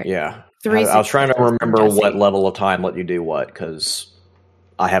 4. All right. Yeah. 3 I was trying to successes from remember what Jesse. level of time let you do what, because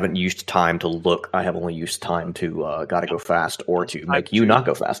I haven't used time to look. I have only used time to gotta go fast or to Time make you 2. not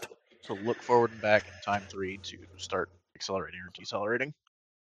go fast. So look forward and back in time 3 to start accelerating or decelerating.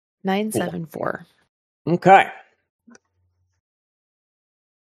 974. Okay.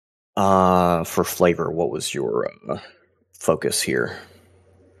 For flavor, what was your focus here?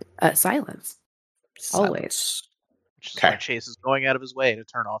 Silence. Always. Silence. Which is Okay. why Chase is going out of his way to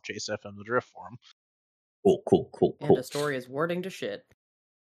turn off Chase FM the Drift for him. Cool. And Astoria is warding to shit.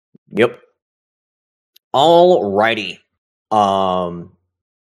 Yep. Alrighty.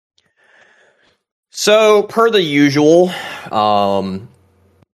 So per the usual,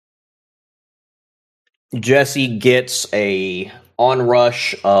 Jesse gets a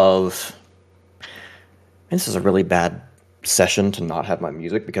onrush of. This is a really bad session to not have my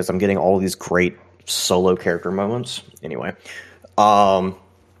music because I'm getting all these great solo character moments. Anyway, the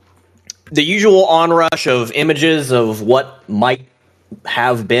usual onrush of images of what might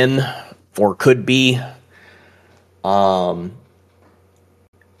have been or could be. Quite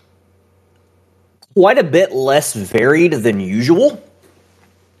a bit less varied than usual.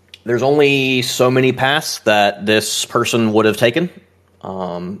 There's only so many paths that this person would have taken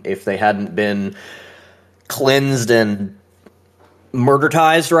if they hadn't been cleansed and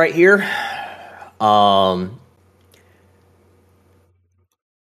murdertized right here.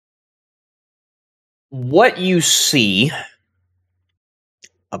 What you see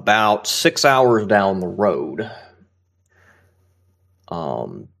about 6 hours down the road,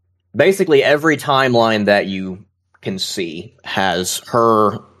 basically every timeline that you can see has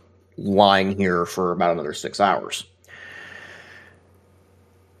her lying here for about another 6 hours.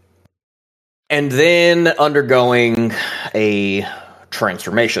 And then undergoing a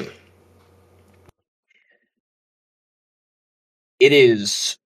transformation. It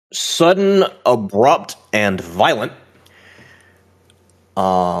is sudden, abrupt, and violent.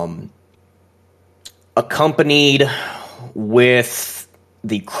 Accompanied with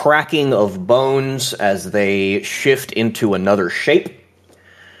the cracking of bones as they shift into another shape.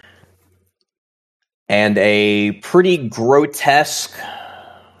 And a pretty grotesque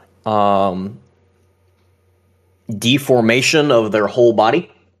deformation of their whole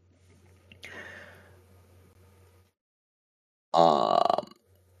body.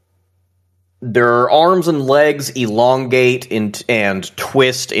 Their arms and legs elongate and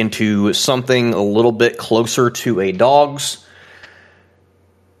twist into something a little bit closer to a dog's.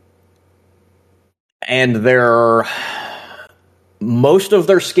 And most of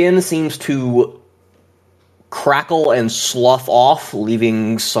their skin seems to crackle and slough off,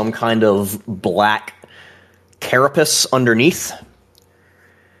 leaving some kind of black carapace underneath.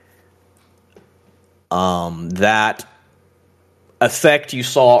 That effect you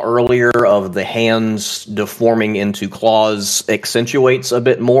saw earlier of the hands deforming into claws accentuates a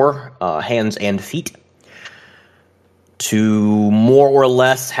bit more, hands and feet, to more or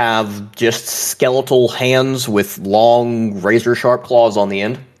less have just skeletal hands with long razor-sharp claws on the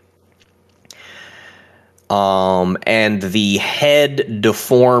end. and the head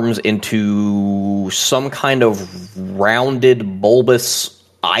deforms into some kind of rounded, bulbous,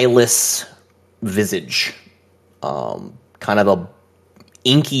 eyeless visage. Kind of a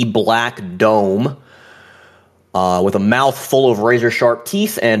inky black dome with a mouth full of razor-sharp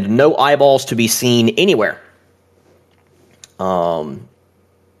teeth and no eyeballs to be seen anywhere. Followed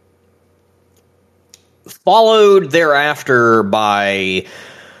thereafter by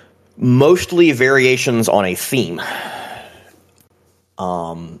mostly variations on a theme.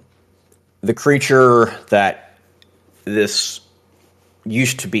 The creature that this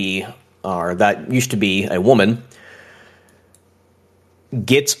used to be, or that used to be a woman,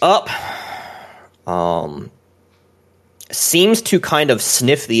 gets up, seems to kind of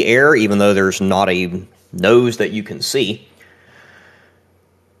sniff the air, even though there's not a nose that you can see,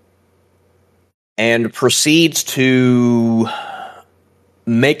 and proceeds to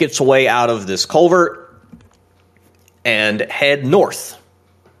make its way out of this culvert and head northeast.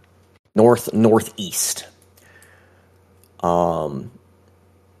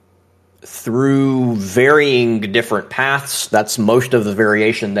 Through varying different paths. That's most of the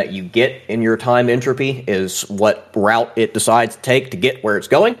variation that you get in your time entropy, is what route it decides to take to get where it's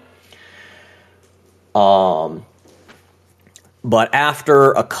going. But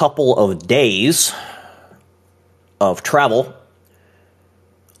after a couple of days of travel,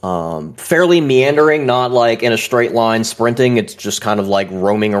 fairly meandering, not like in a straight line sprinting, it's just kind of like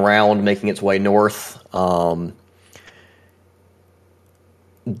roaming around, making its way north,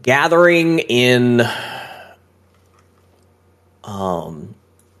 gathering in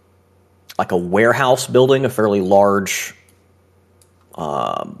like a warehouse building, a fairly large,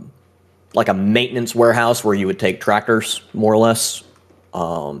 like a maintenance warehouse where you would take tractors, more or less.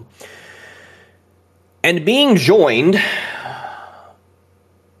 And being joined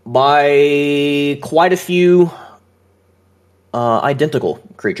by quite a few identical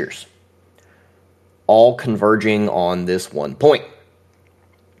creatures, all converging on this one point.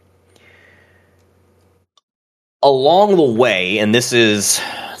 Along the way, and this is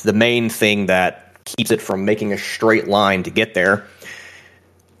the main thing that keeps it from making a straight line to get there,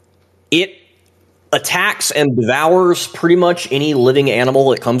 it attacks and devours pretty much any living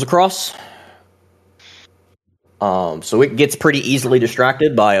animal it comes across. So it gets pretty easily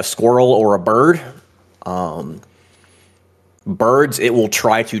distracted by a squirrel or a bird. Birds, it will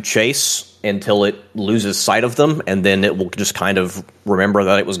try to chase until it loses sight of them, and then it will just kind of remember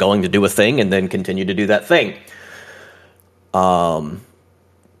that it was going to do a thing and then continue to do that thing.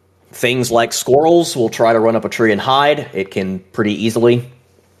 Things like squirrels will try to run up a tree and hide. It can pretty easily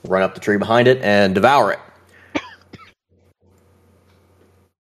run up the tree behind it and devour it.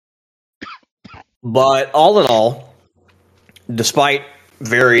 But all in all, despite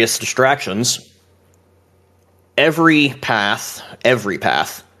various distractions, every path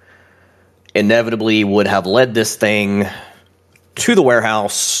inevitably would have led this thing to the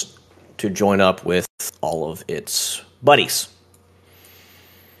warehouse to join up with all of its buddies.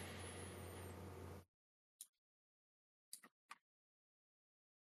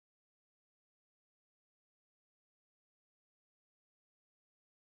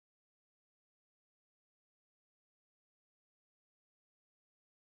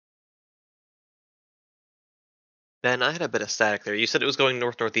 Ben, I had a bit of static there. You said it was going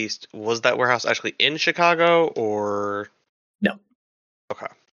north-northeast. Was that warehouse actually in Chicago, or...? No. Okay.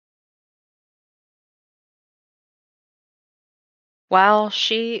 While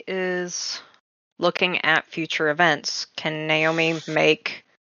she is looking at future events, can Naomi make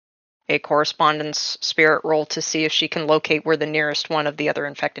a correspondence spirit roll to see if she can locate where the nearest one of the other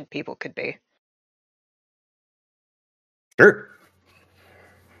infected people could be? Sure.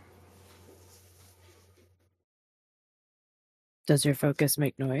 Does your focus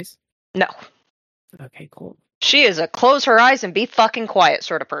make noise? No. Okay, cool. She is a close her eyes and be fucking quiet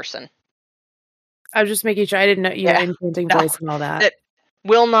sort of person. I was just making sure. I didn't know you had enchanting voice and all that. It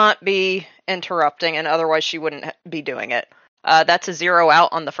will not be interrupting, and otherwise she wouldn't be doing it. That's a 0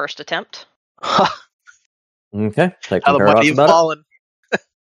 out on the first attempt. Okay. Take How some the mighty paradox have about fallen. it.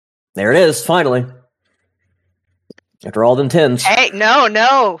 There it is, finally. After all them tens. Hey,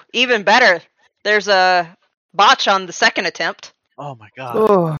 no, even better. There's a botch on the second attempt. Oh my god.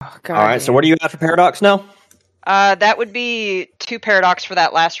 Oh, God. All right, so what do you got for paradox now? That would be 2 paradox for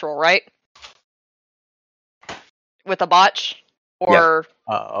that last roll, right? With a botch? Or...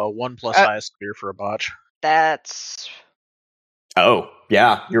 A 1 plus highest sphere for a botch. That's... Oh,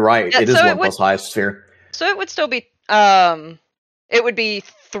 yeah, you're right. Yeah, it is so 1 plus highest sphere. So it would still be... it would be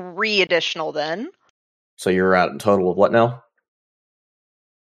 3 additional then. So you're at a total of what now?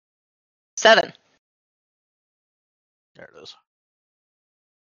 7. There it is.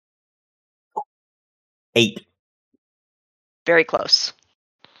 8. Very close.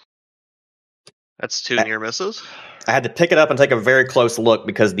 That's 2 near misses. I had to pick it up and take a very close look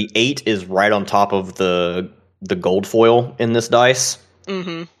because the 8 is right on top of the gold foil in this dice.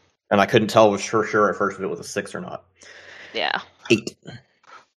 Mm-hmm. And I couldn't tell for sure at first if it was a 6 or not. Yeah. 8.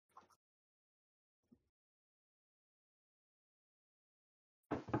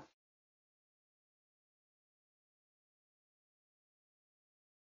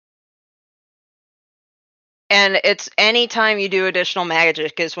 And it's any time you do additional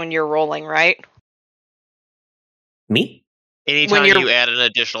magic is when you're rolling, right? Me? Anytime you're- you add an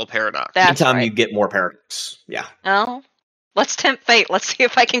additional paradox. That's Anytime right. you get more paradox. Yeah. Oh, let's tempt fate. Let's see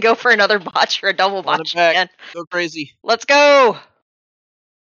if I can go for another botch or a double Run it botch back. again. Go crazy. Let's go.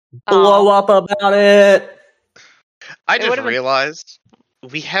 Blow up about it. I It just would've been- realized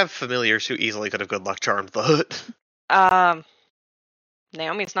we have familiars who easily could have good luck charmed Thud.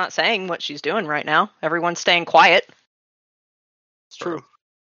 Naomi's not saying what she's doing right now. Everyone's staying quiet. It's true.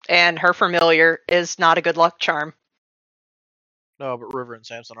 And her familiar is not a good luck charm. No, but River and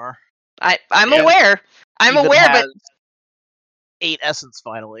Samson are. I'm Yeah. aware. I'm Even aware, but has 8 essence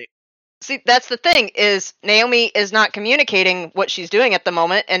finally. see, that's the thing, is Naomi is not communicating what she's doing at the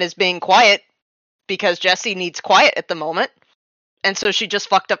moment and is being quiet because Jessie needs quiet at the moment. And so she just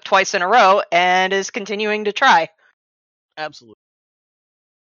fucked up twice in a row and is continuing to try. Absolutely.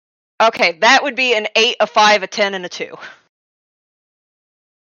 Okay, that would be an 8, a 5, a 10, and a 2.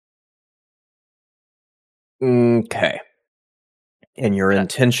 Okay. And your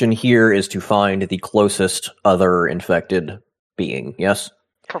intention here is to find the closest other infected being, yes?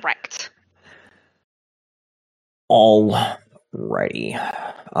 Correct. Alrighty.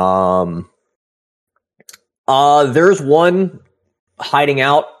 There's one hiding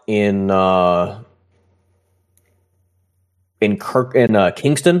out in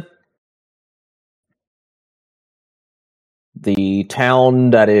Kingston. The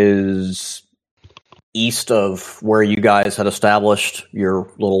town that is east of where you guys had established your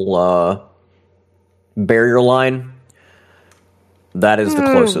little barrier line. That is the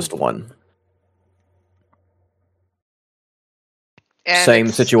closest one. And Same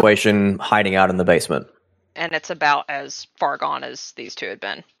it's- situation, hiding out in the basement. And it's about as far gone as these two had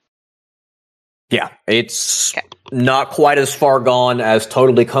been. Yeah, it's not quite as far gone as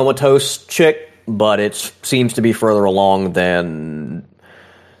Totally Comatose Chick, but it seems to be further along than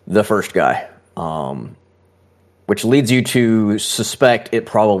the first guy. Which leads you to suspect it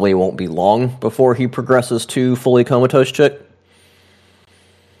probably won't be long before he progresses to Fully Comatose Chick.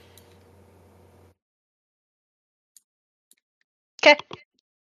 Okay.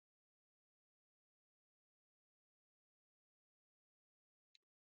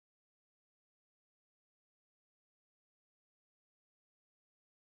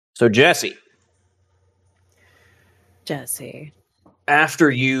 So, Jesse, after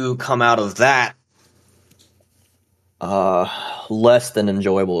you come out of that less than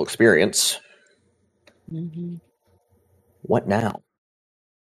enjoyable experience, what now?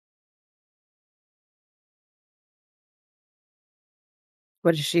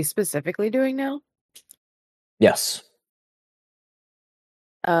 What is she specifically doing now? Yes.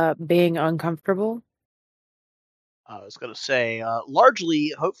 Being uncomfortable. I was going to say,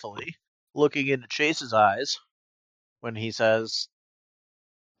 largely, hopefully, looking into Chase's eyes when he says,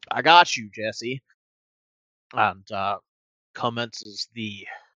 "I got you, Jesse," and commences the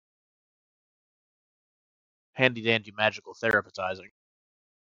handy-dandy magical therapizing.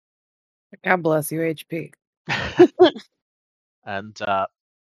 God bless you, HP. And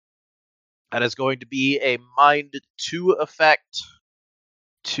that is going to be a Mind 2 effect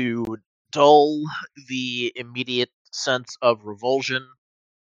to dull the immediate sense of revulsion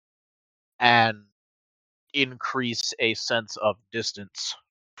and increase a sense of distance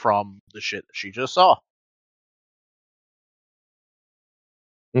from the shit that she just saw.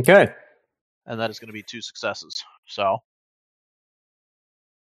 Okay. And that is going to be 2 successes. So,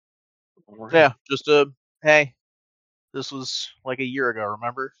 yeah, just hey, this was like a year ago,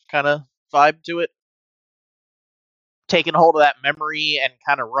 remember? Kind of vibe to it. Taking hold of that memory and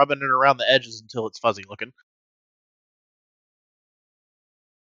kind of rubbing it around the edges until it's fuzzy looking.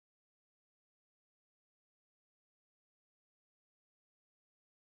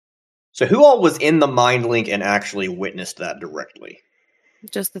 So who all was in the mind link and actually witnessed that directly?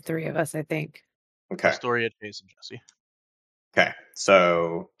 Just the 3 of us, I think. Okay. Astoria, Chase, and Jesse. Okay.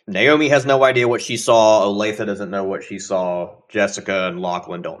 So Naomi has no idea what she saw. Olathe doesn't know what she saw. Jessica and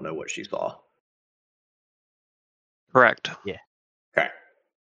Lachlan don't know what she saw. Correct. Yeah. Okay.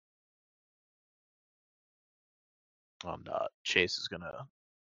 And Chase is gonna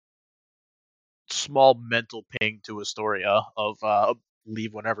small mental ping to Astoria of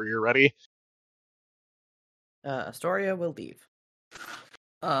leave whenever you're ready. Astoria will leave.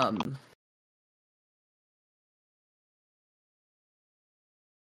 And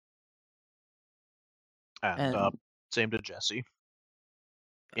And same to Jesse.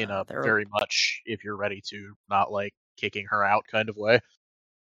 In a there very much, if you're ready to, not like kicking her out kind of way.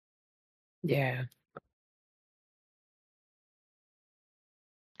 Yeah.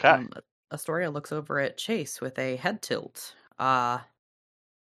 Okay. Astoria looks over at Chase with a head tilt. I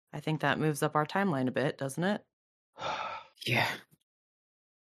think that moves up our timeline a bit, doesn't it? Yeah.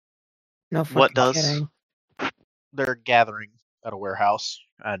 No What fucking does? kidding. They're gathering at a warehouse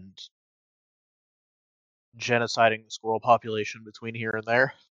and genociding the squirrel population between here and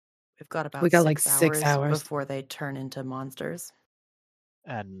there. We've got about We got, 6 like, 6 hours. before they turn into monsters.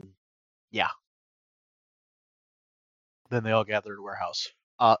 And yeah. Then they all gather at a warehouse.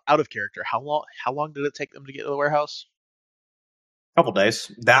 Out of character, how long did it take them to get to the warehouse? Couple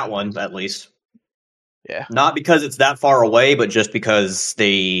days. That one, at least. Yeah. Not because it's that far away, but just because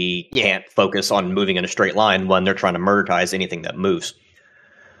they Yeah. can't focus on moving in a straight line when they're trying to murdertize anything that moves.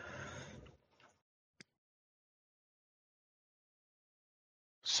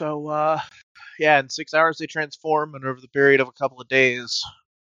 So, yeah, in 6 hours they transform, and over the period of a couple of days,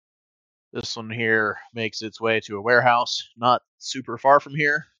 this one here makes its way to a warehouse not super far from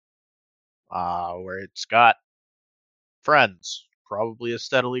here, where it's got friends, probably a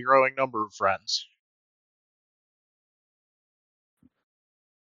steadily growing number of friends.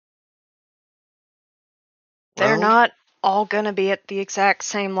 They're Well, not all going to be at the exact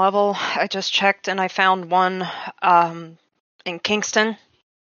same level. I just checked and I found one in Kingston.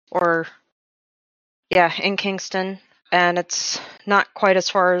 In Kingston. And it's not quite as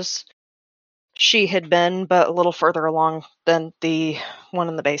far as she had been, but a little further along than the one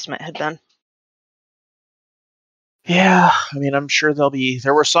in the basement had been. Yeah, I mean, I'm sure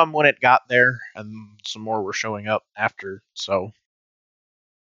there were some when it got there, and some more were showing up after, so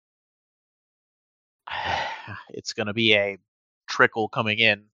it's going to be a trickle coming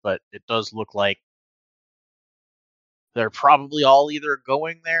in, but it does look like they're probably all either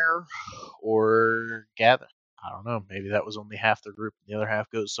going there or gather. I don't know, maybe that was only half the group, and the other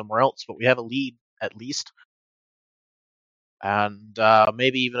half goes somewhere else, but we have a lead, at least. And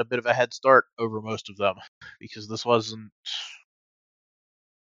maybe even a bit of a head start over most of them, because this wasn't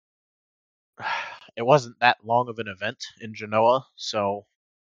that long of an event in Genoa, so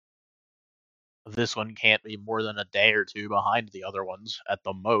this one can't be more than a day or two behind the other ones at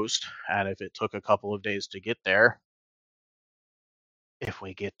the most. And if it took a couple of days to get there, if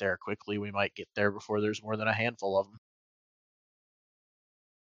we get there quickly, we might get there before there's more than a handful of them.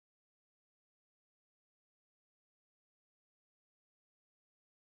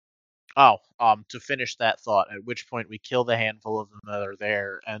 Oh, to finish that thought, at which point we kill the handful of them that are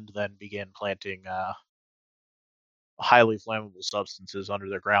there and then begin planting highly flammable substances under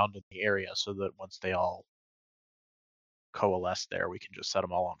the ground in the area so that once they all coalesce there, we can just set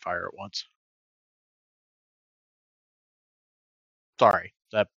them all on fire at once. Sorry,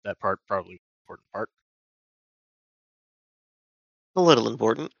 that part probably important part. a little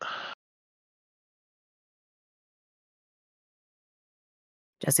important.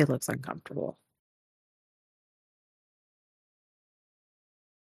 Jesse looks uncomfortable.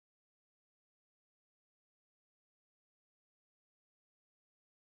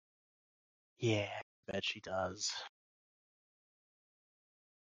 Yeah, I bet she does.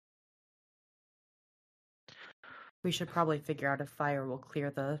 We should probably figure out if fire will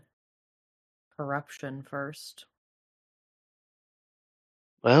clear the corruption first.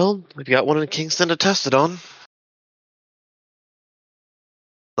 Well, we've got one in Kingston to test it on.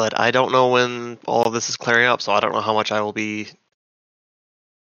 But I don't know when all of this is clearing up, so I don't know how much I will be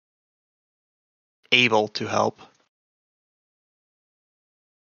able to help.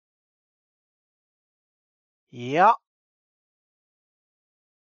 Yeah.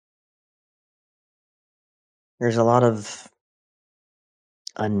 There's a lot of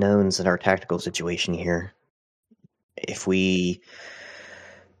unknowns in our tactical situation here. If we,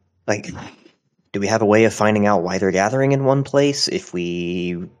 do we have a way of finding out why they're gathering in one place? If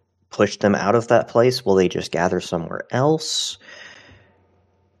we push them out of that place, will they just gather somewhere else?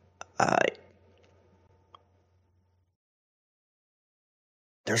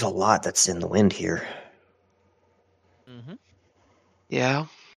 There's a lot that's in the wind here. Mm-hmm. Yeah.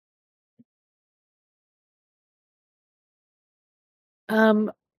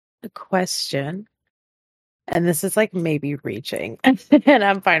 A question, and this is like maybe reaching, and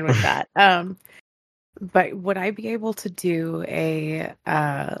I'm fine with that. But would I be able to do a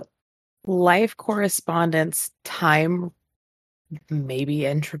life correspondence time, maybe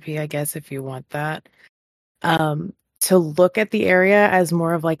entropy, I guess, if you want that, to look at the area as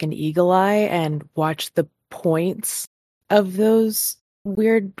more of like an eagle eye and watch the points of those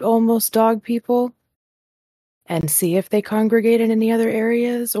weird, almost dog people and see if they congregate in any other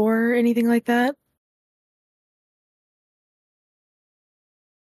areas or anything like that?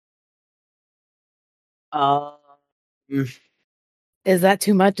 Um, Is that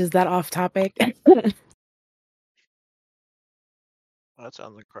too much? Is that off topic? That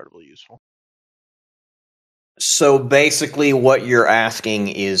sounds incredibly useful. so basically, what you're asking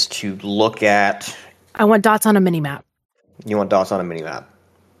is to look at. I want dots on a mini map. You want dots on a mini map.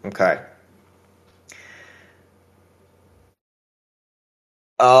 Okay.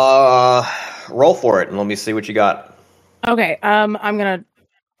 Roll for it and let me see what you got. Okay, I'm gonna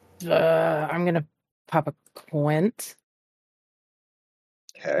pop a quint.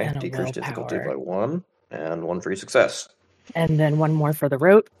 Okay, And a decrease difficulty willpower. by 1, and 1 free success. And then one more for the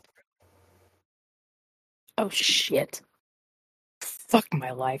rote. Oh shit. Fuck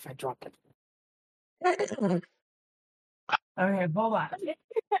my life, I dropped it. Okay, hold on.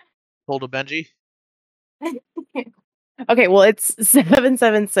 Hold a Benji. Okay, well it's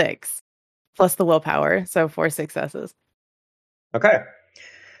 776 plus the willpower, so 4 successes. Okay.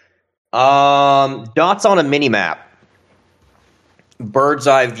 Dots on a mini map. Bird's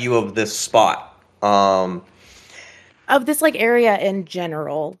eye view of this spot. Of this like area in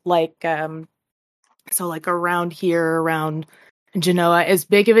general, like so like around here, around Genoa, as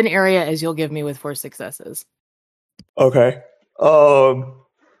big of an area as you'll give me with 4 successes. Okay.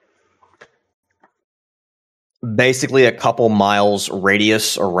 Basically a couple miles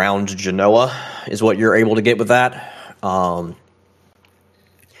radius around Genoa is what you're able to get with that.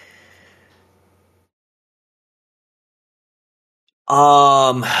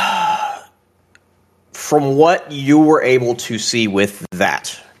 From what you were able to see with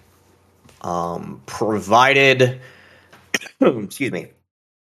that, provided excuse me,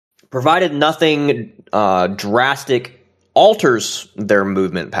 provided nothing drastic alters their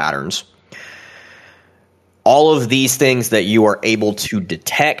movement patterns, all of these things that you are able to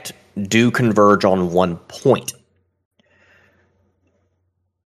detect do converge on one point.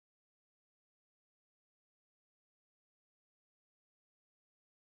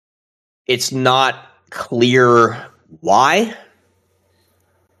 It's not clear why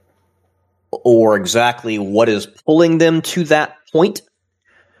or exactly what is pulling them to that point.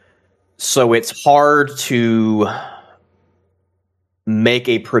 So it's hard to make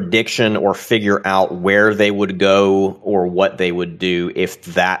a prediction or figure out where they would go or what they would do if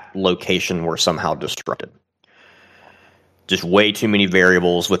that location were somehow disrupted. Just way too many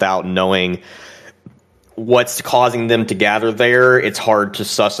variables without knowing what's causing them to gather there. It's hard to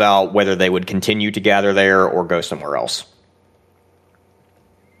suss out whether they would continue to gather there or go somewhere else.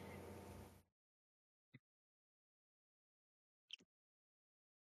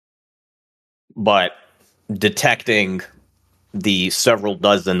 But detecting the several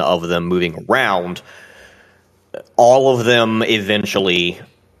dozen of them moving around, all of them eventually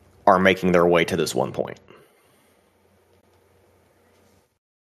are making their way to this one point.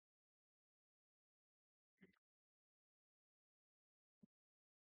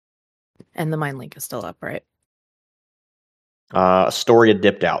 And the mind link is still up, right? Astoria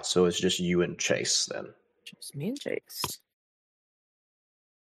dipped out, so it's just you and Chase then. Just me and Chase.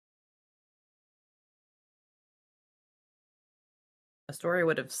 Astoria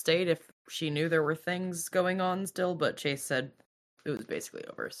would have stayed if she knew there were things going on still, but Chase said it was basically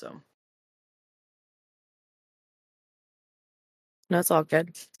over, so. No, it's all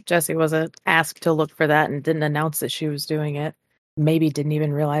good. Jessie wasn't asked to look for that and didn't announce that she was doing it. Maybe didn't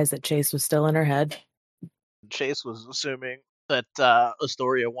even realize that Chase was still in her head. Chase was assuming that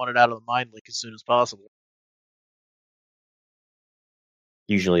Astoria wanted out of the mind link as soon as possible.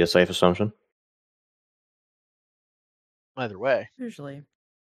 Usually a safe assumption. Either way. Usually.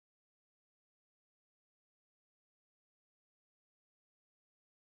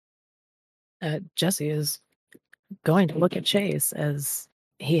 Jesse is going to look at Chase as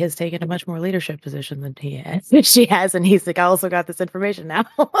he has taken a much more leadership position than she has, and he's like, I also got this information now.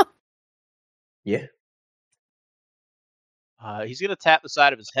 Yeah. He's going to tap the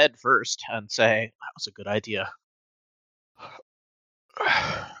side of his head first and say, that was a good idea.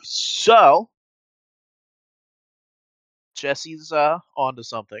 So, Jesse's onto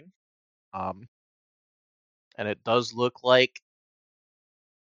something. And it does look like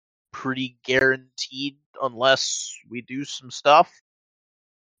pretty guaranteed unless we do some stuff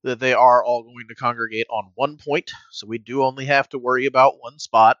that they are all going to congregate on one point, so we do only have to worry about one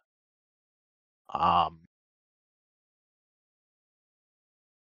spot.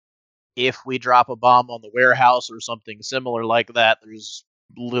 If we drop a bomb on the warehouse or something similar like that, there's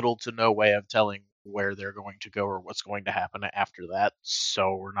little to no way of telling where they're going to go or what's going to happen after that,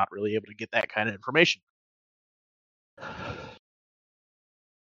 so we're not really able to get that kind of information.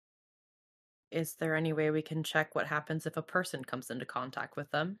 Is there any way we can check what happens if a person comes into contact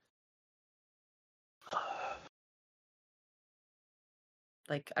with them?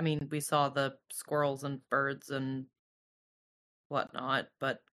 Like, I mean, we saw the squirrels and birds and whatnot,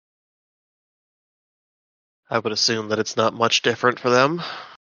 but I would assume that it's not much different for them.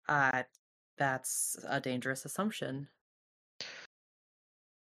 that's a dangerous assumption.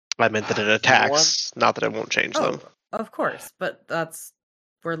 I meant that it attacks, not that it won't change them. Of course, but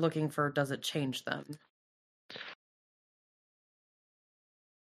we're looking for, does it change them?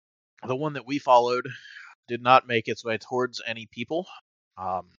 The one that we followed did not make its way towards any people.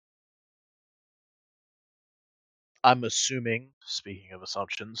 I'm assuming, speaking of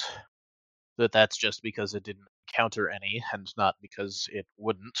assumptions, that that's just because it didn't encounter any and not because it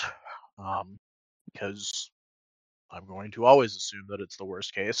wouldn't. Because I'm going to always assume that it's the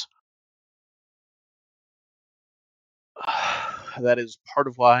worst case. That is part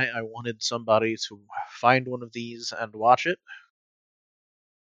of why I wanted somebody to find one of these and watch it.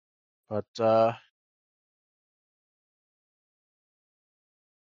 But,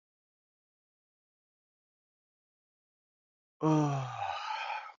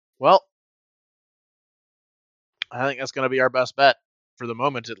 well, I think that's going to be our best bet, for the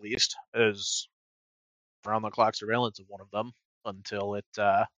moment at least, is round-the-clock surveillance of one of them until it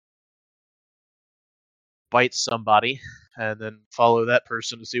bites somebody, and then follow that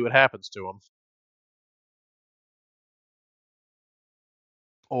person to see what happens to them.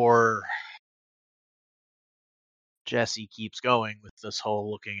 Or Jesse keeps going with this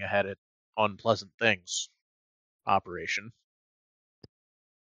whole looking ahead at unpleasant things operation.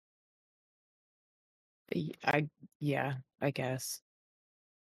 Yeah, I guess.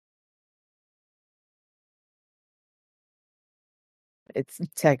 It's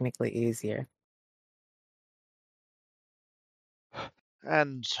technically easier.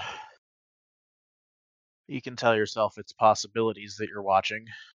 And you can tell yourself it's possibilities that you're watching,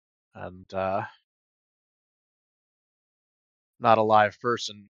 and not a live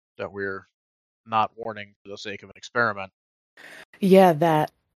person that we're not warning for the sake of an experiment. Yeah,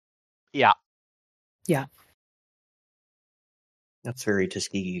 that. Yeah. Yeah. That's very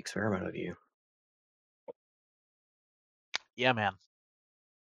Tuskegee experiment of you. Yeah, man.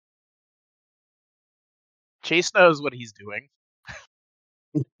 Chase knows what he's doing.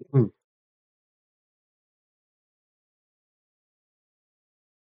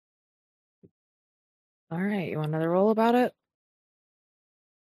 All right, you want another roll about it?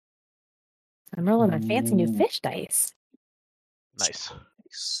 I'm rolling a fancy new fish dice. Nice.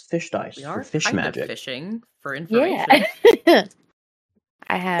 Fish dice We for are fish kind magic. of fishing for information. Yeah.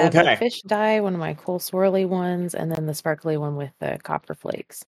 I have Okay. a fish die, one of my cool swirly ones, and then the sparkly one with the copper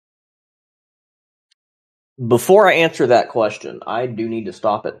flakes. Before I answer that question, I do need to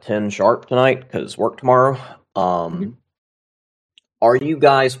stop at 10 sharp tonight because work tomorrow. Are you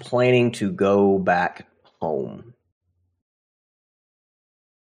guys planning to go back home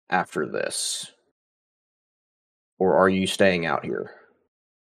after this? Or are you staying out here?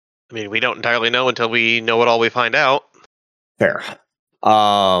 I mean, we don't entirely know until we know what all we find out. Fair.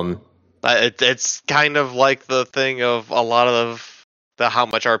 It's kind of like the thing of a lot of the how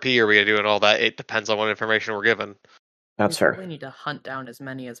much RP are we going to do and all that. It depends on what information we're given. That's We fair. really need to hunt down as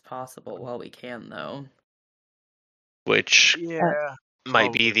many as possible while we can, though. Which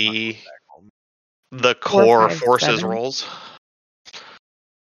might be the 4, core 5, forces 7. roles.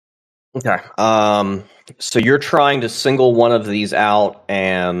 Okay. So you're trying to single one of these out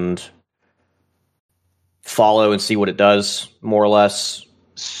and follow and see what it does, more or less.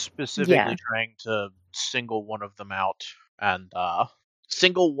 Specifically trying to single one of them out and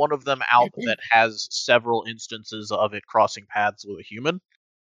single one of them out that has several instances of it crossing paths with a human.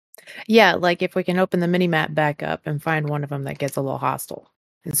 Yeah, like if we can open the mini map back up and find one of them that gets a little hostile,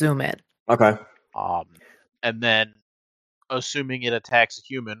 zoom in. Okay. And then, assuming it attacks a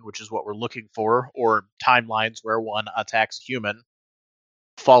human, which is what we're looking for, or timelines where one attacks a human,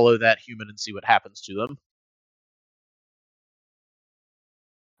 follow that human and see what happens to them.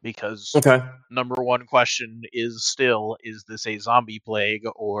 Because number one question is still, is this a zombie plague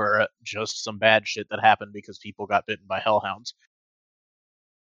or just some bad shit that happened because people got bitten by hellhounds?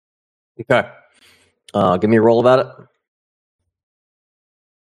 Okay. Give me a roll about it.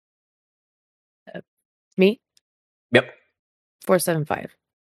 Me? Yep. 475.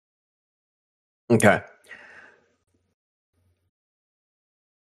 Okay.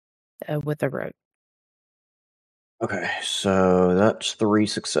 With a road. Okay, so that's 3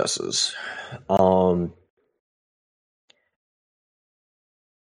 successes.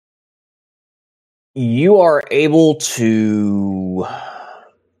 You are able to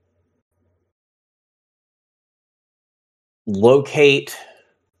locate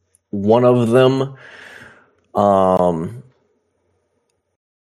one of them.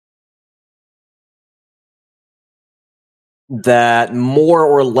 That more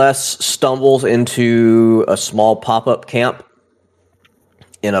or less stumbles into a small pop-up camp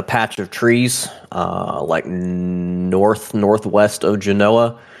in a patch of trees, like northwest of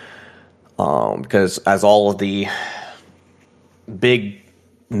Genoa. Because as all of the big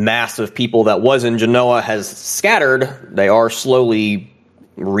mass of people that was in Genoa has scattered, they are slowly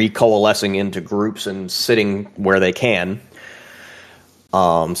recoalescing into groups and sitting where they can.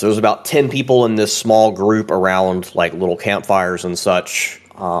 So there's about 10 people in this small group around like little campfires and such.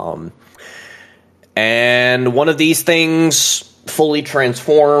 And one of these things, fully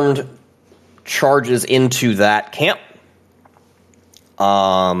transformed, charges into that camp.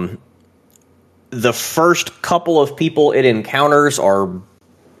 The first couple of people it encounters are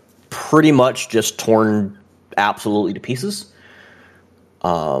pretty much just torn absolutely to pieces.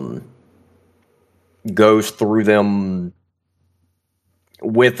 Goes through them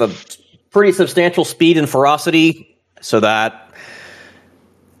with a pretty substantial speed and ferocity, so that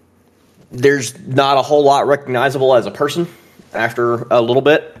there's not a whole lot recognizable as a person after a little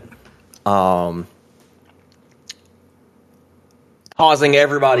bit. Causing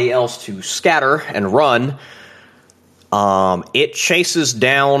everybody else to scatter and run. It chases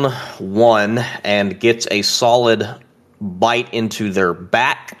down one and gets a solid bite into their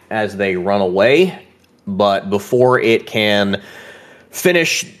back as they run away. But before it can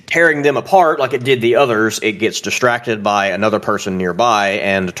finish tearing them apart like it did the others, it gets distracted by another person nearby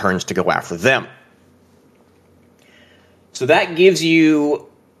and turns to go after them. So that gives you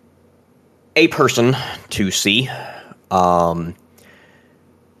a person to see.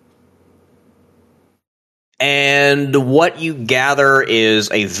 And what you gather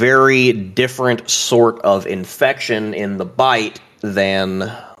is a very different sort of infection in the bite than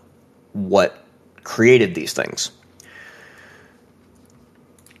what created these things.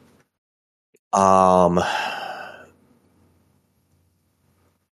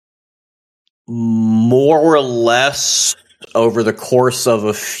 More or less over the course of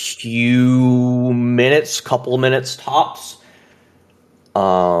a few minutes, couple of minutes tops,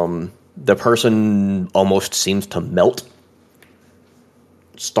 the person almost seems to melt,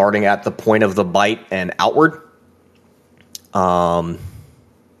 starting at the point of the bite and outward. On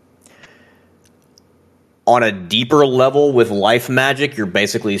a deeper level with life magic, you're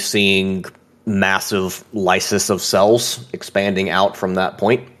basically seeing massive lysis of cells expanding out from that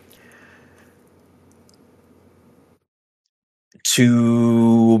point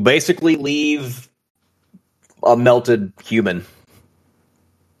to basically leave a melted human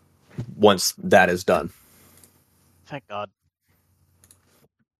once that is done. Thank God.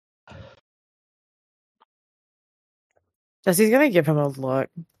 Jesse's gonna give him a look.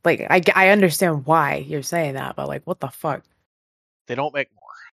 Like, I understand why you're saying that, but like, what the fuck? They don't make more.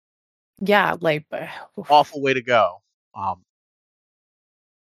 Yeah, like, Awful way to go.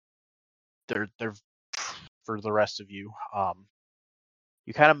 They're for the rest of you.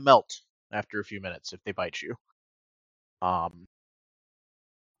 You kind of melt after a few minutes if they bite you. But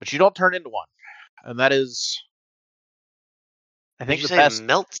you don't turn into one, and that is, I Did think, you the say best.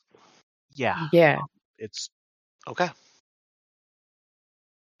 melt? Yeah, yeah. it's Okay.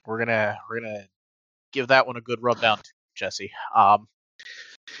 we're gonna give that one a good rub down, Jesse. But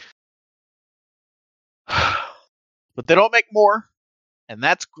they don't make more, and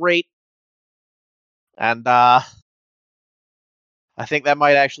that's great. And I think that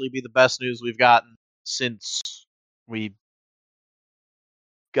might actually be the best news we've gotten since we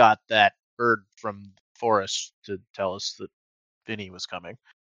got that bird from the forest to tell us that Vinny was coming.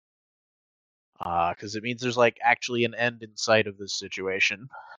 Because it means there's like actually an end in sight of this situation,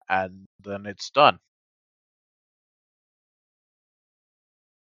 and then it's done.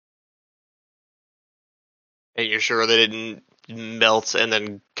 And you're sure they didn't melt and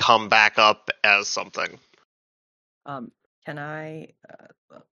then come back up as something? Can I,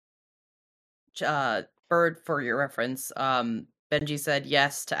 Bird, for your reference, Benji said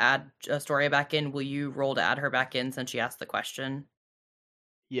yes to add Astoria back in. Will you roll to add her back in since she asked the question?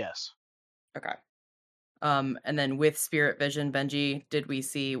 Yes. Okay. And then with Spirit Vision, Benji, did we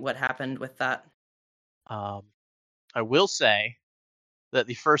see what happened with that? I will say that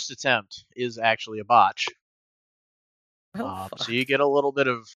the first attempt is actually a botch. Oh, fuck. So you get a little bit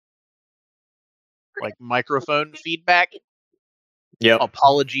of like microphone feedback. Yep.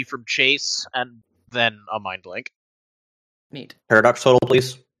 Apology from Chase, and then a mind link. Neat. Paradox total,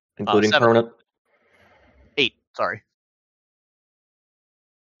 please, including 7. permanent. 8. Sorry.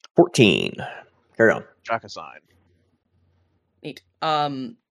 14. Carry on. Chaka sign. Neat.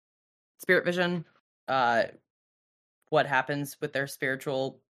 Spirit vision. What happens with their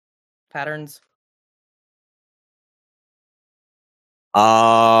spiritual patterns?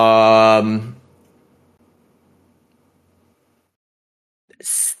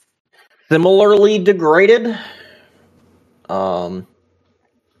 Similarly degraded.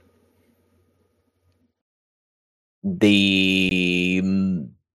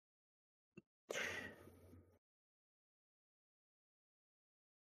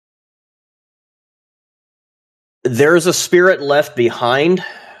 There's a spirit left behind.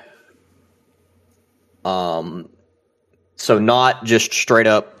 So not just straight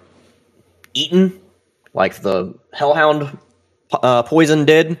up eaten like the hellhound poison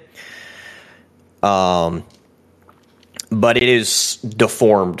did. But it is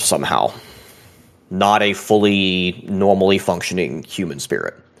deformed somehow. Not a fully normally functioning human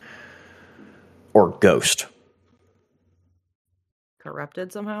spirit. Or ghost.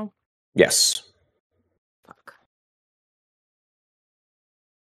 Corrupted somehow? Yes. Fuck.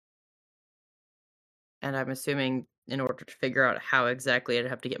 And I'm assuming in order to figure out how exactly I'd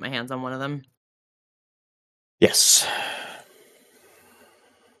have to get my hands on one of them. Yes.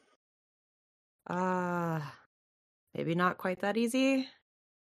 Maybe not quite that easy.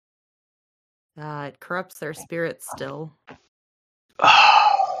 It corrupts their spirits still.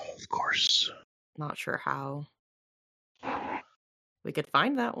 Of course. Not sure how. We could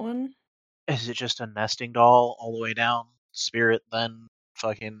find that one. Is it just a nesting doll all the way down? Spirit then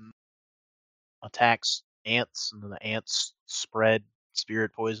fucking attacks ants, and then the ants spread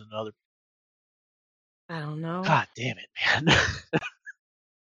spirit poison to other. I don't know. God damn it, man.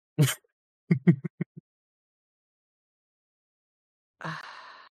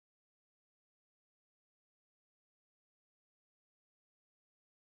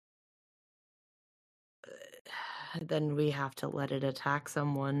 Then we have to let it attack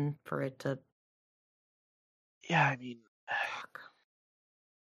someone for it to. Yeah, I mean,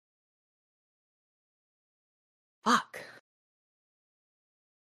 Fuck.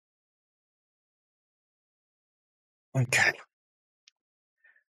 Okay.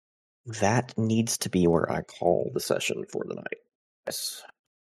 That needs to be where I call the session for the night. Yes.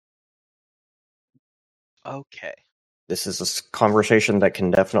 okay. This is a conversation that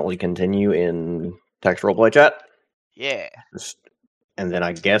can definitely continue in text roleplay chat. Yeah. And then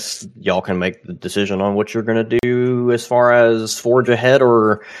I guess y'all can make the decision on what you're going to do as far as forge ahead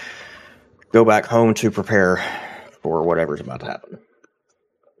or go back home to prepare for whatever's about to happen.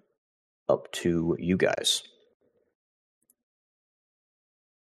 Up to you guys.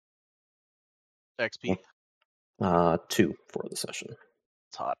 XP. 2 for the session.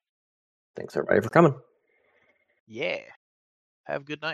 It's hot. Thanks everybody for coming. Yeah. Have a good night.